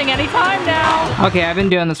melting anytime now. Okay, I've been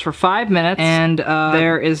doing this for 5 minutes and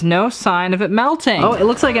there is no sign of it melting. Oh, it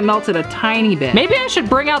looks like it melted a tiny bit. Maybe I should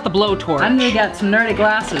bring out the blowtorch. I'm gonna get some nerdy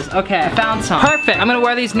glasses. Okay, I found some. Perfect. I'm gonna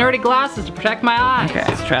wear these nerdy glasses to protect my eyes. Okay,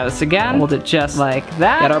 let's try this again. Hold it just like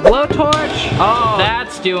that. Get our blowtorch. Oh,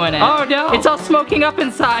 that's doing it. Oh no, it's all smoking up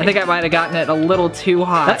inside. I think I might have gotten it a little too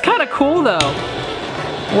hot. That's kind of cool though.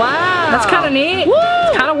 Wow. That's kind of neat. Woo!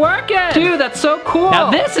 It's kind of working. Dude, that's so cool. Now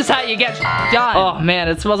this is how you get done. Oh man,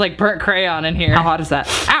 it smells like burnt crayon in here. How hot is that?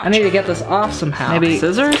 Ouch. I need to get this off somehow. Maybe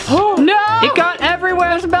scissors? Oh no! It got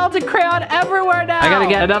everywhere. There's melted crayon everywhere now. I gotta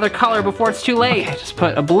get another color before it's too late. Okay, just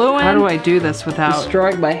put a blue in. How do I do this without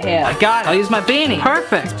destroying my hand? I got it. I'll use my beanie.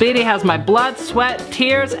 Perfect. This beanie has my blood, sweat,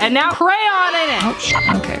 tears, and now crayon in it.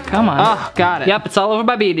 Oh, okay, come on. Oh, got it. Yep, it's all over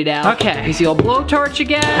my beanie now. Okay, use the old blowtorch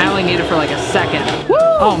again. I only need it for like a second. Woo!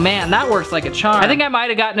 Oh man, that works like a charm. I think I might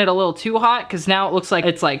have gotten it a little too hot because now it looks like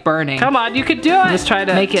it's like burning. Come on, you could do it. Just try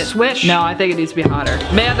to make it swish. No, I think it needs to be hotter.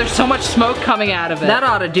 Man, there's so much smoke coming out of it. That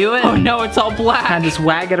ought to do it. Oh no, it's all black. Kind of just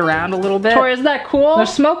wag it around a little bit. Tori, isn't that cool?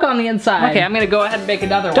 There's smoke on the inside. Okay, I'm gonna go ahead and make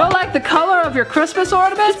another one. Don't like the color of your Christmas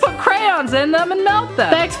ornaments? Just put crayons in them and melt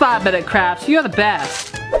them. Thanks, 5-minute crafts. You're the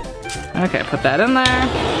best. Okay, put that in there.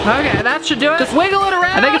 Okay, that should do it. Just wiggle it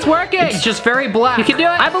around. I think it's working. It's just very black. You can do it.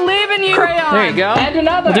 I believe in you. Crayon. There you go. And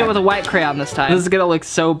another. We'll do it with a white crayon this time. This is gonna look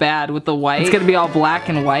so bad with the white. It's gonna be all black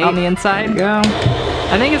and white on the inside. There you go.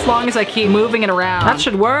 I think as long as I keep moving it around, that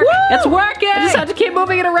should work. Woo! It's working! I just have to keep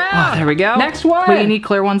moving it around. Oh, there we go. Next one. Wait, you need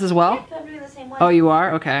clear ones as well? I'm doing the same one. Oh, you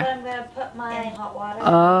are? Okay. But I'm gonna put my hot water.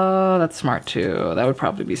 Oh, that's smart too. That would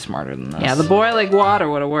probably be smarter than this. Yeah, the boiling water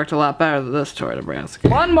would have worked a lot better than this toy, Nebraska.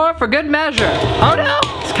 One more for good measure. Oh no!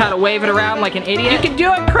 Just kind of wave it around like an idiot. You can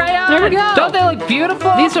do it, Crayon! There we go! Don't they look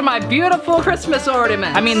beautiful? These are my beautiful Christmas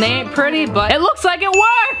ornaments. I mean, they ain't pretty, but it looks like it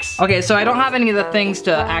works! Okay, so I don't have any of the things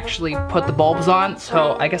to actually put the bulbs on,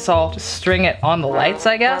 so I guess I'll just string it on the lights,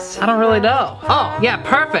 I guess? I don't really know. Oh, yeah,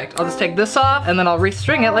 perfect. I'll just take this off, and then I'll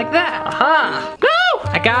restring it like that. Aha! Woo!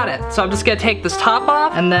 I got it. So I'm just gonna take this top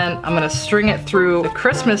off, and then I'm gonna string it through the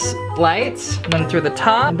Christmas lights, and then through the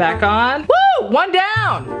top, and back on. Woo! One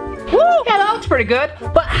down! Woo! Yeah, that looks pretty good.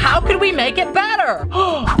 But how could we make it better?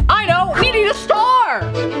 I know, we need a star!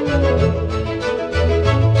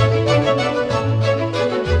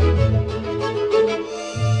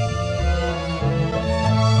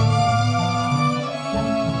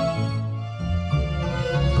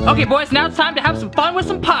 Okay, boys, now it's time to have some fun with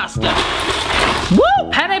some pasta. Woo!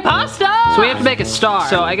 Penne pasta! So we have to make a star.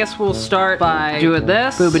 So I guess we'll start by doing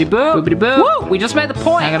this. Boobity boop. Boobity boop. Woo! We just made the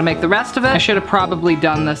point. I'm gonna make the rest of it. I should have probably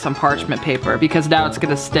done this on parchment paper because now it's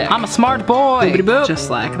gonna stick. I'm a smart boy. Boobity boop. Just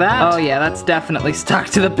like that. Oh yeah, that's definitely stuck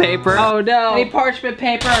to the paper. Oh no. I need parchment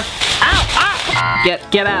paper. Ow! Ow!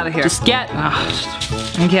 Get out of here. Just get.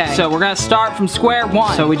 Okay. So we're gonna start from square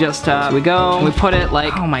one. So we just we go and we put it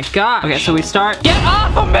like. Oh my god. Okay. So we start. Get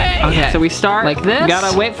off of me! Okay. So we start like this. We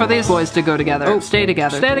gotta wait for these boys to go together. Oh, stay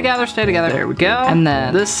together. Stay together. Stay together. There we go. And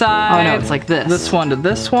then this side. Oh no, it's like this. This one to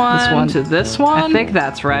this one. This one to this one. I think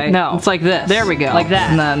that's right. No, it's like this. There we go. Like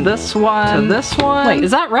that. And then this one to this one. Wait,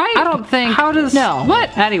 is that right? I don't think. How does? No.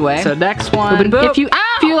 What? Anyway. So next one. Boop, boop.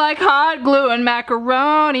 If you like hot glue and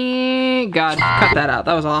macaroni. God, cut that out.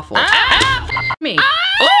 That was awful. Me.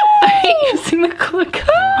 I hate using the glue gun.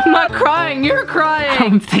 I'm not crying, you're crying. I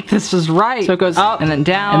don't think this is right. So it goes up and then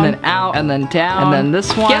down and then out and then down and then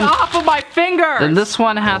this one. Get off of my finger! Then this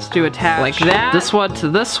one has to attach like that. This one to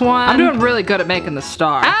this one. I'm doing really good at making the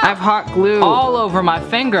star. Ow. I have hot glue all over my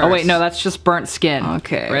finger. Oh wait, no, that's just burnt skin.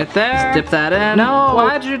 Okay, right there. Just dip that in. No,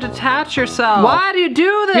 why'd you detach yourself? Why do you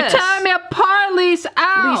do this? You're tearing me apart, Lisa.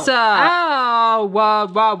 Ow. Lisa. Ow. Wah,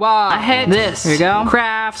 wah, wah. I hate this. Here you go.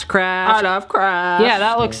 Crafts. I love crafts. Yeah,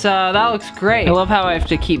 that looks great. I love how I have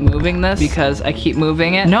to keep moving this because I keep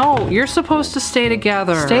moving it. No, you're supposed to stay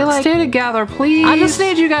together. Stay together, please. I just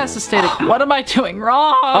need you guys to stay together. What am I doing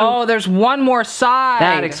wrong? Oh, there's one more side.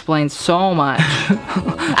 That explains so much.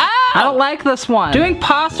 I don't like this one. Doing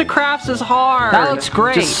pasta crafts is hard. That looks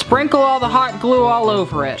great. Just sprinkle all the hot glue all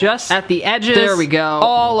over it. Just at the edges. There we go.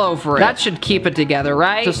 All over it. That should keep it together,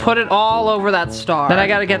 right? Just put it all over that star. Then I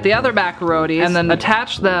gotta get the other macaronis and then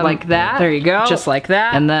attach them like that. There you go. Just like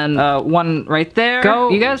that. And then one right there. Go.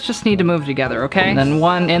 You guys just need to move together, okay? And then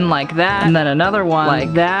one in like that. And then another one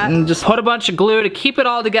like that. And just put a bunch of glue to keep it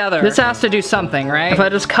all together. This has to do something, right? If I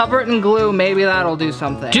just cover it in glue, maybe that'll do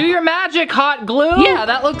something. Do your magic, hot glue. Yeah,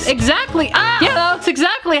 that looks exactly. Yeah, that looks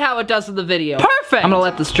exactly how it does in the video. Perfect. I'm gonna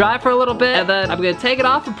let this dry for a little bit, and then I'm gonna take it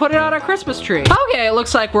off and put it on our Christmas tree. Okay, it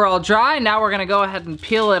looks like we're all dry. Now we're gonna go ahead and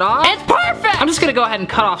peel it off. It's perfect. I'm just gonna go ahead and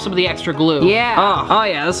cut off some of the extra glue. Yeah. Oh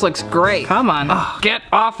yeah, this looks great. Come on. Oh, get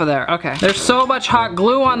off of there. Okay. There's so much hot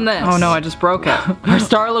glue on this. Oh no, I just broke it. Our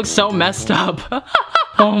star looks so messed up.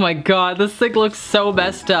 Oh my god, this thing looks so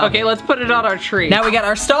messed up. Okay, let's put it on our tree. Now we got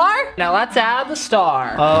our star. Now let's add the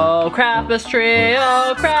star. Oh, Krampus tree.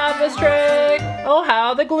 Oh, Krampus tree. Oh,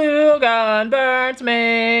 how the glue gun burns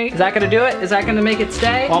me. Is that gonna do it? Is that gonna make it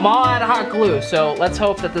stay? Well, I'm all out of hot glue, so let's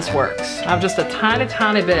hope that this works. I have just a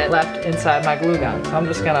tiny bit left inside my glue gun, so I'm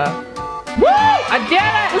just gonna... Woo! I did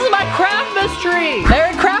it! This is my Krampus tree!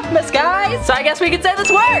 Merry Krampus, guys! So I guess we can say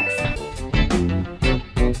this works!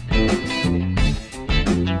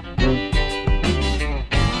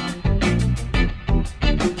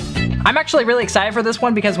 I'm actually really excited for this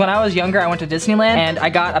one because when I was younger, I went to Disneyland and I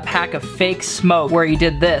got a pack of fake smoke where he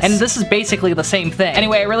did this. And this is basically the same thing.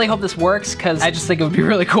 Anyway, I really hope this works because I just think it would be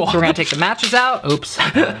really cool. So we're gonna take the matches out. Oops.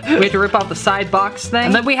 We have to rip off the side box thing.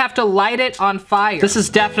 And then we have to light it on fire. This is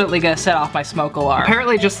definitely gonna set off my smoke alarm.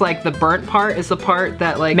 Apparently just like the burnt part is the part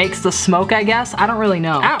that like makes the smoke, I guess. I don't really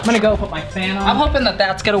know. Ow. I'm gonna go put my fan on. I'm hoping that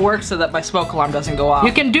that's gonna work so that my smoke alarm doesn't go off.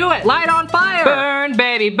 You can do it. Light on fire. Burn,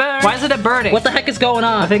 baby, burn. Why is it burning? What the heck is going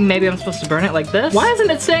on? I think maybe I'm supposed to burn it like this? Why isn't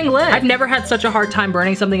it staying lit? I've never had such a hard time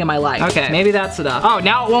burning something in my life. Okay, maybe that's enough. Oh,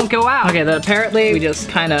 now it won't go out. Okay, then apparently we just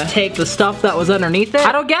kind of take the stuff that was underneath it.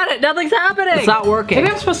 I don't get it. Nothing's happening. It's not working.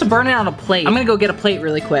 Maybe I'm supposed to burn it on a plate. I'm gonna go get a plate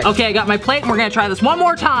really quick. Okay, I got my plate and we're gonna try this one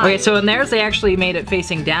more time. Okay, so in theirs, they actually made it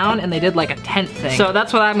facing down and they did like a tent thing. So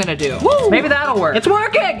that's what I'm gonna do. Woo! Maybe that'll work. It's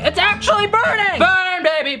working. It's actually burning. Burn,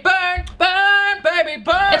 baby, burn, burn, baby,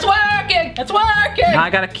 burn. It's working. It's working. Now I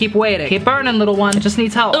gotta keep waiting. Keep burning, little one. It just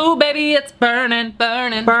needs help. Ooh, baby, it's burning,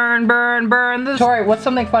 burning. Burn, burn, burn. Tori, what's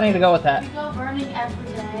something funny to go with that? We go burning every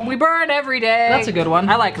day. We burn every day. That's a good one.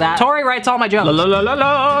 I like that. Tori writes all my jokes. La, la, la, la,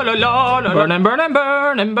 la, la, la. Burning, burning,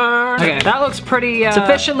 burning, burn. Okay, that looks pretty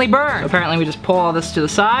sufficiently burned. Apparently we just pull all this to the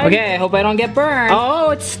side. Okay, I hope I don't get burned. Oh,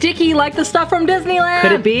 it's sticky like the stuff from Disneyland.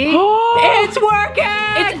 Could it be? It's working!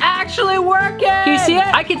 It's actually working! Can you see it?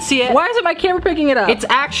 I can see it. Why isn't my camera picking it up? It's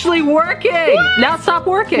actually working! What? Now stop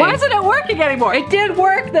working. Why isn't it working anymore? It did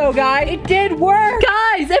work though, guys. It did work.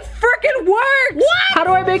 Guys, it freaking worked! What? How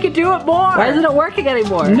do I make it do it more? Why isn't it working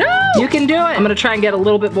anymore? No! You can do it. I'm gonna try and get a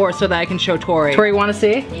little bit more so that I can show Tori. Tori, wanna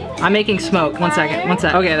see? Yeah. I'm making smoke. One second, one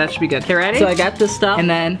sec. Okay, that should be good. Okay, ready? So I got this stuff and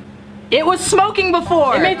then it was smoking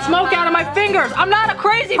before. It made smoke out of my fingers. I'm not a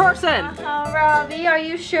crazy person. Robby, are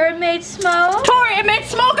you sure it made smoke? Tori, it made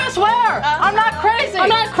smoke, I swear. I'm not crazy. I'm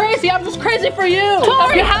not crazy. I'm just crazy for you.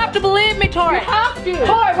 Tori, you have to believe me, Tori. You have to.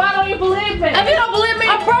 Tori, why don't you believe me? If you don't believe me,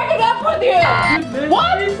 I'm breaking up with you.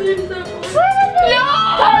 What? No!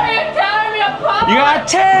 Tori, you're tearing me apart. You are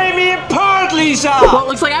tearing me apart, Lisa. Well, it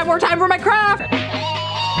looks like I have more time for my craft.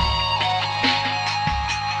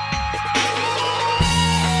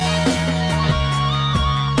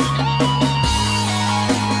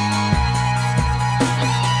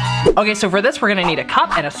 Okay, so for this, we're gonna need a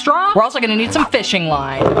cup and a straw. We're also gonna need some fishing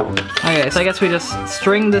line. Okay, so I guess we just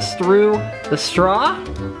string this through the straw.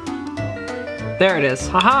 There it is,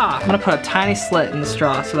 haha. I'm gonna put a tiny slit in the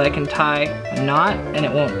straw so that I can tie a knot and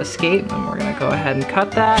it won't escape. And we're gonna go ahead and cut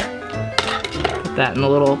that. Put that in the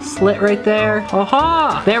little slit right there.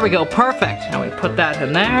 Haha, there we go, perfect. Now we put that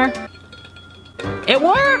in there. It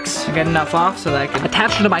works! I got enough off so that I can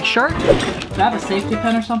attach it to my shirt. Do I have a safety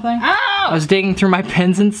pin or something? Ow! I was digging through my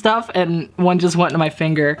pins and stuff and one just went into my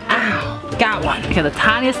finger. Ow! Got one. Okay, the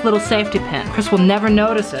tiniest little safety pin. Chris will never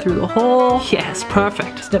notice it. Through the hole. Yes,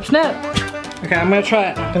 perfect. Snip, snip. Okay, I'm gonna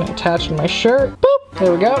try it. I'm gonna attach to my shirt. Boop!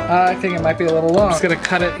 There we go. I think it might be a little long. I'm just gonna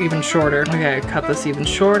cut it even shorter. Okay, cut this even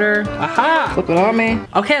shorter. Aha! Flip it on me.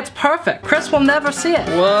 Okay, it's perfect. Chris will never see it.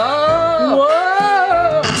 Whoa!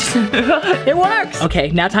 Whoa! It works. Okay,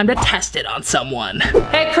 now time to test it on someone.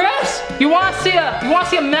 Hey, Chris, you wanna see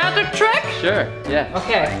a magic trick? Sure, yeah.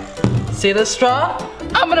 Okay. See this straw?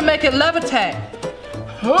 I'm gonna make it levitate.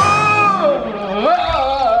 Whoa!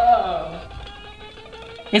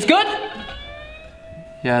 It's good?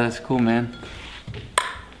 Yeah, that's cool, man.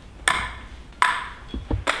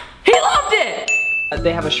 He loved it!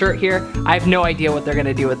 They have a shirt here. I have no idea what they're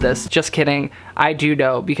gonna do with this. Just kidding. I do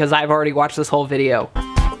know because I've already watched this whole video.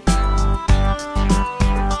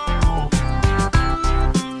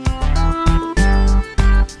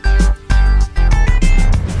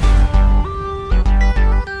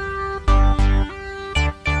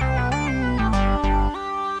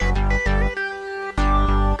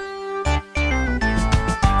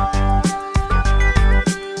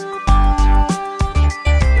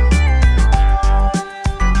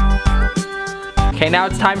 Okay, now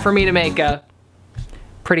it's time for me to make a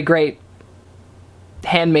pretty great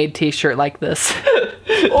handmade t-shirt like this.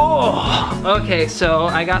 Oh! Okay, so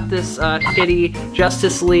I got this Kitty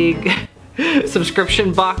Justice League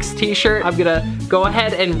subscription box t-shirt. I'm gonna go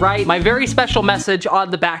ahead and write my very special message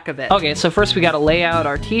on the back of it. Okay, so first we gotta lay out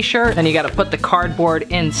our t-shirt, then you gotta put the cardboard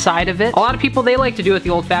inside of it. A lot of people, they like to do it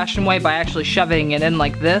the old-fashioned way by actually shoving it in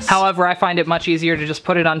like this. However, I find it much easier to just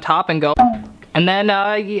put it on top and go, and then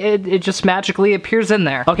it just magically appears in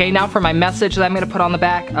there. Okay, now for my message that I'm gonna put on the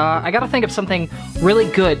back, I gotta think of something really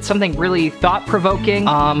good, something really thought-provoking,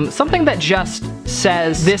 something that just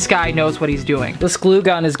says, this guy knows what he's doing. This glue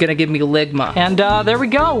gun is gonna give me ligma. And there we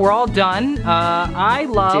go, we're all done. I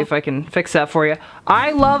love, see if I can fix that for you.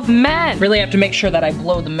 I love men. Really have to make sure that I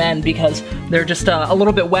blow the men because they're just a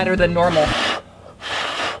little bit wetter than normal.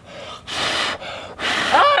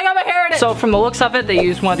 So from the looks of it, they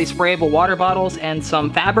used one of these sprayable water bottles and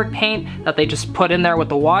some fabric paint that they just put in there with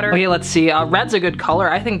the water. Okay, let's see. Red's a good color.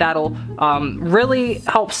 I think that'll really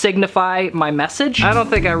help signify my message. I don't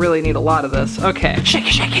think I really need a lot of this. Okay. Shake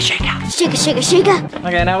it, shake it, shake it. Shake it, shake it, shake it.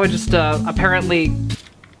 Okay, now we just apparently,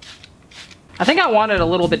 I think I want it a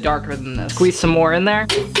little bit darker than this. Squeeze some more in there.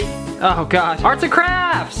 Oh gosh. Arts and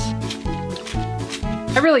crafts.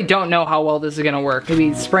 I really don't know how well this is gonna work.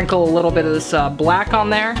 Maybe sprinkle a little bit of this black on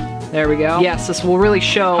there. There we go. Yes, this will really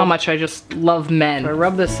show how much I just love men. Do I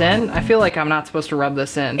rub this in? I feel like I'm not supposed to rub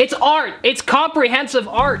this in. It's art! It's comprehensive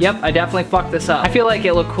art! Yep, I definitely fucked this up. I feel like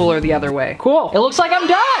it looked cooler the other way. Cool. It looks like I'm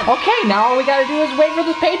done! Okay, now all we gotta do is wait for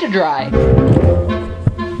this paint to dry.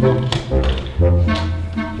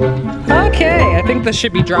 Okay, I think this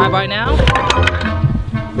should be dry by now.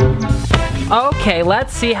 Okay,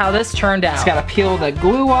 let's see how this turned out. Just gotta peel the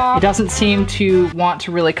glue off. It doesn't seem to want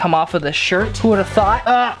to really come off of the shirt. Who would have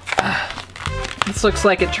thought? This looks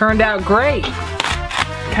like it turned out great.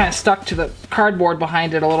 Kind of stuck to the cardboard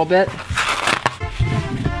behind it a little bit.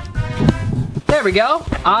 There we go.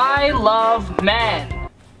 I love men.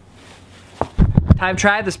 Time to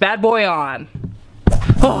try this bad boy on.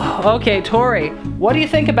 Oh, okay, Tori, what do you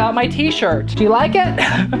think about my t-shirt? Do you like it?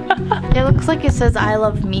 It looks like it says I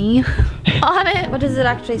love me on it. What does it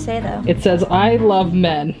actually say though? It says I love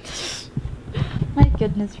men. My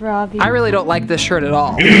goodness, Robbie. I really don't like this shirt at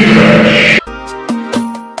all.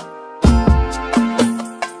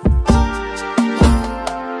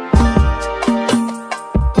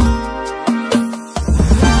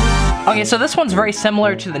 Okay, so this one's very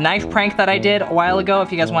similar to the knife prank that I did a while ago.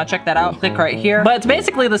 If you guys want to check that out, click right here. But it's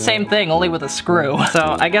basically the same thing, only with a screw.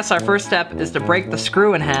 So I guess our first step is to break the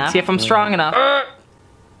screw in half. See if I'm strong enough.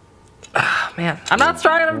 Man, I'm not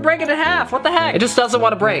strong enough to break it in half. What the heck? It just doesn't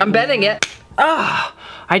want to break. I'm bending it. Ah,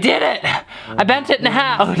 I did it. I bent it in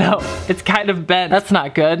half. Oh no, it's kind of bent. That's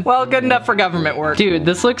not good. Well, good enough for government work. Dude,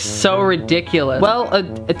 this looks so ridiculous. Well,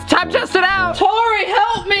 it's time to test it out. Tori,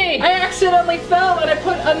 help me. I accidentally fell and I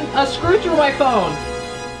put a screw through my phone.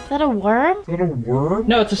 Is that a worm?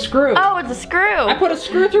 No, it's a screw. Oh, it's a screw. I put a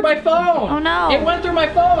screw through my phone. Oh no. It went through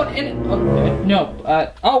my phone and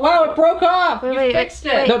oh wow, it broke off. You fixed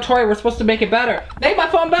it. No, Tori, we're supposed to make it better. Make my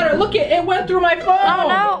phone better. Look, it went through my phone. Oh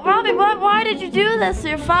no, Robbie, why did you do this to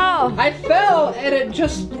your phone? I fell and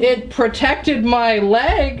it protected my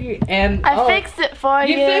leg and I fixed it for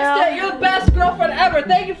you. You fixed it. You're the best girlfriend ever.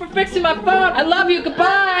 Thank you for fixing my phone. I love you.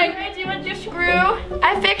 Goodbye. Hey, do you want your screw?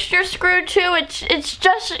 I fixed your screw too.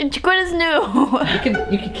 It's good as new.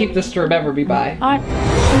 You can keep this to remember me by.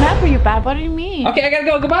 Remember you bad? What do you mean? Okay, I gotta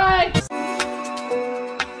go. Goodbye.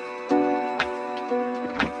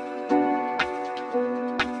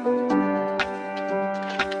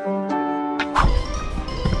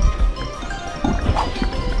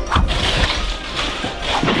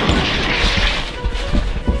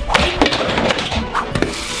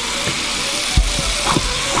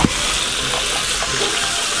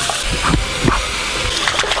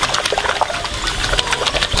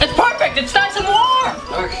 It's nice and warm!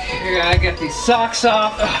 Okay, I gotta get these socks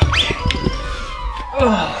off. Okay.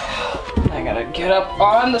 I gotta get up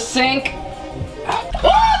on the sink.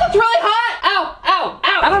 Oh, that's really hot! Ow, ow,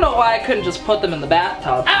 ow! I don't know why I couldn't just put them in the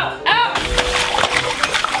bathtub. Ow, ow!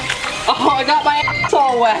 Oh, I got my ass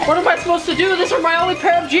all wet. What am I supposed to do? These are my only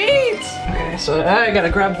pair of jeans! Okay, so I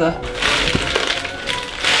gotta grab the...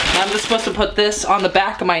 I'm just supposed to put this on the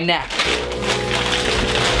back of my neck.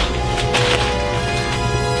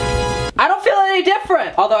 I don't feel any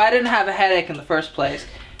different. Although I didn't have a headache in the first place.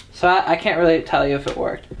 So I can't really tell you if it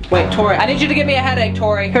worked. Wait, Tori, I need you to give me a headache,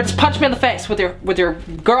 Tori. Here, just punch me in the face with your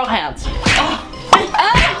girl hands.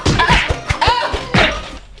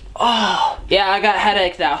 Oh, yeah, I got a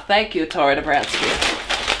headache now. Thank you, Tori Dobransky.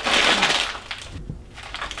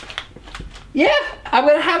 Yeah, I'm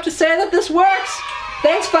gonna have to say that this works.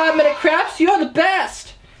 Thanks, 5 Minute Crafts. You're the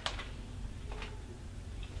best.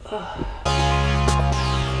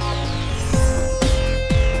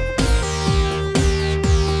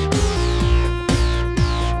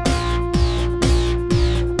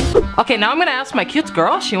 Okay, now I'm gonna ask my cute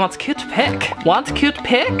girl. She wants cute pic. Wants cute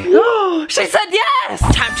pic? She said yes!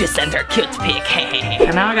 Time to send her cute pic.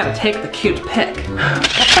 And now I gotta take the cute pic.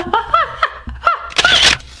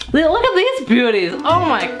 Look at these beauties. Oh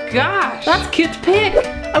my gosh. That's cute pic.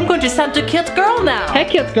 I'm going to send to cute girl now. Hey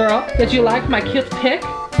cute girl, did you like my cute pic?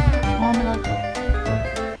 Oh my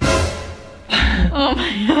god. Oh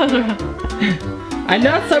my god. I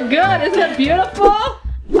know it's so good. Isn't it beautiful?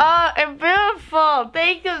 Oh, it's beautiful.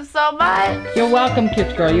 Thank you so much. You're welcome,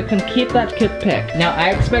 cute girl. You can keep that cute pic. Now,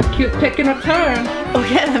 I expect cute pic in return.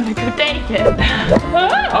 Okay, let me go take it.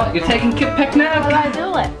 Oh, you're taking cute pic now? How do I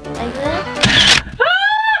do it? Like this?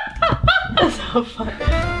 That's so funny.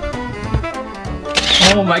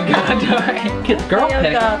 Oh my god, cute girl pic.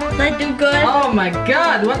 Did I do good? Oh my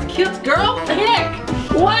god, what's cute girl pic?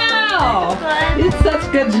 Wow! It's such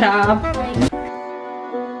a good job.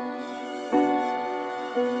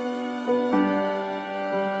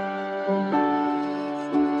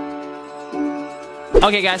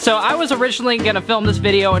 Okay guys, so I was originally gonna film this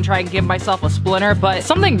video and try and give myself a splinter, but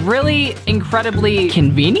something really incredibly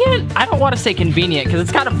convenient? I don't want to say convenient because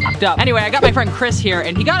it's kind of fucked up. Anyway, I got my friend Chris here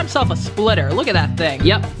and he got himself a splitter. Look at that thing.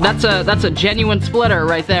 Yep, that's a genuine splitter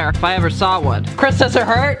right there, if I ever saw one. Chris, does it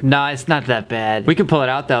hurt? No, it's not that bad. We can pull it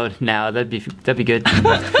out though now. That'd be good.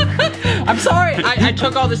 I'm sorry, I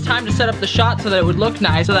took all this time to set up the shot so that it would look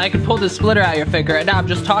nice, so that I could pull this splitter out of your finger, and now I'm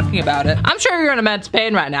just talking about it. I'm sure you're in immense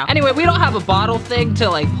pain right now. Anyway, we don't have a bottle thing to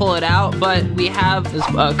like pull it out, but we have this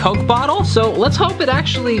Coke bottle, so let's hope it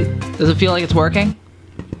actually, does it feel like it's working?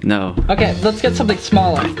 No. Okay, let's get something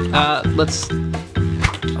smaller. Oh, that's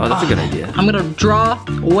a good idea. I'm gonna draw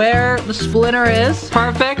where the splinter is.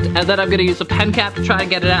 Perfect, and then I'm gonna use a pen cap to try to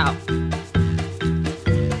get it out.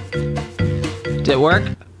 Did it work?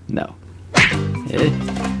 No.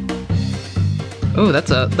 Oh,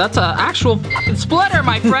 that's a actual f***ing splinter,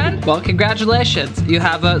 my friend. Well, congratulations. You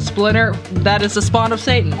have a splinter that is the spawn of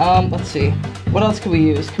Satan. Let's see. What else can we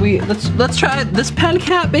use? Let's try this pen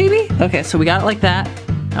cap, baby. Okay, so we got it like that.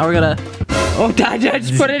 Now we're gonna, oh, did I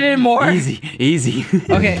just put it in more? Easy.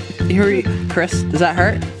 Okay, here Chris, does that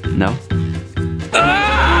hurt? No.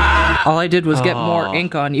 All I did was get more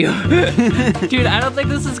ink on you. Dude, I don't think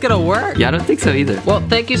this is gonna work. Yeah, I don't think so either. Well,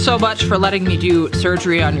 thank you so much for letting me do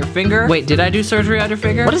surgery on your finger. Wait, did I do surgery on your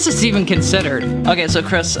finger? What is this even considered? Okay, so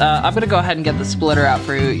Chris, I'm gonna go ahead and get the splitter out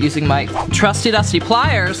for you using my trusty dusty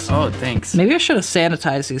pliers. Oh, thanks. Maybe I should have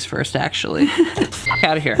sanitized these first, actually. Get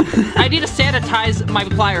out of here. I need to sanitize my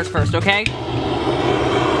pliers first, okay?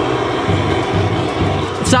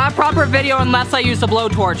 It's not a proper video unless I use a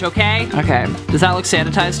blowtorch, okay? Okay, does that look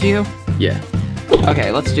sanitized to you? Yeah. Okay,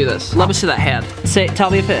 let's do this. Let me see that hand. Tell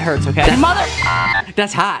me if it hurts, okay? Mother!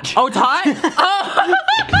 That's hot. Oh, it's hot? Oh!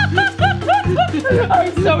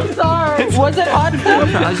 I'm so sorry. Was it hot?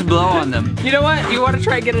 I'll just blow on them. You know what? You want to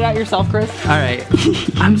try and get it out yourself, Chris? All right.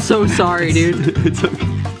 I'm so sorry, dude. It's okay.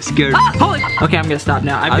 Scared. Holy! Okay, I'm gonna stop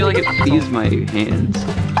now. I feel like I use my hands.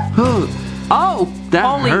 Oh!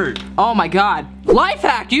 That hurt. Oh my god. Life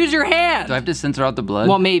hack, use your hand! Do I have to censor out the blood?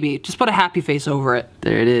 Well, maybe. Just put a happy face over it.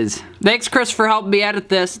 There it is. Thanks, Chris, for helping me edit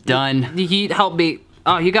this. Done. He helped me.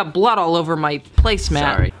 Oh, you got blood all over my placemat.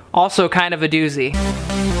 Sorry. Also kind of a doozy.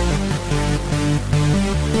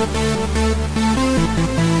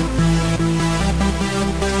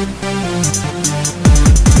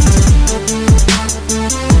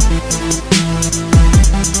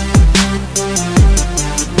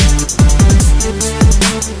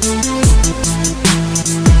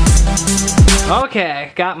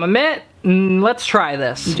 Okay, got my mitt. Let's try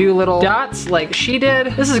this. Do little dots like she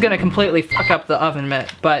did. This is gonna completely fuck up the oven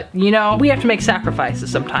mitt, but you know, we have to make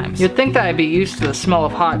sacrifices sometimes. You'd think that I'd be used to the smell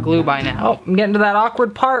of hot glue by now. Oh, I'm getting to that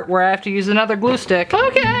awkward part where I have to use another glue stick.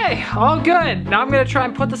 Okay, all good. Now I'm gonna try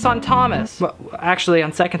and put this on Thomas. Well, actually,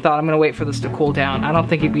 on second thought, I'm gonna wait for this to cool down. I don't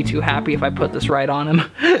think he'd be too happy if I put this right on him.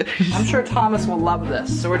 I'm sure Thomas will love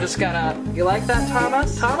this. So we're just gonna, you like that,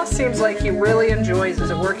 Thomas? Thomas seems like he really enjoys,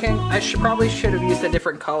 is it working? I probably should have used a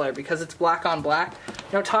different color because it's black on black.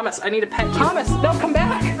 No, Thomas, I need a pen. Thomas, no, come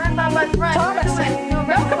back. Thomas, no,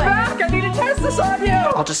 come back. I need to test this on you.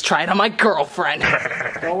 I'll just try it on my girlfriend.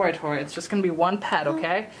 Don't worry, Tori. It's just gonna be one pet,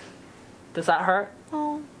 okay? Does that hurt?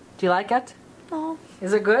 No. Do you like it? No.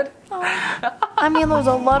 Is it good? No. I mean, there's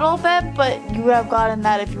a little bit, but you would have gotten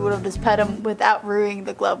that if you would have just pet him without ruining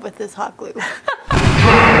the glove with this hot glue.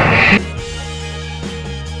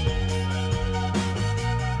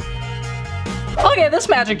 Okay, this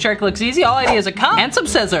magic trick looks easy. All I need is a cup and some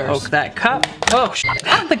scissors. Poke that cup. Oh, shit.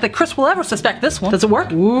 I don't think that Chris will ever suspect this one. Does it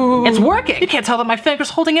work? Ooh. It's working. You can't tell that my finger's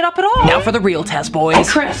holding it up at all. Now for the real test, boys. Hey,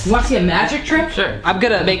 Chris, you want to see a magic trick? Sure. I'm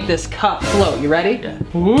gonna make this cup float. You ready? Yeah.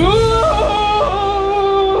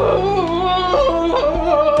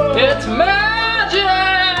 It's magic!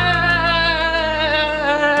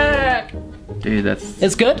 Dude, that's...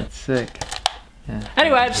 It's good? That's sick. Yeah.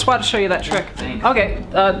 Anyway, I just wanted to show you that trick. Okay,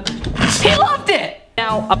 he loved it!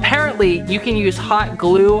 Now, apparently, you can use hot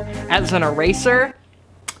glue as an eraser.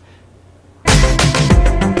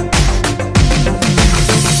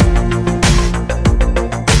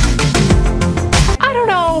 I don't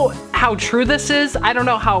know how true this is. I don't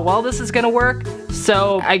know how well this is gonna work.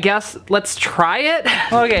 So I guess let's try it.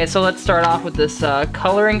 Okay, so let's start off with this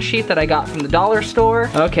coloring sheet that I got from the dollar store.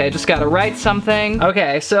 Okay, just gotta write something.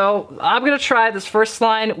 Okay, so I'm gonna try this first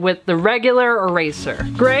line with the regular eraser.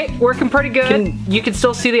 Great, working pretty good. You can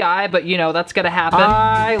still see the eye, but you know, that's gonna happen.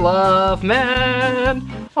 I love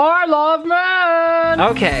men. I love men.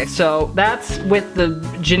 Okay, so that's with the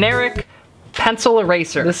generic pencil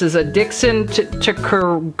eraser. This is a Dixon Garugama.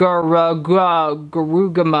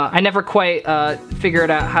 I never quite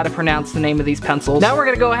figured out how to pronounce the name of these pencils. Now we're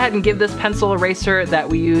gonna go ahead and give this pencil eraser that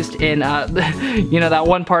we used in, you know, that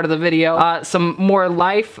one part of the video, some more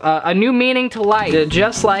life, a new meaning to life.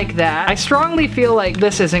 Just like that. I strongly feel like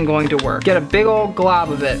this isn't going to work. Get a big old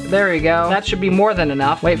glob of it. There you go. That should be more than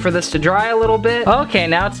enough. Wait for this to dry a little bit. Okay,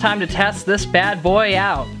 now it's time to test this bad boy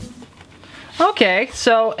out. Okay,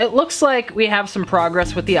 so it looks like we have some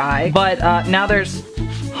progress with the eye, but now there's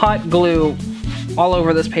hot glue all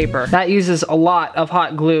over this paper. That uses a lot of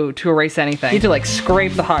hot glue to erase anything. You need to like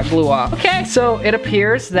scrape the hot glue off. Okay, so it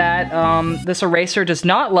appears that this eraser does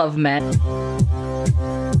not love men.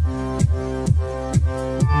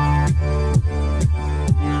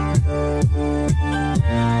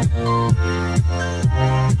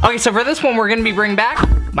 Okay, so for this one, we're gonna be bringing back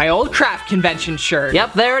my old craft convention shirt.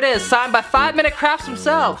 Yep, there it is, signed by 5 Minute Crafts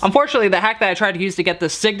themselves. Unfortunately, the hack that I tried to use to get the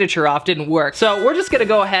signature off didn't work. So we're just gonna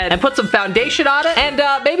go ahead and put some foundation on it, and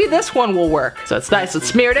maybe this one will work. So it's nice and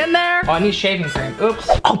smeared in there. Oh, I need shaving cream, oops.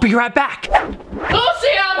 I'll be right back. Lucy,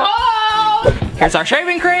 I'm home! Here's our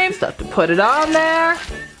shaving cream, stuff to put it on there.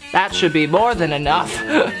 That should be more than enough.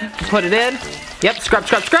 Put it in. Yep, scrub,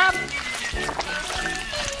 scrub, scrub.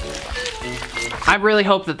 I really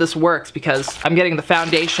hope that this works because I'm getting the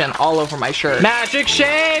foundation all over my shirt. Magic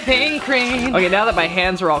shaving cream. Okay, now that my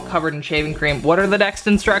hands are all covered in shaving cream, what are the next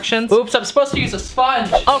instructions? Oops, I'm supposed to use a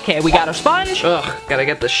sponge. Okay, we got our sponge. Ugh, gotta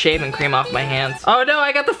get the shaving cream off my hands. Oh no,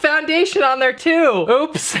 I got the foundation on there too.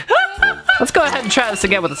 Oops. Let's go ahead and try this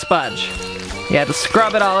again with a sponge. Yeah, just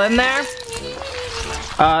scrub it all in there.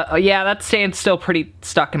 Yeah, that stain's still pretty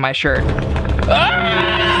stuck in my shirt.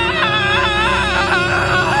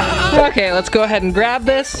 Okay, let's go ahead and grab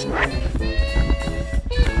this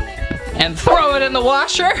and throw it in the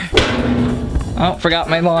washer. Oh, forgot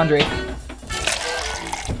my laundry.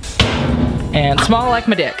 And small like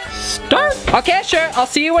my dick. Start. Okay, sure, I'll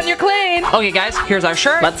see you when you're clean. Okay guys, here's our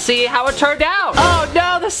shirt. Let's see how it turned out. Oh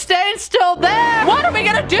no, the stain's still there. What are we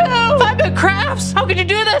gonna do? 5 Minute Crafts, how could you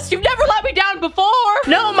do this? You've never let me down before.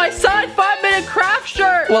 No, my signed 5 Minute Craft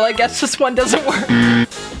shirt. Well, I guess this one doesn't work.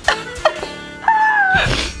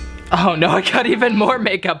 Oh no, I got even more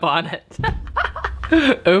makeup on it.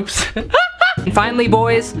 Oops. And finally,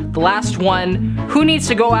 boys, the last one. Who needs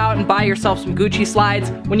to go out and buy yourself some Gucci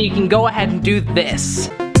slides when you can go ahead and do this?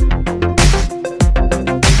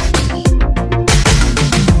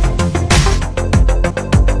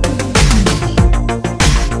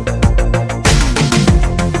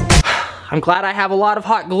 I'm glad I have a lot of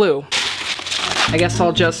hot glue. I guess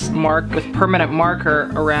I'll just mark with permanent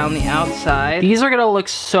marker around the outside. These are gonna look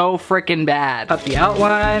so freaking bad. Cut the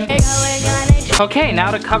outline. Okay,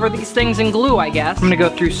 now to cover these things in glue, I guess. I'm gonna go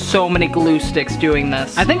through so many glue sticks doing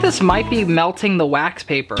this. I think this might be melting the wax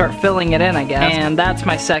paper. Start filling it in, I guess. And that's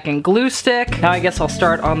my second glue stick. Now I guess I'll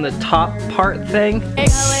start on the top part thing.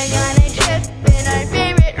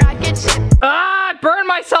 Ah, I burned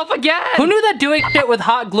myself again! Who knew that doing shit with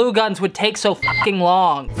hot glue guns would take so fucking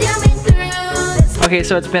long? Okay,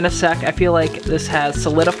 so it's been a sec. I feel like this has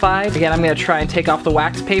solidified. Again, I'm gonna try and take off the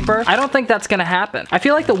wax paper. I don't think that's gonna happen. I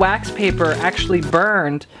feel like the wax paper actually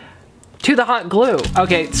burned to the hot glue.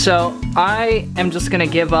 Okay, so I am just gonna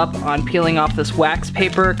give up on peeling off this wax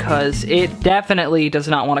paper because it definitely does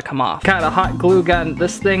not want to come off. Kind of hot glue gun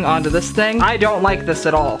this thing onto this thing. I don't like this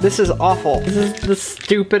at all. This is awful. This is the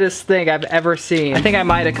stupidest thing I've ever seen. I think I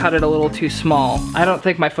might have cut it a little too small. I don't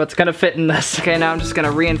think my foot's gonna fit in this. Okay, now I'm just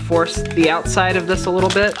gonna reinforce the outside of this a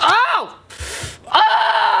little bit. Oh!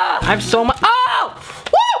 Ah! I have so much. Oh!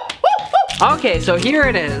 Okay, so here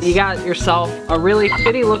it is. You got yourself a really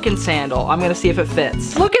shitty looking sandal. I'm gonna see if it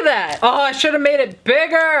fits. Look at that. Oh, I should have made it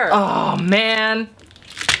bigger. Oh, man.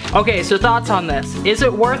 Okay, so thoughts on this. Is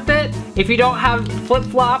it worth it if you don't have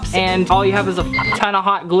flip-flops and all you have is a ton of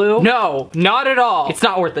hot glue? No, not at all. It's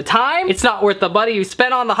not worth the time. It's not worth the money you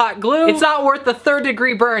spent on the hot glue. It's not worth the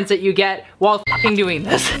 3rd-degree burns that you get while doing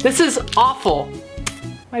this. This is awful.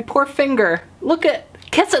 My poor finger. Look at,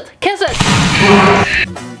 kiss it, kiss it.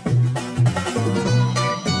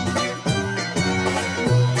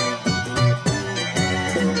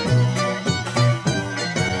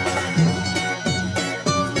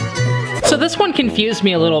 So this one confused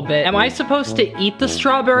me a little bit. Am I supposed to eat the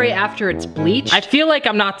strawberry after it's bleached? I feel like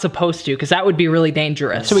I'm not supposed to because that would be really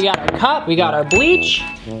dangerous. So we got our cup, we got our bleach.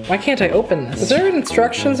 Why can't I open this? Is there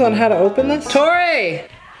instructions on how to open this? Tori!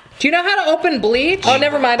 Do you know how to open bleach? Oh,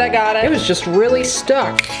 never mind, I got it. It was just really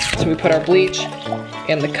stuck. So we put our bleach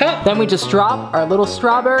in the cup. Then we just drop our little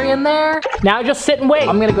strawberry in there. Now just sit and wait.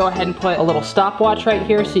 I'm gonna go ahead and put a little stopwatch right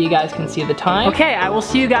here so you guys can see the time. Okay, I will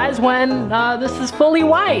see you guys when this is fully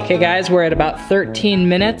white. Okay guys, we're at about 13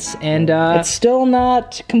 minutes and it's still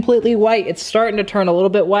not completely white. It's starting to turn a little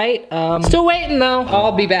bit white. Still waiting though.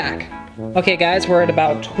 I'll be back. Okay guys, we're at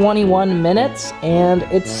about 21 minutes and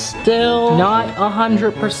it's still not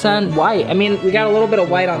 100% white. I mean, we got a little bit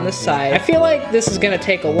of white on this side. I feel like this is gonna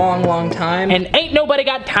take a long, long time and ain't nobody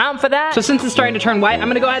got time for that. So since it's starting to turn white, I'm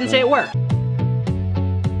gonna go ahead and say it worked.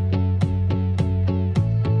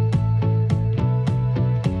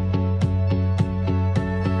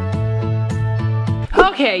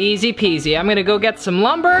 Okay, easy peasy. I'm gonna go get some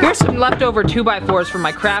lumber. Here's some leftover 2x4s from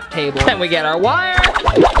my craft table. Then we get our wire.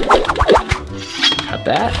 Cut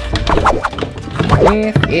that.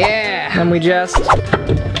 Yeah. Then we just,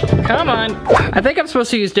 come on. I think I'm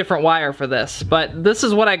supposed to use different wire for this, but this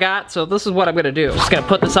is what I got, so this is what I'm gonna do. Just gonna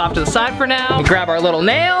put this off to the side for now. We grab our little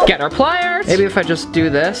nail, get our pliers. Maybe if I just do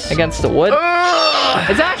this against the wood.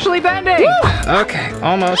 It's actually bending. Woo! Okay,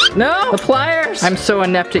 almost. No, the pliers. I'm so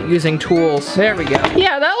inept at using tools. There we go.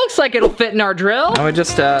 Yeah, that looks like it'll fit in our drill. I would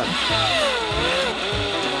just, that's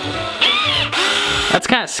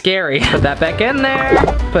kind of scary. Put that back in there.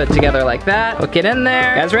 Put it together like that. Hook it in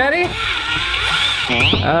there. You guys ready?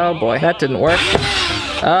 Oh boy, that didn't work.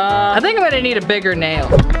 I think I'm gonna need a bigger nail.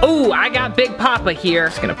 Ooh, I got Big Papa here.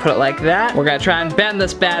 Just gonna put it like that. We're gonna try and bend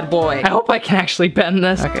this bad boy. I hope I can actually bend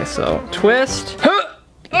this. Okay, so twist.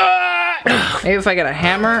 Maybe if I get a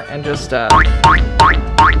hammer and just, why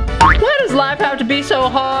does life have to be so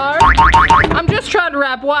hard? I'm just trying to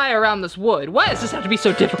wrap wire around this wood. Why does this have to be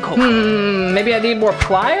so difficult? Maybe I need more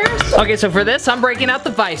pliers? Okay, so for this, I'm breaking out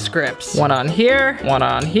the vice grips. One on here, one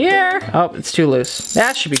on here. Oh, it's too loose.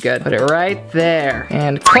 That should be good. Put it right there.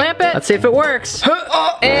 And clamp it. Let's see if it works.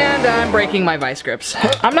 And I'm breaking my vice grips.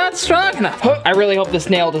 I'm not strong enough. I really hope this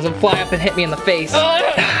nail doesn't fly up and hit me in the face.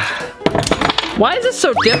 Why is this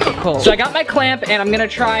so difficult? So I got my clamp and I'm gonna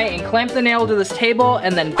try and clamp the nail to this table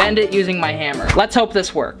and then bend it using my hammer. Let's hope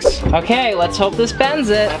this works. Okay, let's hope this bends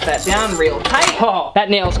it. Put that down real tight. Oh, that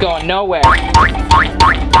nail's going nowhere. Woo!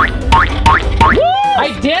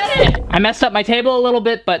 I did it! I messed up my table a little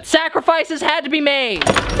bit, but sacrifices had to be made.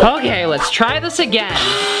 Okay, let's try this again.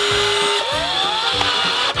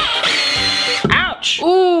 Ouch!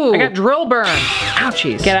 Ooh, I got drill burn.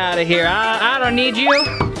 Ouchies. Get out of here. I don't need you.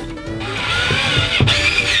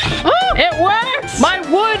 It works! My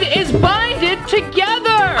wood is binded together!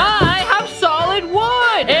 I have solid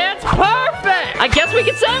wood! It's perfect! I guess we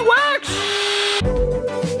can say it works!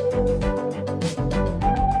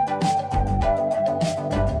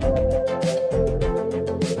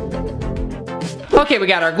 Okay, we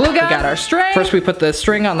got our glue gun, we got our string. First we put the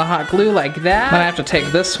string on the hot glue like that. Then I have to take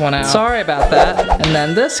this one out. Sorry about that. And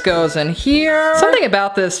then this goes in here. Something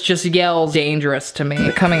about this just yells dangerous to me. Is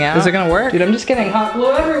it coming out? Is it gonna work? Dude, I'm just getting hot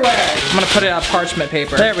glue everywhere. I'm gonna put it on parchment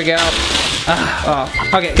paper. There we go. Oh,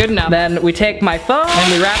 okay, good enough. Then we take my phone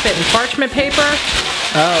and we wrap it in parchment paper.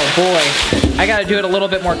 Oh boy, I gotta do it a little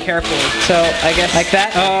bit more carefully. So I guess like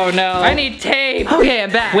that. Oh no, I need tape. Okay,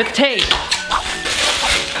 I'm back with tape.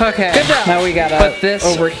 Okay, good job. Now we gotta put this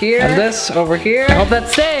over here and this over here. I hope that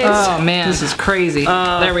stays. Oh man, this is crazy.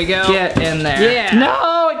 There we go. Get in there. Yeah.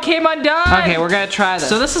 No, it came undone. Okay, we're gonna try this.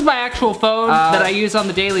 So this is my actual phone that I use on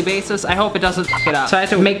the daily basis. I hope it doesn't f it up. So I have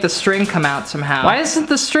to make the string come out somehow. Why isn't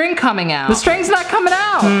the string coming out? The string's not coming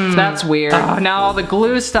out. That's weird. Oh, now all the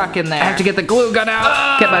glue's stuck in there. I have to get the glue gun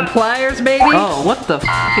out. Get my pliers, baby. Oh, what the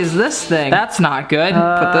f is this thing? That's not good.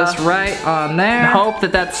 Put this right on there. Hope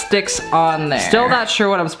that that sticks on there. Still not sure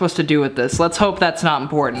what I'm supposed to do with this. Let's hope that's not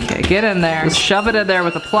important. Okay, get in there. Just shove it in there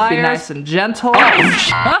with the pliers. Be nice and gentle.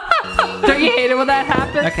 Don't you hate it when that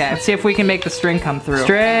happens? Okay, let's see if we can make the string come through.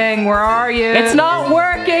 String, where are you? It's not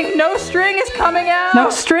working. No string is coming out. No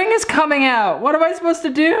string is coming out. What am I supposed to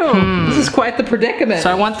do? This is quite the predicament. So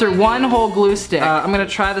I went through one whole glue stick. I'm gonna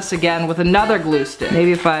try this again with another glue stick.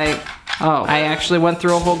 Maybe if I actually went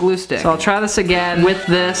through a whole glue stick. So I'll try this again with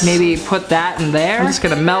this. Maybe put that in there. I'm just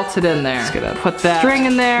gonna melt it in there. Just gonna put that string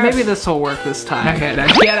in there. Maybe this will work this time. Okay, now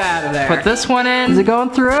get out of there. Put this one in. Is it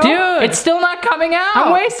going through? Dude, it's still not coming out.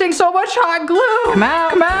 I'm wasting so much hot glue. Come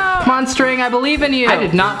out, come out. Come on, string, I believe in you. I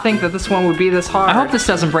did not think that this one would be this hard. I hope this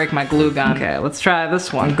doesn't break my glue gun. Okay, let's try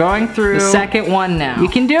this one. I'm going through the second one now. You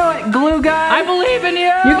can do it, glue gun. I believe in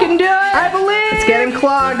you. You can do it. I believe. It's getting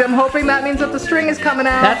clogged. I'm hoping that means that the string is coming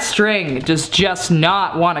out. That string does just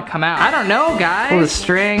not want to come out. I don't know, guys. Oh, the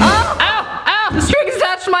string. Ow, ow, ow. The string is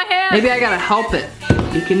attached to my hand. Maybe I gotta help it.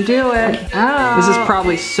 You can do it. Oh. This is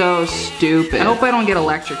probably so stupid. I hope I don't get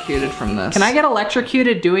electrocuted from this. Can I get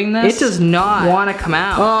electrocuted doing this? It does not want to come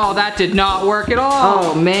out. Oh, that did not work at all.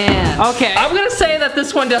 Oh, man. Okay, I'm gonna say that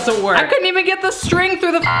this one doesn't work. I couldn't even get the string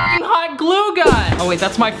through the f***ing hot glue gun. Oh, wait,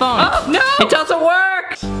 that's my phone. Oh, no! It doesn't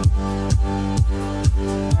work!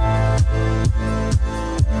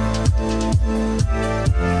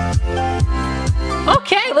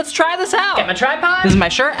 Okay, let's try this out. Get my tripod. This is my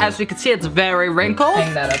shirt. As you can see, it's very wrinkled.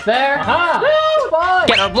 Hang that up there. Aha.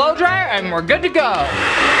 Get our blow dryer, and we're good to go.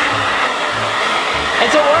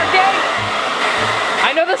 Is it working?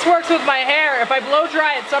 I know this works with my hair. If I blow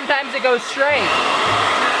dry it, sometimes it goes straight.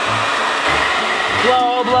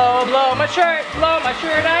 Blow, blow, blow my shirt. Blow my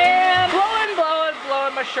shirt. I am blowing, blowing,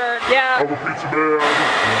 blowing my shirt. Yeah. I'm a pizza man.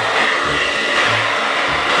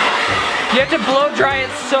 You have to blow dry it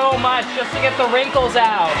so much just to get the wrinkles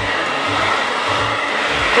out.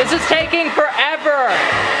 This is taking forever.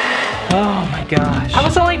 Oh my gosh. I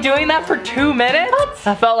was only doing that for 2 minutes? What?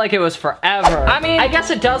 I felt like it was forever. I mean, I guess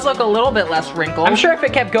it does look a little bit less wrinkled. I'm sure if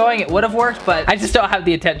it kept going, it would have worked, but I just don't have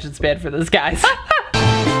the attention span for this, guys.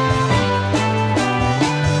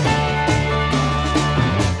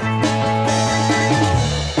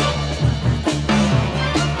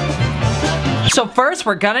 So first,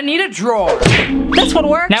 we're gonna need a drawer. This one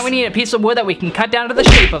works. Now we need a piece of wood that we can cut down to the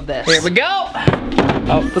shape of this. Here we go.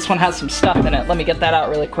 Oh, this one has some stuff in it. Let me get that out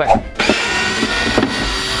really quick.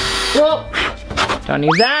 Whoa. Don't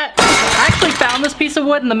need that. I actually found this piece of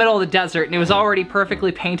wood in the middle of the desert and it was already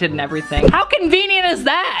perfectly painted and everything. How convenient is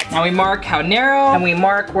that? Now we mark how narrow and we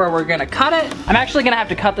mark where we're gonna cut it. I'm actually gonna have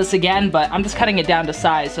to cut this again, but I'm just cutting it down to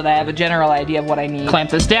size so that I have a general idea of what I need. Clamp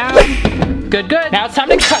this down. Good, good. Now it's time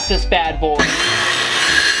to cut this bad boy.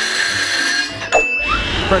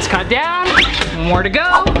 First cut down, more to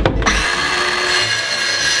go.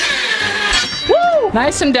 Woo!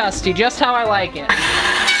 Nice and dusty, just how I like it.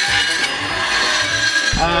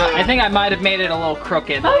 I think I might have made it a little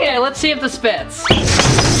crooked. Okay, let's see if this fits.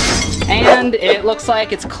 And it looks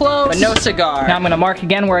like it's close, but no cigar. Now I'm gonna mark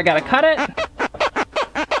again where I gotta cut it.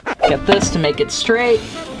 Get this to make it straight.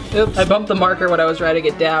 Oops, I bumped the marker when I was writing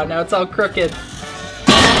it down. Now it's all crooked.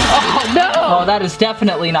 Oh no! Oh, that is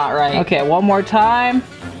definitely not right. Okay, one more time.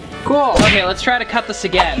 Cool. Okay, let's try to cut this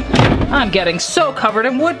again. I'm getting so covered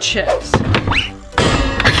in wood chips.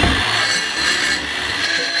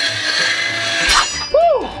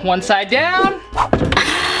 Woo! One side down.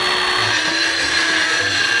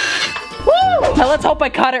 Woo! Now let's hope I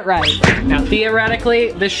cut it right. Now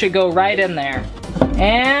theoretically, this should go right in there.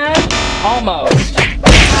 And almost.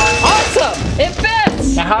 Awesome! It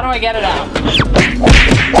fits! Now how do I get it out?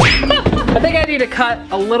 I think I need to cut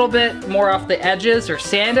a little bit more off the edges or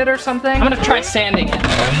sand it or something. I'm gonna try sanding it.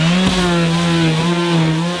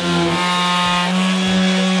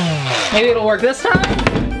 Maybe it'll work this time.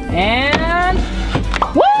 And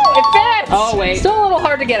woo! It fits! Oh wait, still a little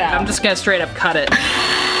hard to get out. I'm just gonna straight up cut it.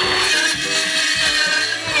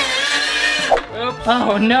 Oops.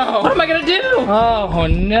 Oh no, what am I gonna do? Oh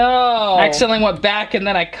no. I accidentally went back and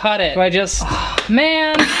then I cut it. Do I just,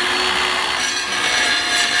 man.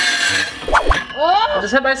 Oh, I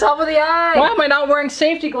just hit myself in the eye. Why am I not wearing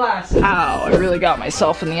safety glasses? Ow, I really got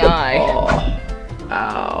myself in the eye. Oh.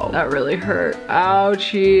 Ow, that really hurt.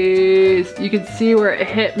 Ouchies. You can see where it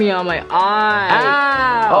hit me on my eye.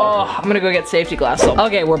 Ow. Oh, I'm gonna go get safety glasses.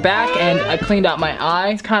 Okay, we're back and I cleaned out my eye.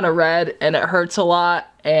 It's kind of red and it hurts a lot.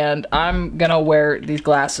 And I'm gonna wear these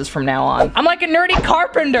glasses from now on. I'm like a nerdy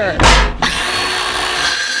carpenter.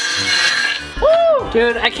 Woo!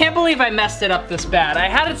 Dude, I can't believe I messed it up this bad. I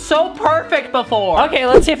had it so perfect before. Okay,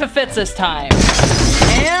 let's see if it fits this time.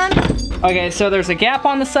 And, okay, so there's a gap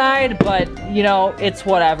on the side, but you know, it's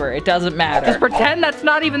whatever, it doesn't matter. Just pretend that's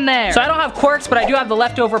not even there. So I don't have quirks, but I do have the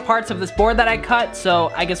leftover parts of this board that I cut,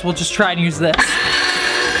 so I guess we'll just try and use this.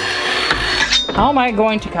 How am I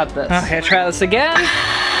going to cut this? Okay, try this again.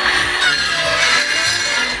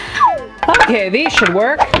 Okay, these should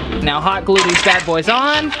work. Now hot glue these bad boys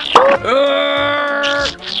on.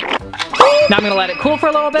 Now I'm gonna let it cool for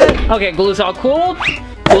a little bit. Okay, glue's all cooled.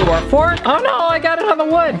 Glue our fork. Oh no, I got it on the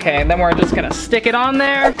wood. Okay, and then we're just gonna stick it on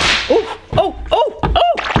there. Ooh, oh, oh,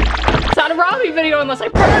 oh! It's not a Robby video unless I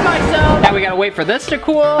burn myself. Now we gotta wait for this to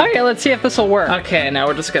cool. Okay, let's see if this will work. Okay, now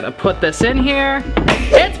we're just gonna put this in here.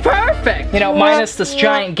 It's perfect! You know, minus this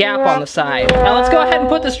giant gap on the side. Now let's go ahead and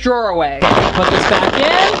put this drawer away. Put this back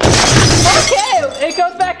in. Okay, it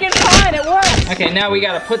goes back in fine, it works. Okay, now we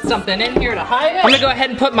gotta put something in here to hide it. I'm gonna go ahead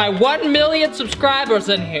and put my 1 million subscribers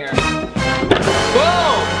in here.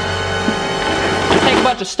 Whoa! Take a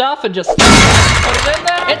bunch of stuff and just put it in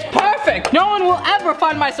there. It's perfect! perfect. No one will ever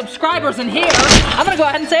find my subscribers in here. I'm gonna go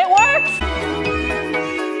ahead and say it works.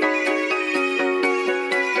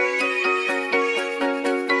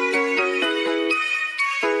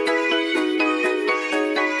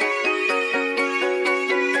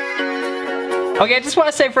 Okay, I just want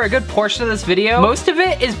to say for a good portion of this video, most of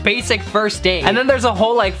it is basic first aid. And then there's a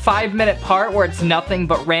whole like 5-minute part where it's nothing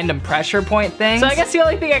but random pressure point things. So I guess the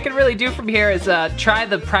only thing I can really do from here is try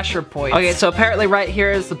the pressure points. Okay, so apparently right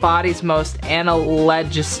here is the body's most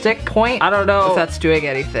analgesic point. I don't know if that's doing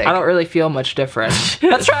anything. I don't really feel much different.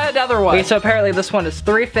 Let's try another one. Okay, so apparently this one is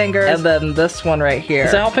 3 fingers, and then this one right here.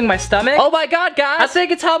 Is it helping my stomach? Oh my god, guys! I think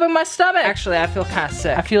it's helping my stomach! Actually, I feel kind of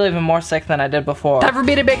sick. I feel even more sick than I did before. Time for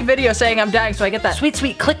me to make a video saying I'm dying so I get that sweet,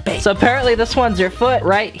 sweet clickbait. So apparently this one's your foot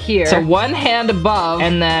right here. So one hand above,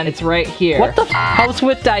 and then it's right here. What the f? Helps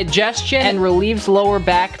with digestion and relieves lower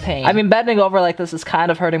back pain. I mean, bending over like this is kind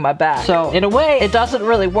of hurting my back. So in a way, it doesn't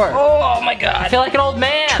really work. Oh my god. I feel like an old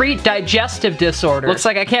man. Treat digestive disorders. Looks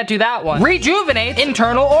like I can't do that one. Rejuvenate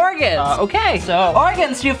internal organs. Okay, so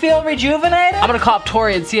organs, do you feel rejuvenated? I'm gonna call up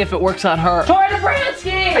Tori and see if it works on her. Tori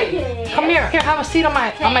Dobransky! Come here. Here, have a seat on my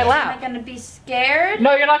lap. Am I gonna be scared?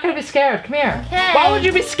 No, you're not gonna be scared. Come here. Okay. Why would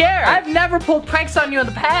you be scared? I've never pulled pranks on you in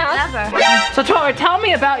the past. Never. So Tori, tell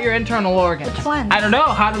me about your internal organs. Which ones? I don't know.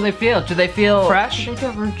 How do they feel? Do they feel fresh? Do they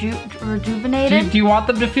feel rejuvenated? Do you want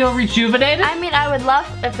them to feel rejuvenated? I mean, I would love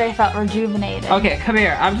if they felt rejuvenated. Okay, come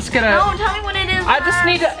here. I'm just gonna... No, tell me what it is. I just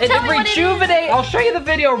need to rejuvenate. I'll show you the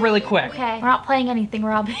video really quick. Okay, we're not playing anything,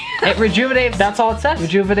 Robby. It rejuvenates. That's all it says.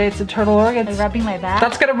 Rejuvenates internal organs. Are you rubbing my back?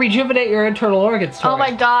 That's gonna rejuvenate your internal organs, Tori. Oh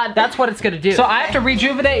my god. That's what it's gonna do. So I have to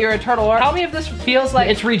rejuvenate your internal organs. Tell me if this feels like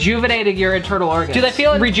it's rejuvenating your internal organs. Do they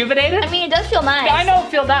feel rejuvenated? I mean, it does feel nice. Yeah, I know it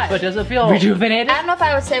feels nice, but does it feel rejuvenated? I don't know if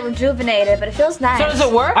I would say rejuvenated, but it feels nice. So does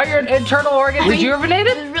it work? Are your internal organs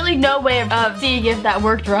rejuvenated? There's really no way of seeing if that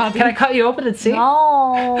worked, Robby. Can I cut you open and see?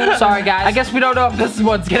 No. Sorry guys, I guess we don't know if this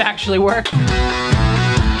one's gonna actually work.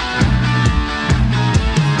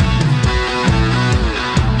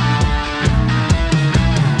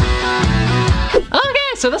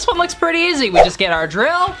 So this one looks pretty easy. We just get our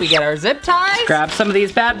drill, we get our zip ties, grab some of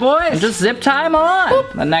these bad boys, and just zip tie them on.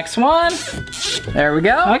 Boop. The next one, there we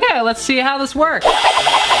go. Okay, let's see how this works. Ow!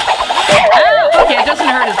 Okay, it doesn't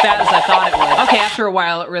hurt as bad as I thought it would. Okay, after a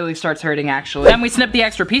while, it really starts hurting actually. Then we snip the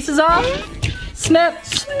extra pieces off. Snip,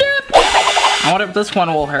 snip. I wonder if this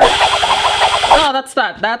one will hurt. Oh, that's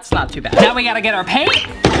not too bad. Now we gotta get our paint.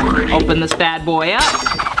 Open this bad boy up.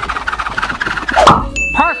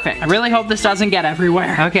 Perfect. I really hope this doesn't get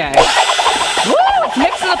everywhere. Okay. Woo! It's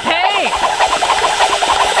mixing the paint!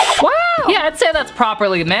 Wow! Yeah, I'd say that's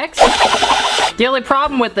properly mixed. The only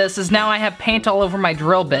problem with this is now I have paint all over my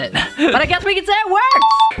drill bit. But I guess we can say it works!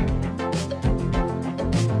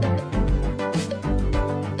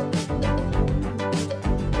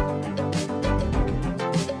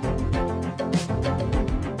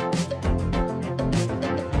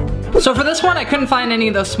 So for this one, I couldn't find any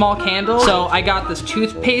of those small candles, so I got this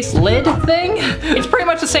toothpaste lid thing. It's pretty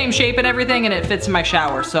much the same shape and everything, and it fits in my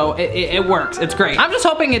shower, so it works. It's great. I'm just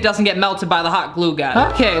hoping it doesn't get melted by the hot glue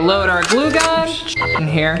gun. Okay, load our glue gun in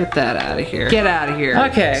here. Get that out of here. Get out of here.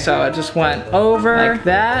 Okay, so it just went over like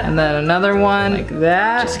that, and then another one like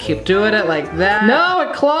that. Just keep doing it like that. No,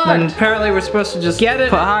 it clogged. And apparently we're supposed to just get it,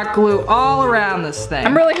 put hot glue all around this thing.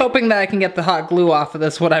 I'm really hoping that I can get the hot glue off of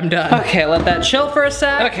this when I'm done. Okay, let that chill for a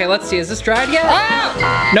sec. Okay, let's see, is this dried yet?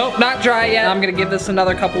 Ah! Nope, not dry yet. I'm gonna give this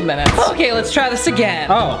another couple minutes. Okay, let's try this again.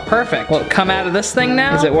 Oh, perfect. Will it come out of this thing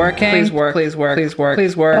now? Is it working? Please work, please work, please work,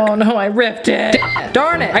 please work. Oh no, I ripped it.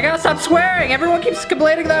 Darn it, I gotta stop swearing. Everyone keeps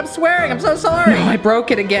complaining that I'm swearing. I'm so sorry. No, I broke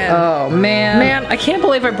it again. Oh man. Man, I can't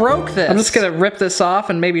believe I broke this. I'm just gonna rip this off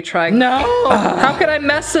and maybe try. No! How could I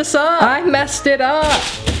mess this up? I messed it up.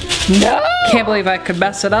 No! Can't believe I could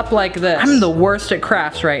mess it up like this. I'm the worst at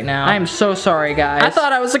crafts right now. I'm so sorry, guys. I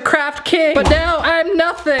thought I was a craft king, but now I'm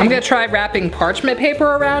nothing. I'm gonna try wrapping parchment paper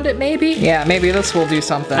around it, maybe? Yeah, maybe this will do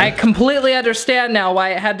something. I completely understand now why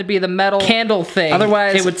it had to be the metal candle thing.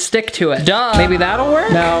 Otherwise, it would stick to it. Duh. Maybe that'll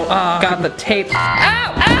work? No. Got the tape. Ow!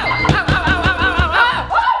 Ow! Ow! Ow! Ow! Ow!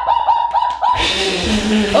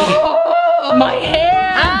 Ow! Oh, my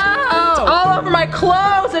hand! Ow! It's all over my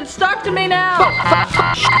clothes. It's stuck to me now.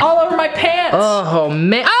 All over my pants. Oh,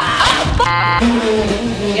 man.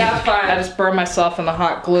 Yeah, fine. I just burned myself in the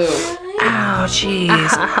hot glue. Ow, jeez.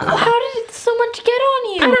 How did so much get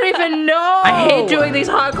on you? I don't even know. I hate doing these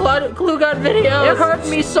hot glue gun videos. It hurts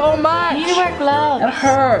me so much. You need to wear gloves. It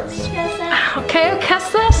hurts. Okay,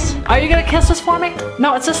 kiss this. Are you gonna kiss this for me?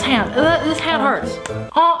 No, it's this hand. This hand hurts.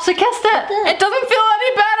 Oh, so kiss it. It doesn't feel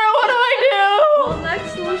any better. What do I do? Well, the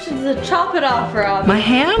next solution is to chop it it off, Rob. My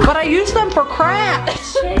hand? But I used them for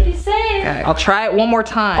crafts. Be safe. Okay, I'll try it one more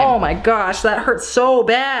time. Oh my gosh, that hurts so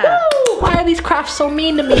bad. Woo! Why are these crafts so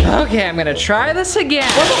mean to me? Okay, I'm gonna try this again.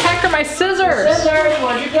 Where the heck are my scissors? Scissors,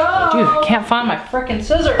 where'd you go? Dude, I can't find my frickin'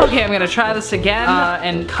 scissors. Okay, I'm gonna try this again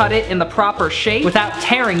and cut it in the proper shape without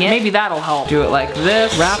tearing it. Maybe that'll help. Do it like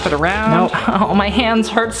this, wrap it around. Nope. Oh, my hands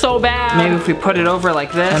hurt so bad. Maybe if we put it over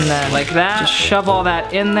like this and then like that, just shove all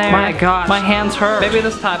that in there. My God, my hands hurt. Maybe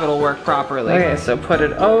this time it'll work properly. Okay, so put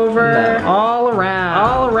it over, all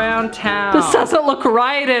around town. This doesn't look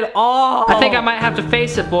right at all. I think I might have to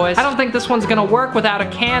face it, boys. I don't think this one's gonna work without a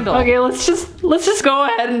candle. Okay, let's just go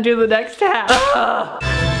ahead and do the next half.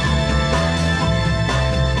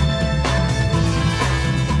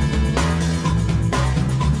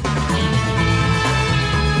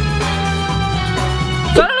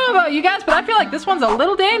 So I don't know about you guys, but I feel like this one's a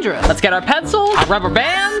little dangerous. Let's get our pencils, our rubber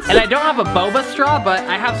bands, and I don't have a boba straw, but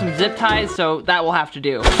I have some zip ties, so that will have to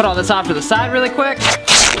do. Put all this off to the side really quick.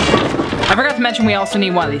 I forgot to mention we also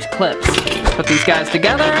need one of these clips. Put these guys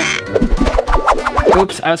together.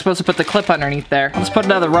 Oops, I was supposed to put the clip underneath there. Let's put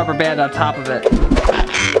another rubber band on top of it.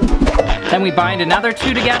 Then we bind another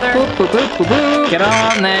two together. Boop, boop, boop, boop, boop. Get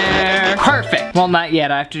on there. Perfect. Well, not yet.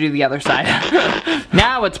 I have to do the other side.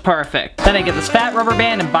 Now it's perfect. Then I get this fat rubber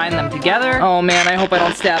band and bind them together. Oh man, I hope I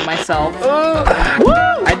don't stab myself. Woo!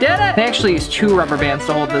 I did it. They actually used 2 rubber bands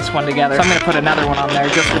to hold this one together. So I'm gonna put another one on there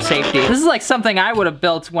just for safety. This is like something I would have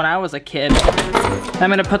built when I was a kid. I'm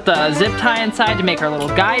gonna put the zip tie inside to make our little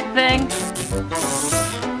guide thing.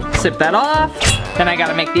 Zip that off. Then I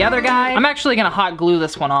gotta make the other guy. I'm actually gonna hot glue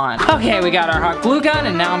this one on. Okay, we got our hot glue gun,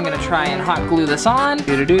 and now I'm gonna try and hot glue this on.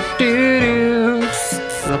 Do-do-do-do-do.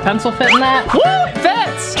 Does the pencil fit in that? Woo, it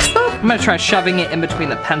fits! Boop. I'm gonna try shoving it in between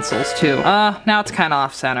the pencils too. Now it's kinda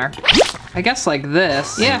off center. I guess like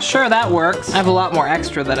this. Yeah, sure, that works. I have a lot more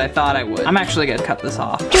extra than I thought I would. I'm actually gonna cut this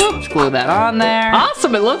off. Boop, just glue that on there.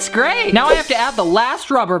 Awesome, it looks great. Now I have to add the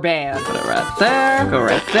last rubber band. Put it right there, go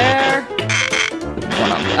right there.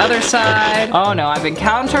 One on the other side. Oh no, I've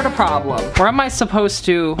encountered a problem. Where am I supposed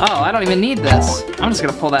to? Oh, I don't even need this. I'm just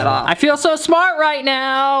gonna pull that off. I feel so smart right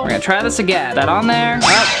now. We're gonna try this again. That on there.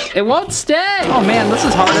 Oh, it won't stay. Oh man, this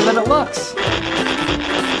is harder than it looks.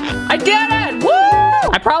 I did it! Woo!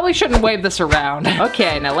 I probably shouldn't wave this around.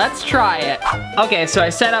 Okay, now let's try it. Okay, so I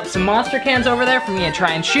set up some monster cans over there for me to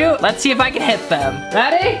try and shoot. Let's see if I can hit them.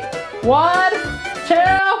 Ready? 1, 2.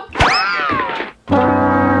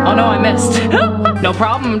 Oh no, I missed. No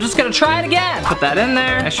problem, I'm just gonna try it again. Put that in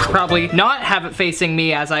there. I should probably not have it facing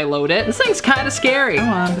me as I load it. This thing's kind of scary. Come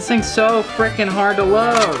on, this thing's so freaking hard to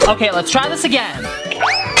load. Okay, let's try this again.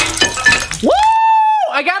 Woo!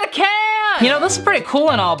 I got a can! You know, this is pretty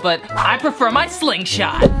cool and all, but I prefer my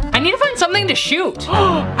slingshot. I need to find something to shoot.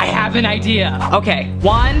 I have an idea. Okay,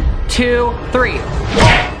 1, 2, 3.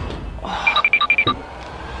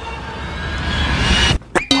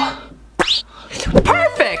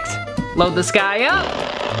 Perfect! Load this guy up.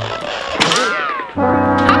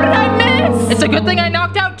 How did I miss? It's a good thing I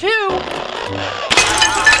knocked out 2.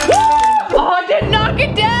 Oh, I didn't knock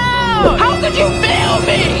it down! How could you fail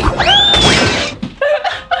me?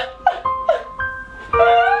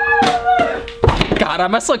 God, I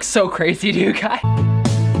must look so crazy to you guys.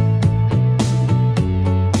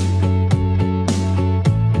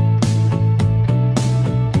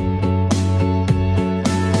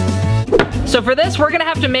 So for this, we're gonna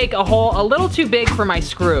have to make a hole a little too big for my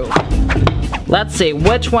screw. Let's see,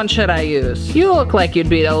 which one should I use? You look like you'd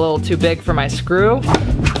be a little too big for my screw.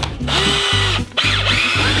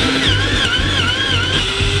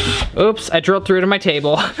 Oops, I drilled through to my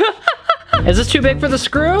table. Is this too big for the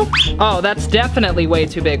screw? Oh, that's definitely way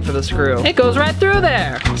too big for the screw. It goes right through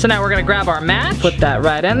there. So now we're gonna grab our match, put that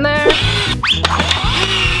right in there.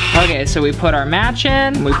 Okay, so we put our match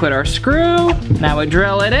in, we put our screw, now we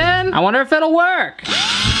drill it in. I wonder if it'll work.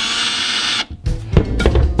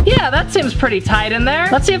 Yeah, that seems pretty tight in there.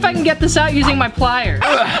 Let's see if I can get this out using my pliers.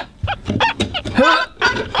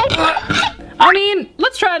 I mean,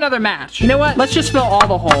 let's try another match. You know what? Let's just fill all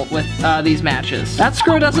the hole with these matches. That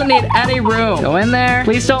screw doesn't need any room. Go in there.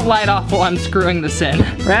 Please don't light off while I'm screwing this in.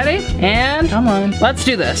 Ready? And come on. Let's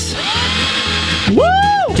do this.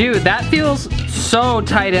 Woo! Dude, that feels so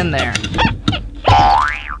tight in there.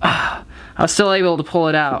 I was still able to pull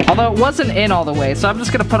it out. Although it wasn't in all the way, so I'm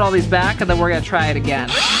just gonna put all these back and then we're gonna try it again.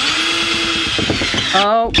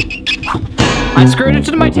 Oh. I screwed it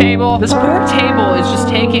to my table. This poor table is just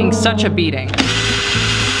taking such a beating.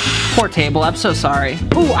 Poor table, I'm so sorry.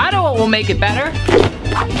 Ooh, I know what will make it better.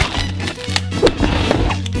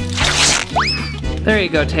 There you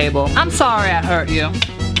go, table. I'm sorry I hurt you.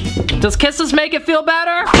 Does kisses make it feel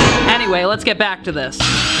better? Anyway, let's get back to this.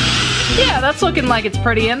 Yeah, that's looking like it's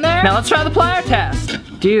pretty in there. Now let's try the plier test.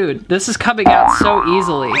 Dude, this is coming out so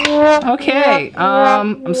easily. Okay,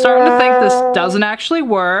 I'm starting to think this doesn't actually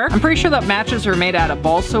work. I'm pretty sure that matches are made out of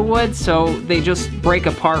balsa wood, so they just break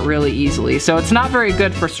apart really easily. So it's not very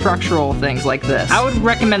good for structural things like this. I would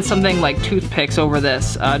recommend something like toothpicks over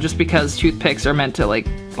this, just because toothpicks are meant to like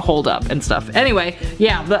hold up and stuff. Anyway,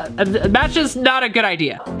 yeah, that's just not a good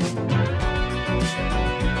idea.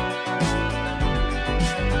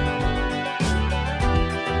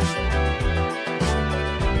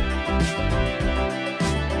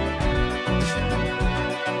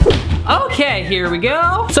 Okay, here we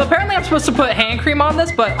go. So apparently I'm supposed to put hand cream on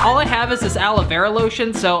this, but all I have is this aloe vera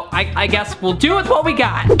lotion, so I guess we'll do with what we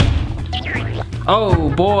got. Oh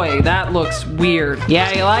boy, that looks weird.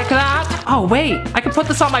 Yeah, you like that? Oh wait, I can put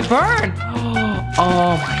this on my burn.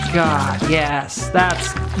 Oh my god, yes,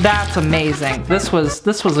 that's amazing. This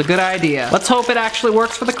was a good idea. Let's hope it actually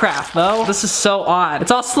works for the craft though. This is so odd.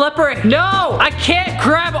 It's all slippery. No, I can't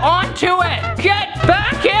grab onto it. Get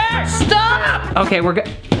back here, stop. Okay, we're good.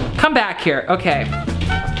 Come back here, okay.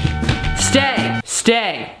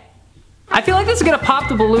 Stay. I feel like this is gonna pop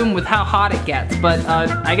the balloon with how hot it gets, but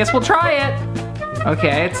I guess we'll try it.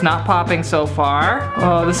 Okay, it's not popping so far.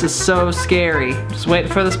 Oh, this is so scary. Just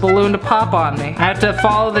waiting for this balloon to pop on me. I have to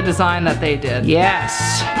follow the design that they did.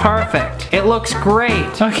 Yes, perfect. It looks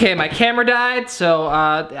great. Okay, my camera died, so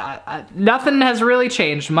nothing has really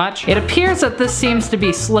changed much. It appears that this seems to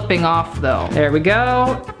be slipping off though. There we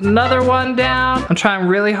go, another one down. I'm trying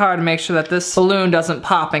really hard to make sure that this balloon doesn't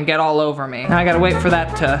pop and get all over me. Now I gotta wait for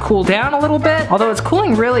that to cool down a little bit, although it's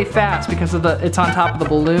cooling really fast because of it's on top of the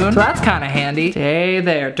balloon, so that's kind of handy. Stay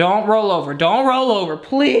there, don't roll over,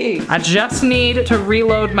 please. I just need to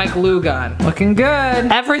reload my glue gun. Looking good.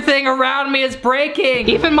 Everything around me is breaking.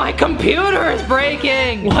 Even my computer is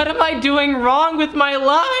breaking. What am I doing wrong with my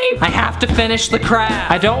life? I have to finish the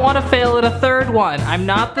craft. I don't want to fail at a third one. I'm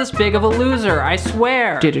not this big of a loser, I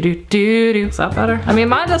swear. Do-do-do-do-do. Is that better? I mean,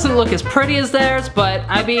 mine doesn't look as pretty as theirs, but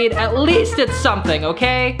I mean, at least it's something,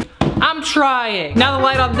 okay? I'm trying. Now the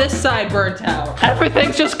light on this side burnt out.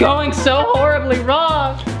 Everything's just going so horribly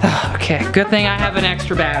wrong. Okay, good thing I have an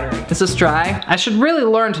extra battery. Is this dry? I should really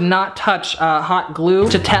learn to not touch hot glue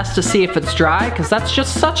to test to see if it's dry, because that's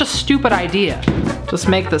just such a stupid idea. Just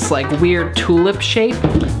make this like weird tulip shape.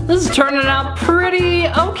 This is turning out pretty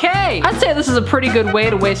okay. I'd say this is a pretty good way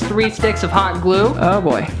to waste 3 sticks of hot glue. Oh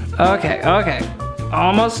boy. Okay.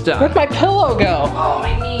 Almost done. Where'd my pillow go? Oh,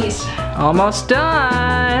 my knees. Almost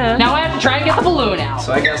done. Now I have to try and get the balloon out.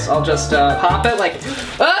 So I guess I'll just pop it like,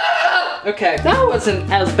 ah! Okay, that wasn't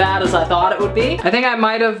as bad as I thought it would be. I think I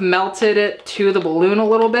might have melted it to the balloon a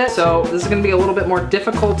little bit, so this is gonna be a little bit more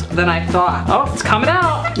difficult than I thought. Oh, it's coming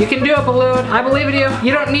out. You can do it, balloon. I believe in you.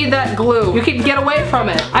 You don't need that glue. You can get away from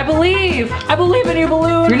it. I believe in you,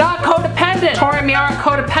 balloon. You're not codependent. Tori and me aren't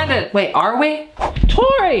codependent. Wait, are we?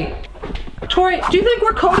 Tori, do you think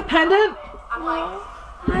we're codependent? No,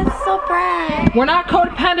 that's so bad. We're not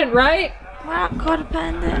codependent, right? We're not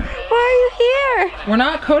codependent. Why are you here? We're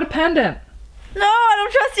not codependent. No, I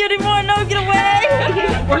don't trust you anymore. No, get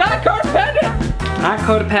away. We're not codependent. Not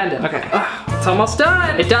codependent. Okay. It's almost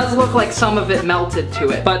done. It does look like some of it melted to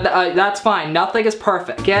it, but that's fine. Nothing is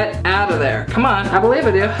perfect. Get out of there. Come on, I believe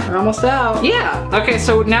in you. We're almost out. Yeah. Okay,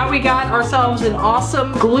 so now we got ourselves an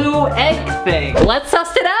awesome glue egg thing. Let's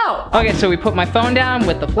test it out. Okay, so we put my phone down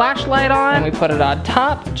with the flashlight on, and we put it on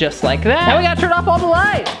top, just like that. Now we gotta turn off all the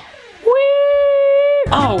lights.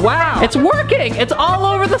 Whee! Oh, wow. It's working. It's all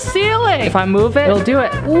over the ceiling. If I move it, it'll do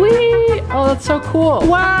it. Whee! Oh, that's so cool.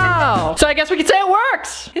 Wow. So I guess we could say it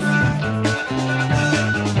works.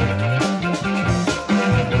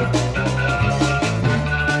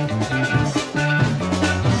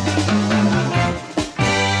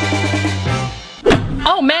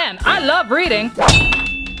 Oh man, I love reading.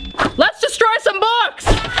 Let's destroy some books.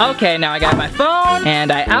 Okay, now I got my phone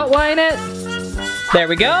and I outline it. There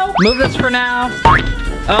we go. Move this for now.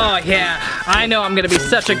 Oh yeah, I know I'm gonna be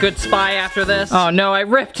such a good spy after this. Oh no, I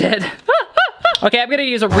ripped it. Okay, I'm gonna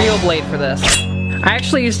use a real blade for this. I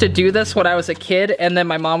actually used to do this when I was a kid, and then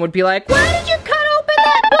my mom would be like, why did you cut open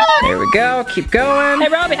that book? There we go, keep going. Hey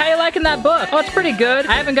Robby, how you liking that book? Oh, it's pretty good.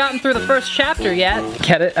 I haven't gotten through the first chapter yet.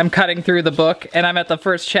 Get it? I'm cutting through the book, and I'm at the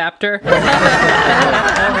first chapter.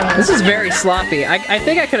 This is very sloppy. I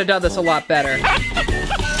think I could have done this a lot better.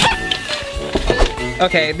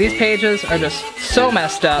 Okay, these pages are just so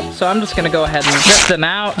messed up, so I'm just gonna go ahead and rip them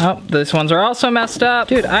out. Oh, these ones are also messed up.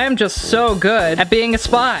 Dude, I am just so good at being a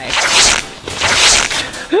spy.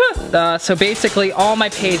 So basically, all my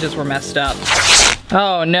pages were messed up.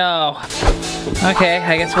 Oh no. Okay,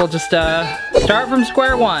 I guess we'll just start from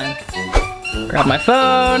square one. Grab my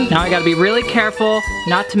phone. Now I gotta be really careful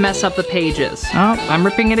not to mess up the pages. Oh, I'm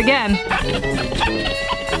ripping it again.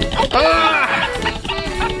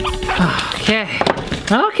 Okay.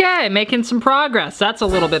 Okay, making some progress. That's a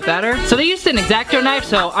little bit better. So they used an X-Acto knife,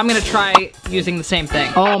 so I'm gonna try using the same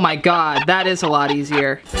thing. Oh my god, that is a lot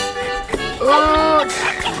easier.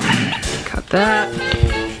 Cut that.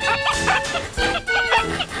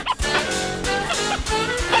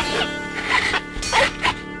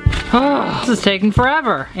 Oh, this is taking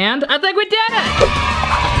forever. And I think we did it!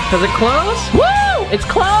 Does it close? Woo! It's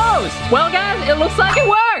closed! Well guys, it looks like it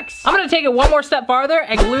works! I'm gonna take it one more step farther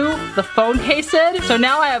and glue the phone case in. So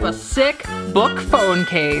now I have a sick book phone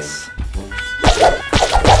case.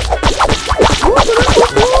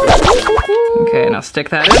 Okay, now stick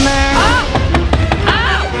that in there.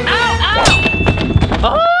 Ow! Ow!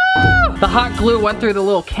 Ow! Oh! The hot glue went through the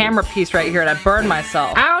little camera piece right here and I burned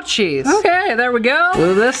myself. Ouchies. Okay, there we go.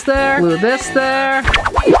 Glue this there, glue this there.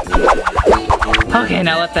 Okay,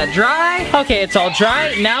 now let that dry. Okay, it's all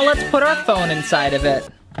dry. Now let's put our phone inside of it.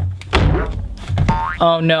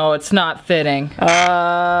 Oh no, it's not fitting.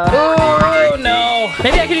 Oh no.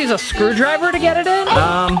 Maybe I could use a screwdriver to get it in?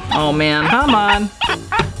 Oh man, come on.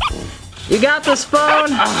 You got this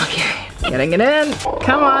phone? Okay, getting it in.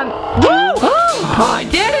 Come on. Woo! Oh, I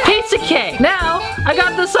did it! Piece of cake. Now, I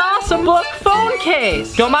got this awesome book phone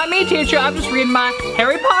case. Don't mind me, teacher. I'm just reading my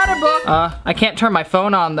Harry Potter book. I can't turn my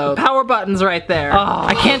phone on though. The power button's right there. Oh,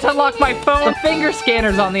 I can't unlock my phone. The finger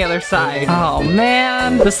scanner's on the other side. Oh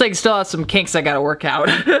man. This thing still has some kinks I gotta work out.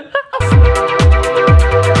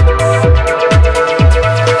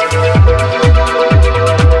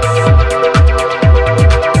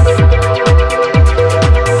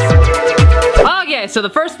 Okay, so the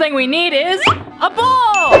first thing we need is a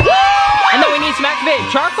ball! And then we need some activated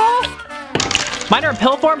charcoal. Mine are in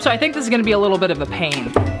pill form, so I think this is gonna be a little bit of a pain.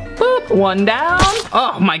 Boop, one down.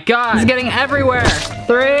 Oh my god, it's getting everywhere.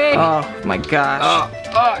 3. Oh my gosh.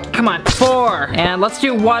 Come on, 4. And let's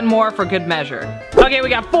do one more for good measure. Okay, we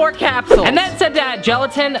got 4 capsules. And then said that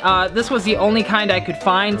gelatin, this was the only kind I could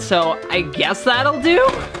find, so I guess that'll do.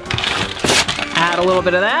 Add a little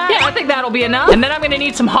bit of that. Yeah, I think that'll be enough. And then I'm gonna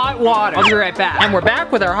need some hot water. I'll be right back. And we're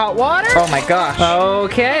back with our hot water. Oh my gosh.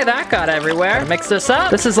 Okay, that got everywhere. Mix this up.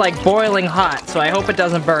 This is like boiling hot, so I hope it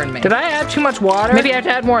doesn't burn me. Did I add too much water? Maybe I have to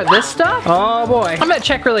add more of this stuff? Oh boy. I'm gonna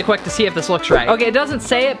check really quick to see if this looks right. Okay, it doesn't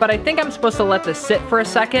say it, but I think I'm supposed to let this sit for a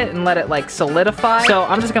second and let it like solidify. So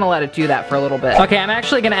I'm just gonna let it do that for a little bit. Okay, I'm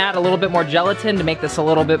actually gonna add a little bit more gelatin to make this a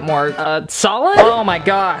little bit more solid. Oh my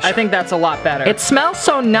gosh. I think that's a lot better. It smells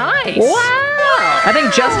so nice. Wow. I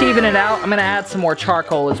think just to even it out, I'm gonna add some more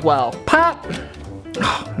charcoal as well. Pop.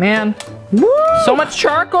 Oh, man. Woo! So much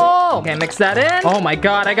charcoal. Okay, mix that in. Oh my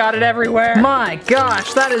god, I got it everywhere. My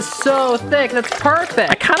gosh, that is so thick. That's perfect.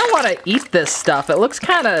 I kind of want to eat this stuff. It looks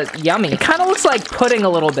kind of yummy. It kind of looks like pudding a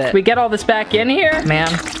little bit. We get all this back in here? Man,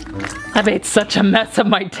 I made such a mess of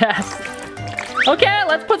my desk. Okay,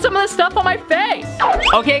 let's put some of this stuff on my face.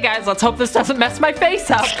 Okay guys, let's hope this doesn't mess my face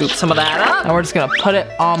up. Scoop some of that up. And we're just gonna put it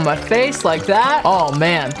on my face like that. Oh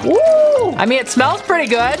man. Woo! I mean, it smells pretty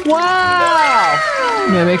good. Wow! I'm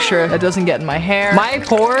gonna make sure it doesn't get in my hair. My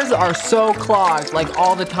pores are so clogged, like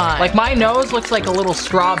all the time. Like my nose looks like a little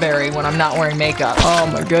strawberry when I'm not wearing makeup. Oh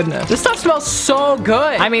my goodness. This stuff smells so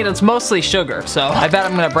good. I mean, it's mostly sugar, so I bet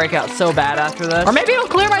I'm gonna break out so bad after this. Or maybe it'll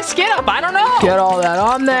clear my skin up, I don't know. Get all that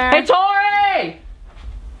on there. Hey, Tori!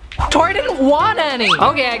 Tori didn't want any.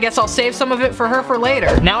 Okay, I guess I'll save some of it for her for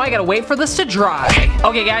later. Now I gotta wait for this to dry.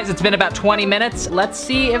 Okay guys, it's been about 20 minutes. Let's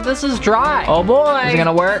see if this is dry. Oh boy. Is it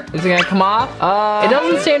gonna work? Is it gonna come off? It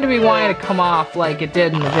doesn't seem to be wanting to come off like it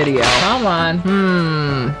did in the video. Come on.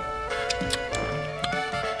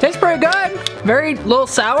 Tastes pretty good. Very little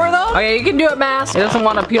sour though. Okay, you can do it, Mask. It doesn't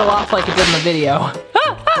want to peel off like it did in the video.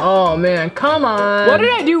 Oh man, come on. What did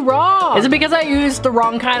I do wrong? Is it because I used the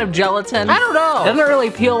wrong kind of gelatin? I don't know. It doesn't really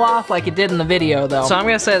peel off like it did in the video though. So I'm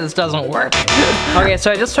gonna say this doesn't work. Okay, so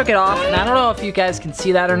I just took it off and I don't know if you guys can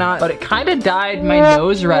see that or not, but it kind of dyed my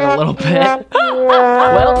nose red a little bit.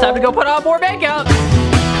 Well, time to go put on more makeup.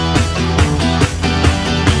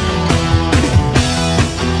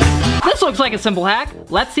 This looks like a simple hack.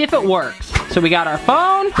 Let's see if it works. So we got our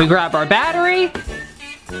phone, we grab our battery.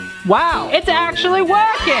 Wow, it's actually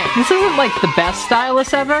working. This isn't like the best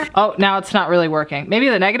stylus ever. Oh, now it's not really working. Maybe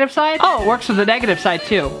the negative side? Oh, it works with the negative side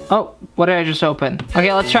too. Oh, what did I just open?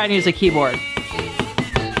 Okay, let's try and use a keyboard.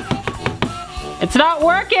 It's not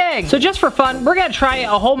working. So just for fun, we're gonna try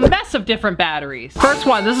a whole mess of different batteries. First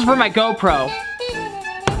one, this is for my GoPro.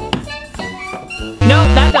 No,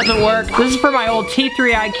 that doesn't work. This is for my old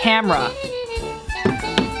T3i camera.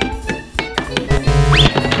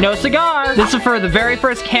 No cigar. This is for the very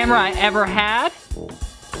first camera I ever had.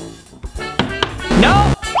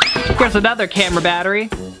 No. Here's another camera battery.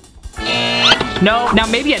 No. Now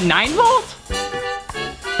maybe a 9 volt?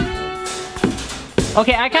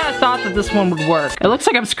 Okay, I kind of thought that this one would work. It looks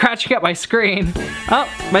like I'm scratching up my screen. Oh,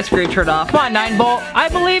 my screen turned off. Come on, 9 volt. I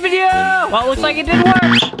believe in you. Well, it looks like it didn't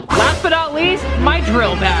work. Last but not least, my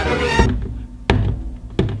drill battery.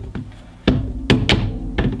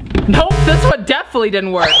 Nope, this one definitely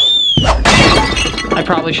didn't work. I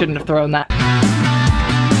probably shouldn't have thrown that.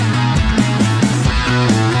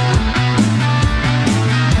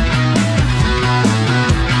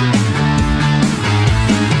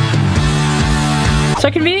 So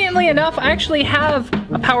conveniently enough, I actually have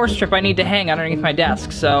a power strip I need to hang underneath my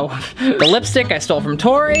desk. So the lipstick I stole from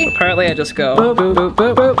Tori. Apparently I just go boop, boop,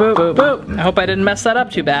 boop, boop, boop, boop, boop, boop. I hope I didn't mess that up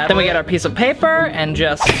too bad. Then we get our piece of paper and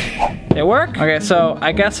just, it work? Okay, so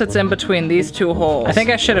I guess it's in between these two holes. I think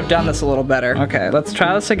I should have done this a little better. Okay, let's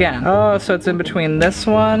try this again. Oh, so it's in between this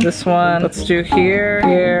one. Let's do here,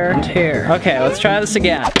 here, and here. Okay, let's try this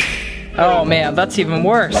again. Oh man, that's even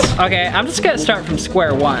worse. Okay, I'm just gonna start from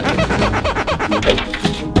square one.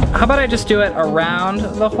 How about I just do it around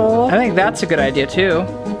the hole? I think that's a good idea too.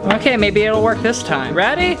 Okay, maybe it'll work this time.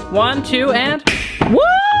 Ready? 1, 2, and woo!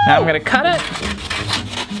 Now I'm gonna cut it.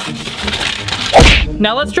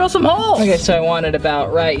 Now let's drill some holes. Okay, so I want it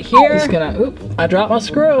about right here. Just gonna, oop, I dropped my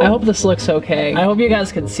screw. I hope this looks okay. I hope you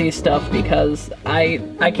guys can see stuff because I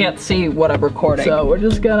can't see what I'm recording. So we're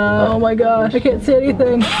just gonna, oh my gosh, I can't see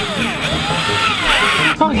anything.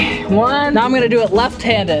 Okay, one. Now I'm gonna do it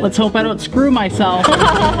left-handed. Let's hope I don't screw myself.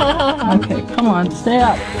 Okay, come on, stay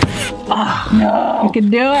up. Oh, no. I can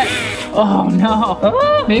do it. Oh, no.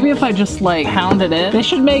 Oh. Maybe if I just like pounded it. They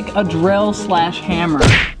should make a drill slash hammer.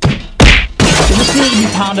 It just needs to be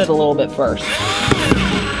pounded a little bit first.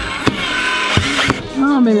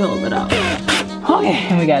 Oh, maybe a little bit out. Okay,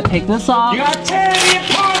 and we gotta take this off. You gotta tear me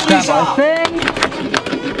apart, Grab our thing.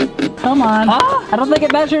 Come on. Ah, I don't think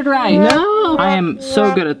it measured right. No. I am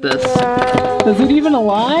so good at this. Does it even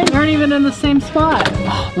align? We aren't even in the same spot.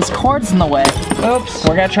 Oh, this cord's in the way. Oops.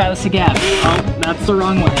 We're gonna try this again. Oh, that's the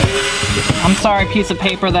wrong way. I'm sorry, piece of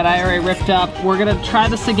paper that I already ripped up. We're gonna try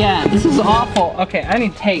this again. This is awful. Okay, I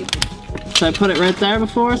need tape. So I put it right there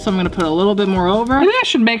before, so I'm gonna put a little bit more over. Maybe I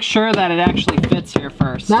should make sure that it actually fits here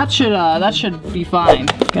first. That should be fine.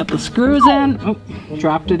 Got the screws in. Oh,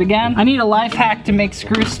 dropped it again. I need a life hack to make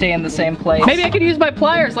screws stay in the same place. Maybe I could use my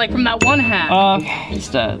pliers like from that one hack. Okay,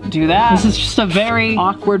 just do that. This is just a very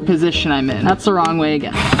awkward position I'm in. That's the wrong way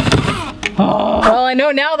again. Oh. Well, I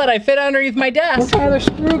know now that I fit underneath my desk. Where's my other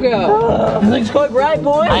screw go? Everything's going right,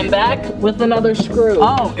 boy. I'm back with another screw.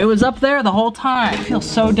 Oh, it was up there the whole time. I feel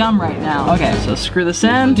so dumb right now. Okay, so screw this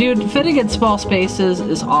in. Dude, fitting in small spaces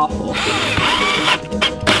is awful.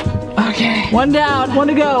 Okay, one down, one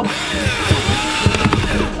to go.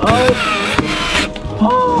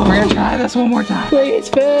 Oh, we're gonna try this one more time. Please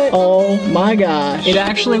fit. Oh my gosh. It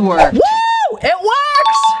actually worked. Woo! It works!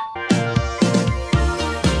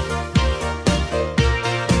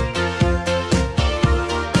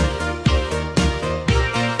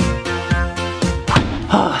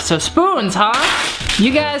 So spoons, huh?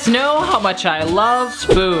 You guys know how much I love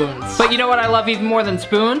spoons. But you know what I love even more than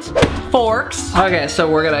spoons? Forks. Okay, so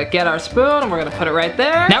we're gonna get our spoon and we're gonna put it right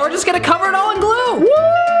there. Now we're just gonna cover it all in glue.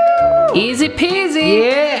 Woo! Easy peasy.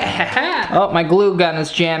 Yeah. Oh, my glue gun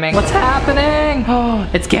is jamming. What's happening? Oh,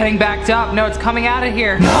 it's getting backed up. No, it's coming out of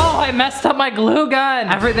here. No, I messed up my glue gun.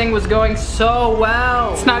 Everything was going so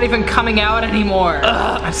well. It's not even coming out anymore.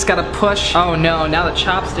 Ugh, I just gotta push. Oh no, now the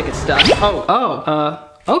chopstick is stuck.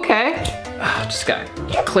 Okay. Just gotta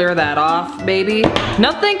clear that off, baby.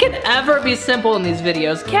 Nothing can ever be simple in these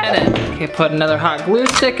videos, can it? Okay, put another hot glue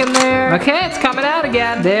stick in there. Okay, it's coming out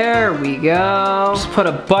again. There we go. Just put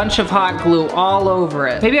a bunch of hot glue all over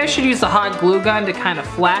it. Maybe I should use the hot glue gun to kind of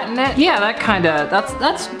flatten it. Yeah,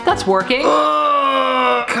 that's working.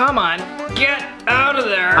 Oh, come on, get out of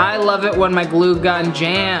there. I love it when my glue gun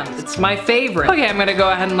jams. It's my favorite. Okay, I'm gonna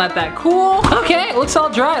go ahead and let that cool. Okay, it looks all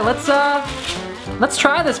dry. Let's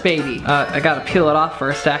try this baby. I gotta peel it off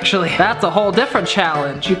first, actually. That's a whole different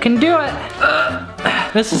challenge. You can do it.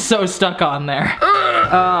 This is so stuck on there.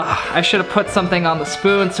 I should have put something on the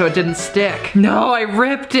spoon so it didn't stick. No, I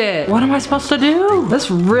ripped it. What am I supposed to do?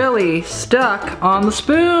 This really stuck on the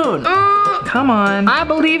spoon. Come on. I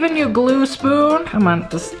believe in you, glue spoon. Come on,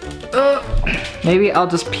 just... Maybe I'll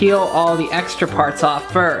just peel all the extra parts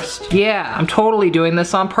off first. Yeah, I'm totally doing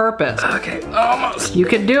this on purpose. Okay, almost. You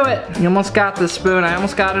can do it. You almost got this spoon. I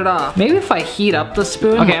almost got it off. Maybe if I heat up the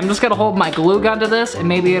spoon. Okay, I'm just gonna hold my glue gun to this and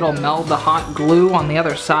maybe it'll meld the hot glue on the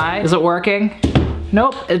other side. Is it working?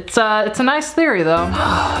 Nope, it's a nice theory though.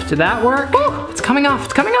 Did that work? Woo, it's coming off,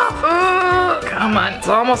 it's coming off. Come on, it's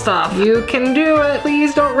almost off. You can do it.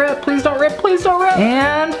 Please don't rip, please don't rip, please don't rip.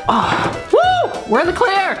 And, woo, we're in the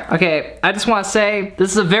clear. Okay, I just wanna say,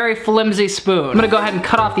 this is a very flimsy spoon. I'm gonna go ahead and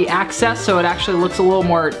cut off the excess so it actually looks a little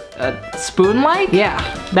more spoon-like. Yeah,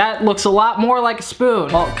 that looks a lot more like a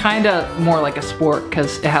spoon. Well, kinda more like a sport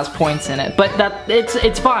because it has points in it, but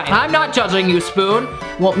it's fine. I'm not judging you, spoon.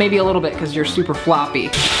 Well, maybe a little bit because you're super floppy.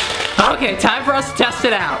 Okay, time for us to test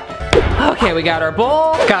it out. Okay, we got our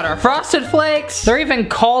bowl, got our Frosted Flakes. They're even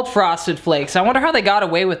called Frosted Flakes. I wonder how they got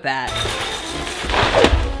away with that.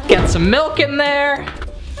 Get some milk in there.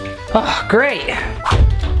 Oh, great.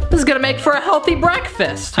 This is gonna make for a healthy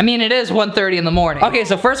breakfast. I mean, it is 1:30 in the morning. Okay,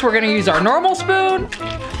 so first we're gonna use our normal spoon.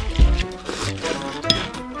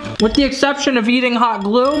 With the exception of eating hot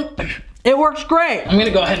glue, it works great. I'm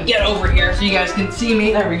gonna go ahead and get over here so you guys can see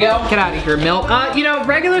me. There we go. Get out of here, milk. You know,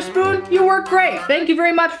 regular spoon, you work great. Thank you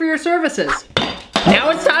very much for your services.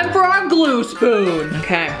 Now it's time for our glue spoon.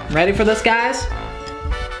 Okay, ready for this, guys?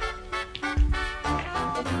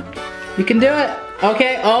 You can do it.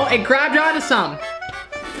 Okay, oh, it grabbed onto some.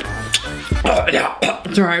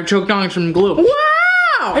 It's alright, I choked on some glue.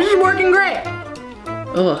 Wow! This is working great.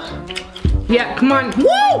 Ugh. Yeah, come on.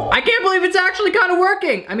 Woo! I can't believe it's actually kind of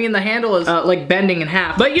working. I mean, the handle is like bending in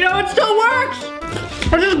half. But you know, it still works.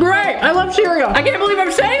 This is great. I love cereal. I can't believe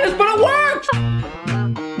I'm saying this, but it works.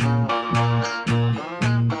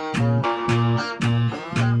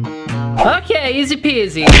 Okay, easy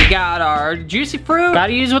peasy. We got our juicy fruit.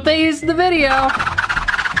 Gotta use what they used in the video.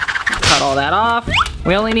 Cut all that off.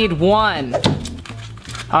 We only need one.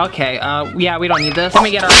 Okay, yeah, we don't need this. Let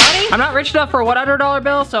me get our money. I'm not rich enough for a $100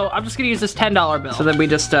 bill, so I'm just gonna use this $10 bill. So then we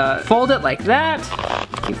just fold it like that.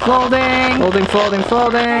 Keep folding, folding, folding,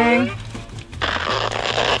 folding.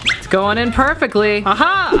 It's going in perfectly.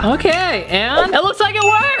 Aha! Okay, and it looks like it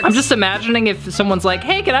works. I'm just imagining if someone's like,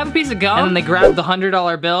 hey, can I have a piece of gum? And then they grab the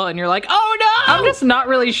 $100 bill and you're like, oh no! I'm just not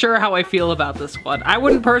really sure how I feel about this one. I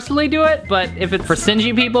wouldn't personally do it, but if it's for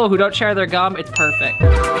stingy people who don't share their gum, it's perfect.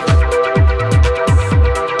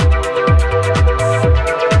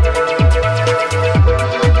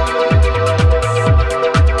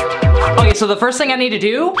 Okay, so the first thing I need to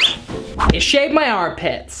do is shave my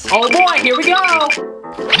armpits. Oh boy, here we go.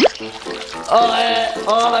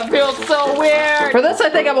 Oh, that feels so weird. For this, I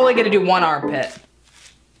think I'm only gonna do one armpit.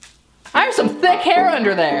 I have some thick hair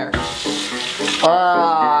under there. Well,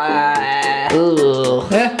 I'm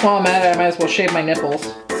at it, I might as well shave my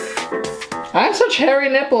nipples. I have such hairy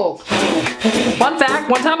nipples. Fun fact,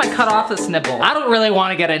 one time I cut off this nipple. I don't really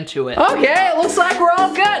want to get into it. Okay, it looks like we're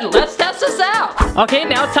all good. Let's test this out. Okay,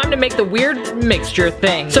 now it's time to make the weird mixture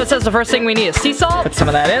thing. So it says the first thing we need is sea salt. Put some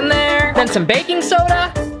of that in there. Then some baking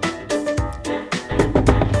soda.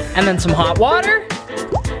 And then some hot water.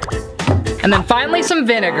 And then finally some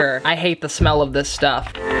vinegar. I hate the smell of this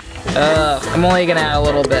stuff. I'm only gonna add a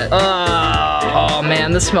little bit. Oh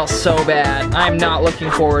man, this smells so bad. I'm not looking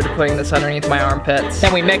forward to putting this underneath my armpits.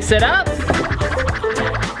 Then we mix it up.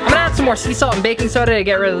 I'm gonna add some more sea salt and baking soda to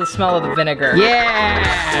get rid of the smell of the vinegar.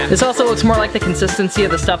 Yeah! This also looks more like the consistency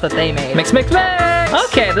of the stuff that they made. Mix, mix, mix!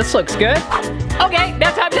 Okay, this looks good. Okay,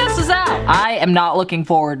 now time to test this out. I am not looking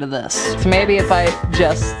forward to this. So maybe if I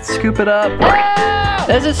just scoop it up. Ow!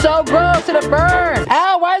 This is so gross and it burns.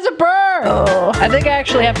 Ow, why does it burn? Oh, I think I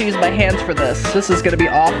actually have to use my hands for this. This is gonna be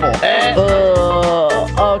awful.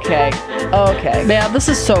 Okay. Man, this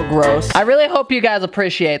is so gross. I really hope you guys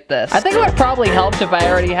appreciate this. I think it would probably help if I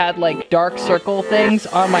already had like dark circle things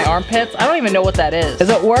on my armpits. I don't even know what that is. Is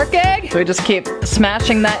it working? So we just keep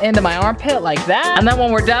smashing that into my armpit like that. And then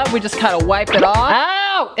when we're done, we just kind of wipe it off.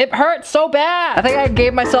 Ow! It hurts so bad. I think I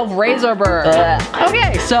gave myself razor burn.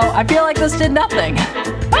 Okay, so I feel like this did nothing.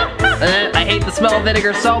 I hate the smell of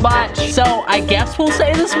vinegar so much. So I guess we'll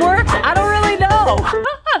say this worked? I don't really know.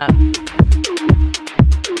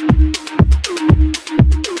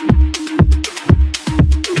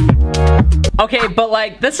 Okay, but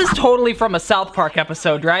like, this is totally from a South Park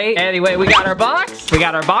episode, right? Anyway, we got our box. We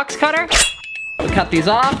got our box cutter. We cut these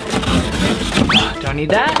off. Don't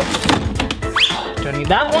need that. Don't need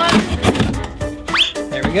that one.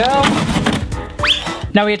 There we go.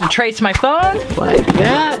 Now we have to trace my phone, like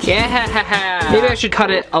that. Yeah. Maybe I should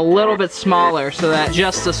cut it a little bit smaller so that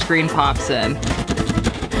just the screen pops in.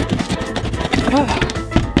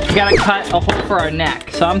 We gotta cut a hole for our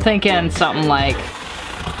neck. So I'm thinking something like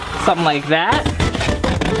that.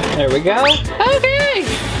 There we go. Okay.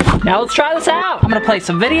 Now let's try this out. I'm gonna play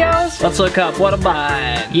some videos. Let's look up what to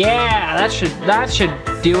buy. Yeah, that should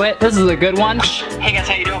do it. This is a good one. Hey guys,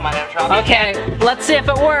 how you doing? My name's Robby. Okay, let's see if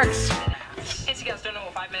it works. In case you guys don't know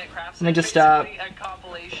what 5-minute crafts Let me just a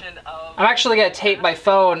compilation of... I'm actually gonna tape my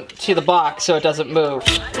phone to the box so it doesn't move.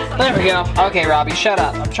 There we go. Okay, Robby, shut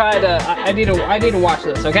up. I'm trying to, I need to watch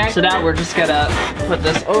this, okay? So now we're just gonna put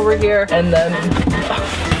this over here and then,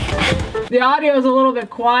 the audio is a little bit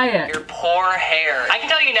quiet. Your poor hair. I can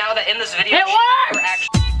tell you now that in this video, it works!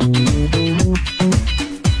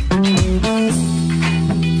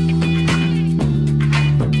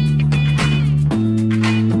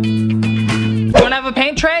 Have a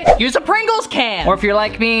paint tray, use a Pringles can. Or if you're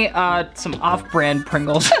like me, some off-brand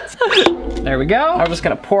Pringles. There we go. I'm just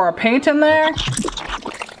gonna pour our paint in there.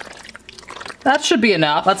 That should be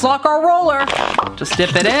enough. Let's lock our roller. Just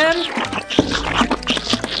dip it in.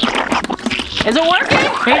 Is it working?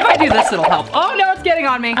 Maybe if I do this, it'll help. Oh no, it's getting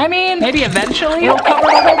on me. I mean, maybe eventually it'll cover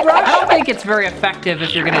the whole brush. I don't think it's very effective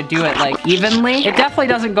if you're gonna do it like evenly. It definitely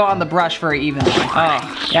doesn't go on the brush very evenly.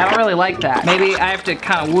 Oh, yeah, I don't really like that. Maybe I have to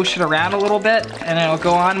kind of whoosh it around a little bit and it'll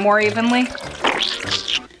go on more evenly.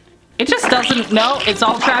 It just doesn't, no, it's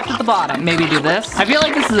all trapped at the bottom. Maybe do this. I feel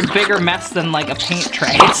like this is a bigger mess than like a paint tray.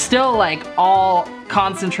 It's still like all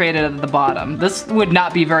concentrated at the bottom. This would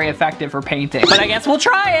not be very effective for painting, but I guess we'll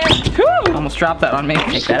try it. Whew. Almost dropped that on me.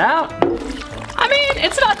 Take that out. I mean,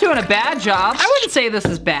 it's not doing a bad job. I wouldn't say this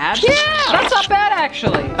is bad. Yeah, that's not bad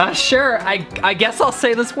actually. Sure, I guess I'll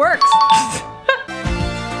say this works.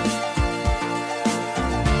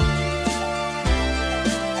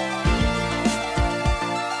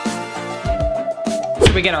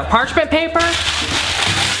 So we get our parchment paper.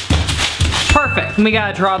 Perfect. And we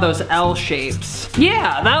gotta draw those L shapes.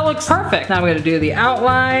 Yeah, that looks perfect. Now I'm gonna do the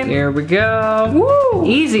outline. Here we go. Woo!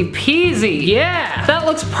 Easy peasy. Yeah, that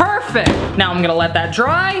looks perfect. Now I'm gonna let that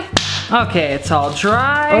dry. Okay, it's all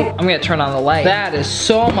dry. Oh, I'm gonna turn on the light. That is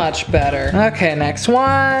so much better. Okay, next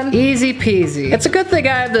one. Easy peasy. It's a good thing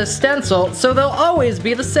I have this stencil, so they'll always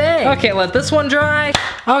be the same. Okay, let this one dry.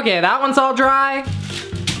 Okay, that one's all dry.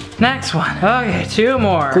 Next one. Okay, 2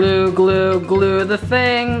 more. Glue, glue, glue the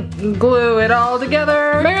thing. Glue it all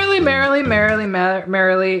together. Merrily, merrily, merrily,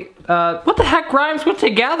 merrily. What the heck rhymes with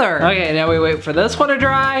together? Okay, now we wait for this one to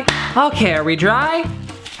dry. Okay, are we dry?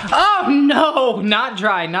 Oh no, not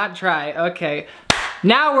dry, not dry. Okay.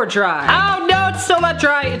 Now we're dry. Oh no, it's still not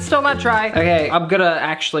dry. It's still not dry. Okay, I'm gonna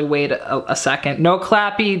actually wait a second. No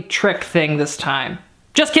clappy trick thing this time.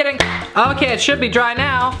 Just kidding. Okay, it should be dry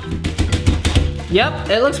now. Yep,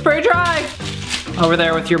 it looks pretty dry. Over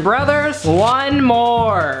there with your brothers. One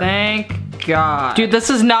more. Thank God. Dude, this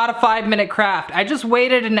is not a 5-minute craft. I just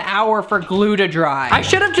waited an hour for glue to dry. I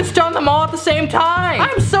should have just done them all at the same time.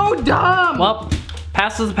 I'm so dumb. Well,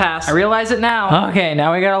 pass is the pass. I realize it now. Okay,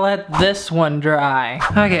 now we gotta let this one dry.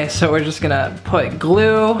 Okay, so we're just gonna put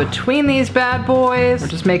glue between these bad boys. We're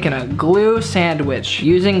just making a glue sandwich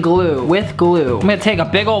using glue, with glue. I'm gonna take a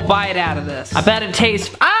big old bite out of this. I bet it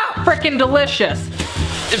tastes, freaking delicious.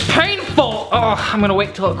 It's painful. Oh, I'm gonna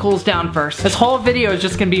wait till it cools down first. This whole video is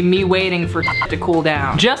just gonna be me waiting for to cool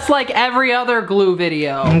down. Just like every other glue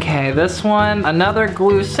video. Okay, this one, another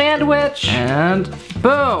glue sandwich, and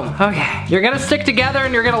boom. Okay, you're gonna stick together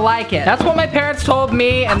and you're gonna like it. That's what my parents told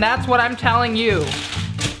me, and that's what I'm telling you.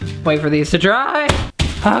 Wait for these to dry.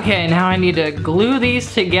 Okay, now I need to glue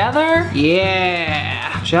these together.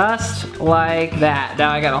 Yeah, just like that.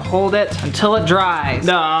 Now I gotta hold it until it dries.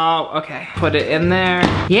 No, okay. Put it in there.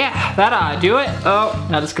 Yeah, that ought to do it. Oh,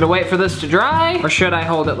 now just gonna wait for this to dry. Or should I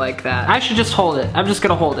hold it like that? I should just hold it. I'm just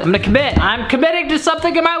gonna hold it. I'm gonna commit. I'm committing to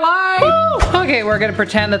something in my life. Woo! Okay, we're gonna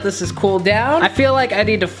pretend that this is cooled down. I feel like I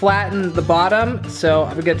need to flatten the bottom, so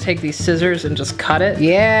I'm gonna take these scissors and just cut it.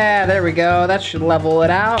 Yeah, there we go. That should level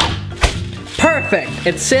it out. Perfect.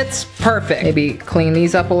 It sits perfect. Maybe clean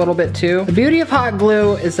these up a little bit too. The beauty of hot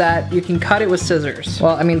glue is that you can cut it with scissors.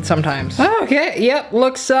 Well, I mean, sometimes. Okay, yep,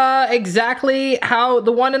 looks exactly how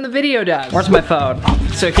the one in the video does. Where's my phone?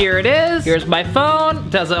 So here it is. Here's my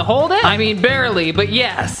phone. Does it hold it? I mean, barely, but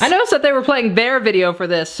yes. I noticed that they were playing their video for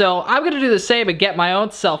this, so I'm gonna do the same and get my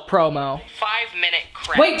own self-promo. 5-minute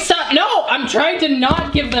craft. Wait, stop, no! I'm trying to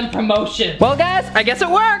not give them promotion. Well, guys, I guess it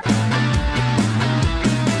worked.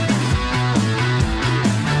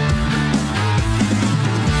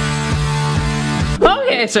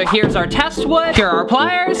 Okay, so here's our test wood, here are our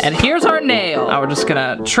pliers, and here's our nail. Now we're just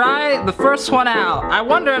gonna try the first one out. I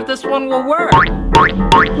wonder if this one will work.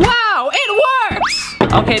 Wow, it works!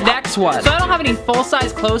 Okay, next one. So I don't have any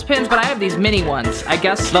full-size clothespins, but I have these mini ones. I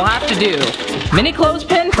guess they'll have to do. Mini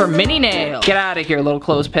clothespin for mini nails. Get out of here, little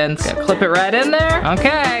clothespins. Okay, clip it right in there.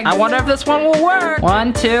 Okay, I wonder if this one will work.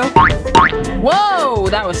 1, 2. Whoa,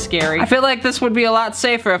 that was scary. I feel like this would be a lot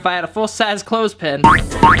safer if I had a full-size clothespin.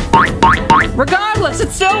 Regardless, it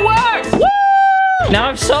still works! Woo! Now I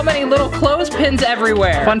have so many little clothespins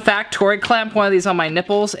everywhere. Fun fact, Tori clamped one of these on my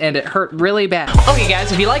nipples and it hurt really bad. Okay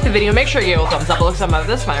guys, if you like the video, make sure you give it a thumbs up. It looks something like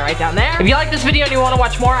this, right down there. If you like this video and you want to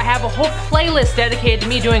watch more, I have a whole playlist dedicated to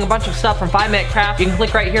me doing a bunch of stuff from 5 Minute Craft. You can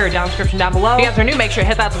click right here or down in the description down below. If you guys are new, make sure to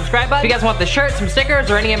hit that subscribe button. If you guys want the shirt, some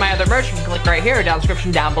stickers, or any of my other merch, you can click right here or down in the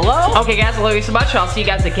description down below. Okay guys, I love you so much and I'll see you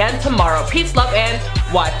guys again tomorrow. Peace, love, and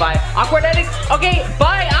Wi-Fi. Awkward edits. Okay,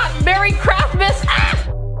 bye. Merry Craft.